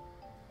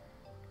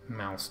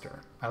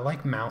 Mouster. I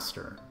like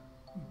Mouster,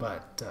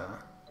 but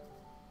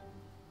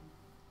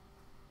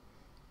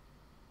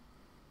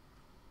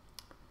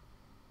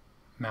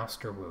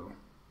Mouster Woo.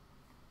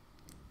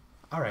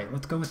 Alright,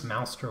 let's go with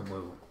Mouster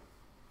Woo.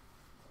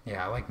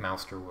 Yeah, I like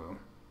Mouster Woo.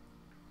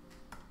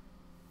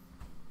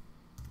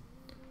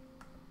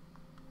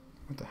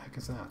 What the heck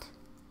is that?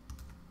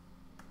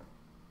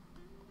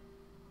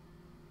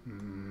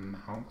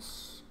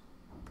 Mouster?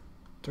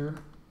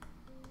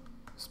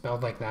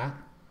 Spelled like that?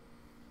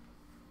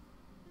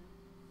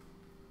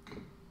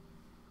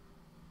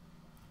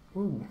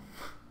 Ooh.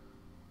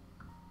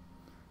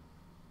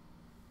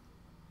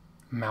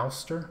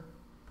 Mouster?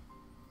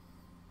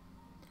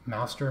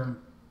 Mouster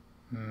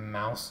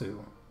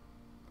Mousu.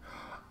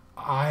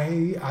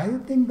 I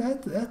think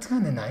that's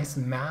kind of nice.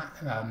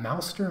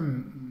 Mouster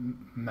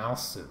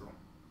Mousu.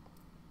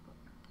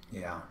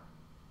 Yeah,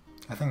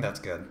 I think that's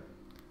good.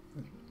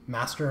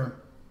 Master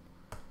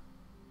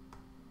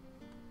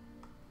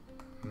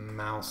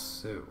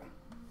Mousu.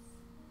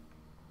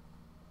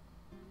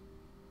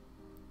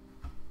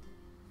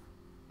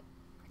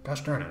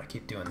 Gosh darn it, I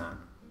keep doing that.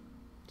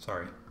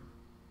 Sorry.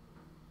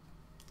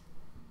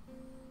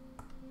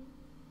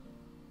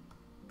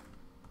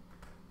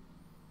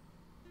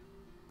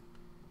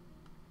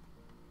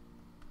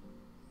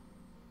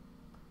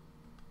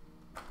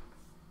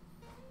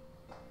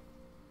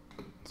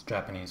 It's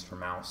Japanese for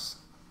mouse.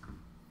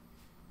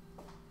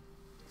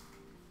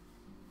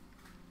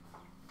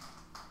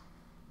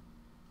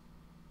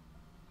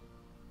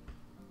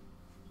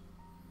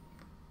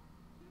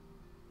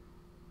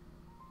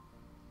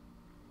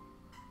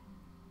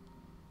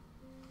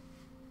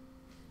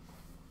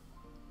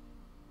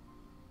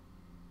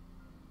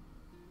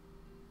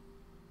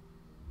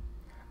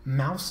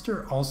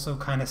 Mouster also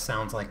kind of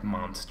sounds like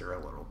monster a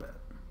little bit.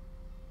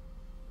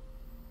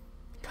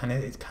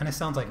 It kind of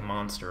sounds like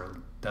monster,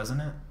 doesn't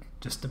it?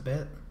 Just a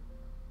bit.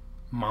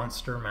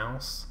 Monster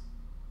mouse.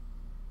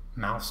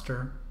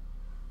 Mouster.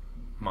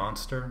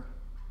 Monster.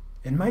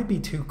 It might be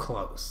too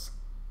close.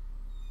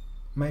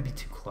 Might be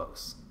too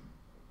close.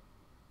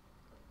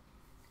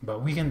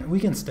 But we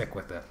can stick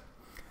with it.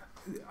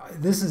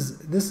 This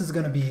is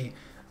going to be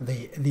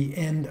the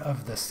end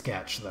of the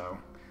sketch, though.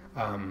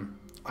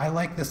 I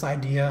like this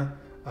idea.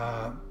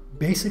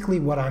 Basically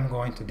what I'm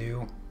going to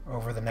do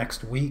over the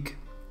next week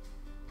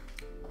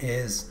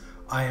is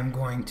I am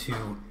going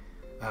to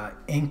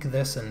ink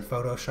this in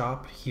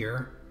Photoshop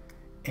here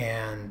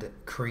and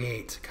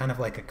create kind of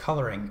like a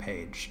coloring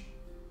page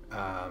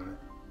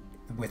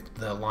with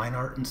the line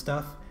art and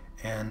stuff,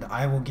 and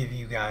I will give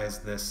you guys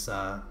this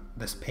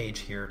this page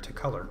here to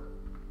color,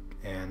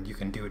 and you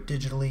can do it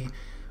digitally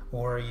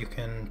or you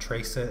can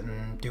trace it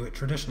and do it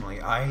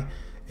traditionally. I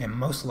am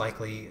most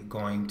likely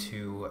going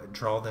to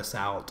draw this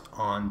out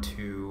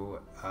onto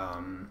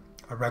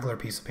a regular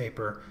piece of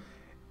paper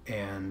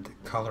and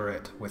color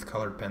it with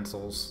colored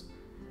pencils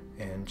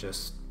and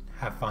just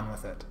have fun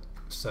with it.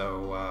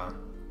 So,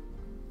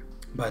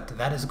 but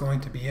that is going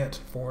to be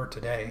it for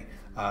today.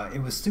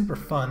 It was super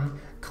fun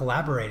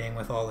collaborating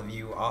with all of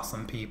you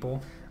awesome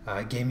people.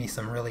 It gave me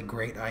some really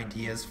great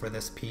ideas for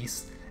this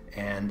piece,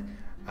 and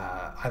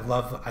I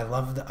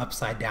love the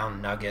upside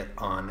down nugget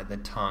on the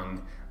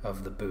tongue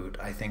of the boot.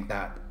 I think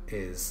that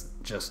is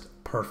just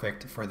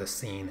perfect for the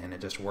scene, and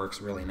it just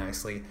works really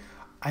nicely.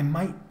 I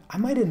might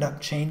end up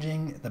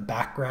changing the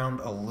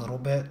background a little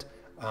bit.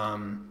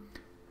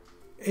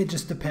 It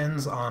just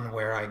depends on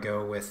where I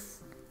go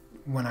with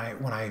when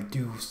I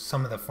do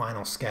some of the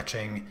final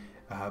sketching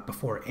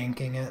before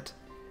inking it.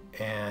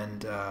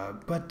 And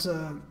but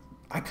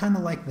I kind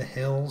of like the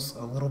hills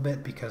a little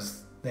bit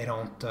because they're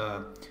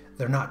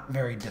not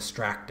very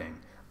distracting.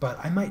 But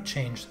I might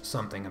change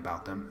something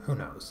about them. Who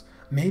knows?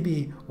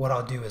 Maybe what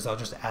I'll do is I'll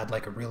just add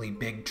like a really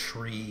big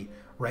tree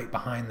right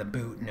behind the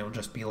boot, and it'll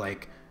just be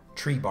like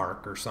tree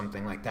bark or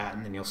something like that,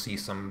 and then you'll see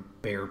some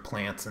bare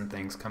plants and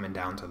things coming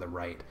down to the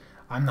right.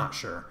 I'm not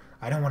sure.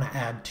 I don't want to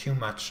add too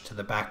much to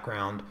the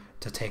background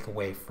to take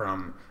away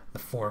from the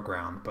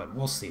foreground, but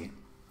we'll see.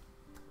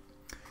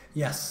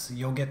 Yes,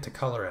 you'll get to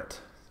color it.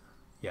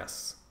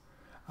 Yes.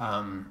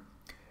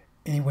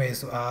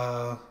 Anyways,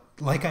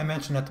 like I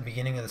mentioned at the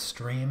beginning of the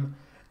stream,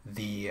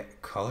 the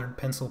colored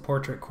pencil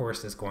portrait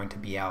course is going to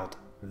be out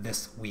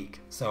this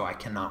week, so I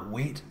cannot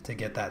wait to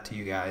get that to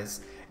you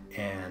guys,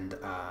 and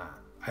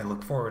I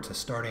look forward to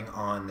starting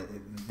on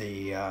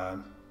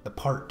the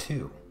part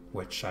 2,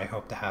 which I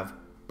hope to have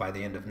by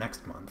the end of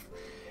next month.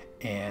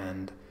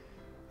 And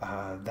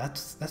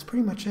that's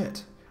pretty much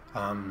it.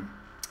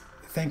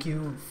 thank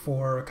you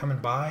for coming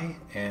by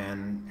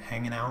and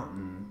hanging out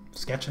and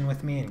sketching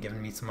with me and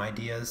giving me some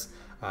ideas.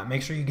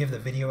 Make sure you give the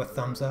video a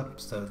thumbs up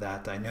so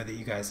that I know that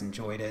you guys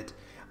enjoyed it.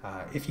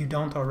 If you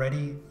don't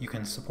already, you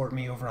can support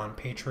me over on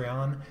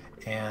Patreon,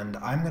 and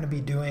I'm going to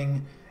be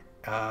doing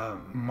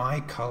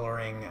my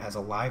coloring as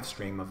a live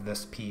stream of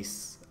this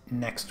piece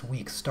next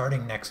week,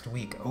 starting next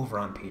week over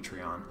on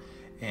Patreon.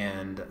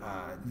 And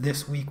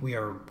this week we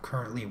are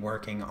currently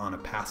working on a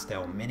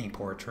pastel mini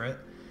portrait.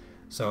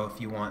 So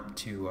if you want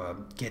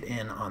to get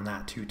in on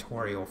that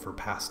tutorial for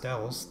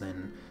pastels,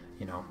 then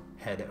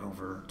head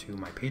over to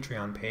my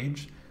Patreon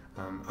page.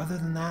 Other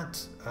than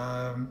that,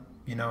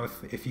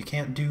 if you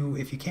can't do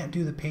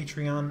the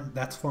Patreon,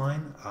 that's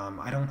fine.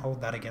 I don't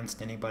hold that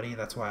against anybody.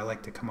 That's why I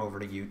like to come over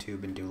to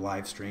YouTube and do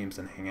live streams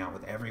and hang out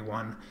with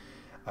everyone.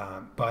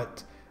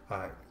 But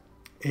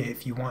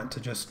if you want to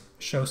just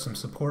show some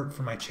support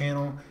for my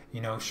channel,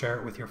 share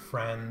it with your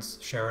friends,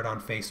 share it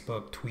on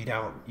Facebook, tweet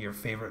out your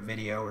favorite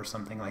video or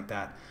something like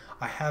that.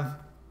 I have,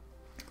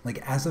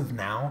 as of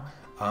now,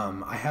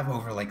 I have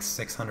over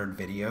 600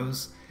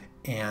 videos,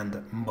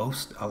 and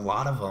a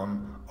lot of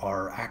them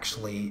are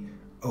actually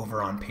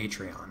over on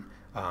Patreon.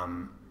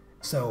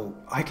 So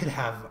I could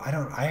have,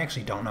 I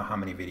actually don't know how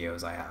many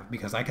videos I have,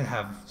 because I could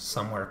have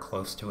somewhere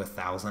close to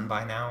 1,000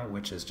 by now,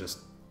 which is just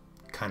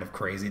kind of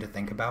crazy to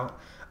think about.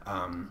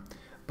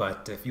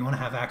 But if you want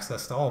to have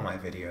access to all my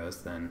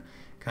videos, then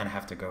kind of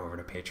have to go over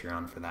to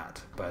Patreon for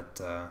that.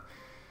 But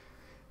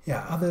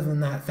yeah, other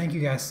than that, thank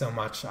you guys so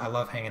much. I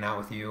love hanging out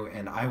with you,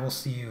 and I will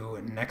see you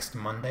next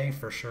Monday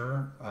for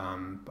sure.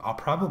 I'll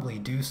probably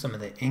do some of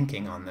the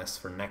inking on this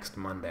for next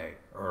Monday,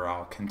 or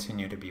I'll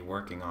continue to be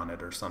working on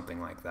it or something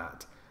like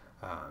that,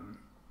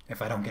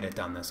 if I don't get it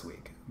done this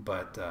week.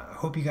 But I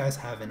hope you guys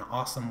have an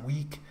awesome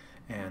week,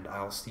 and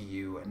I'll see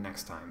you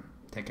next time.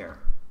 Take care.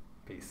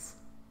 Peace.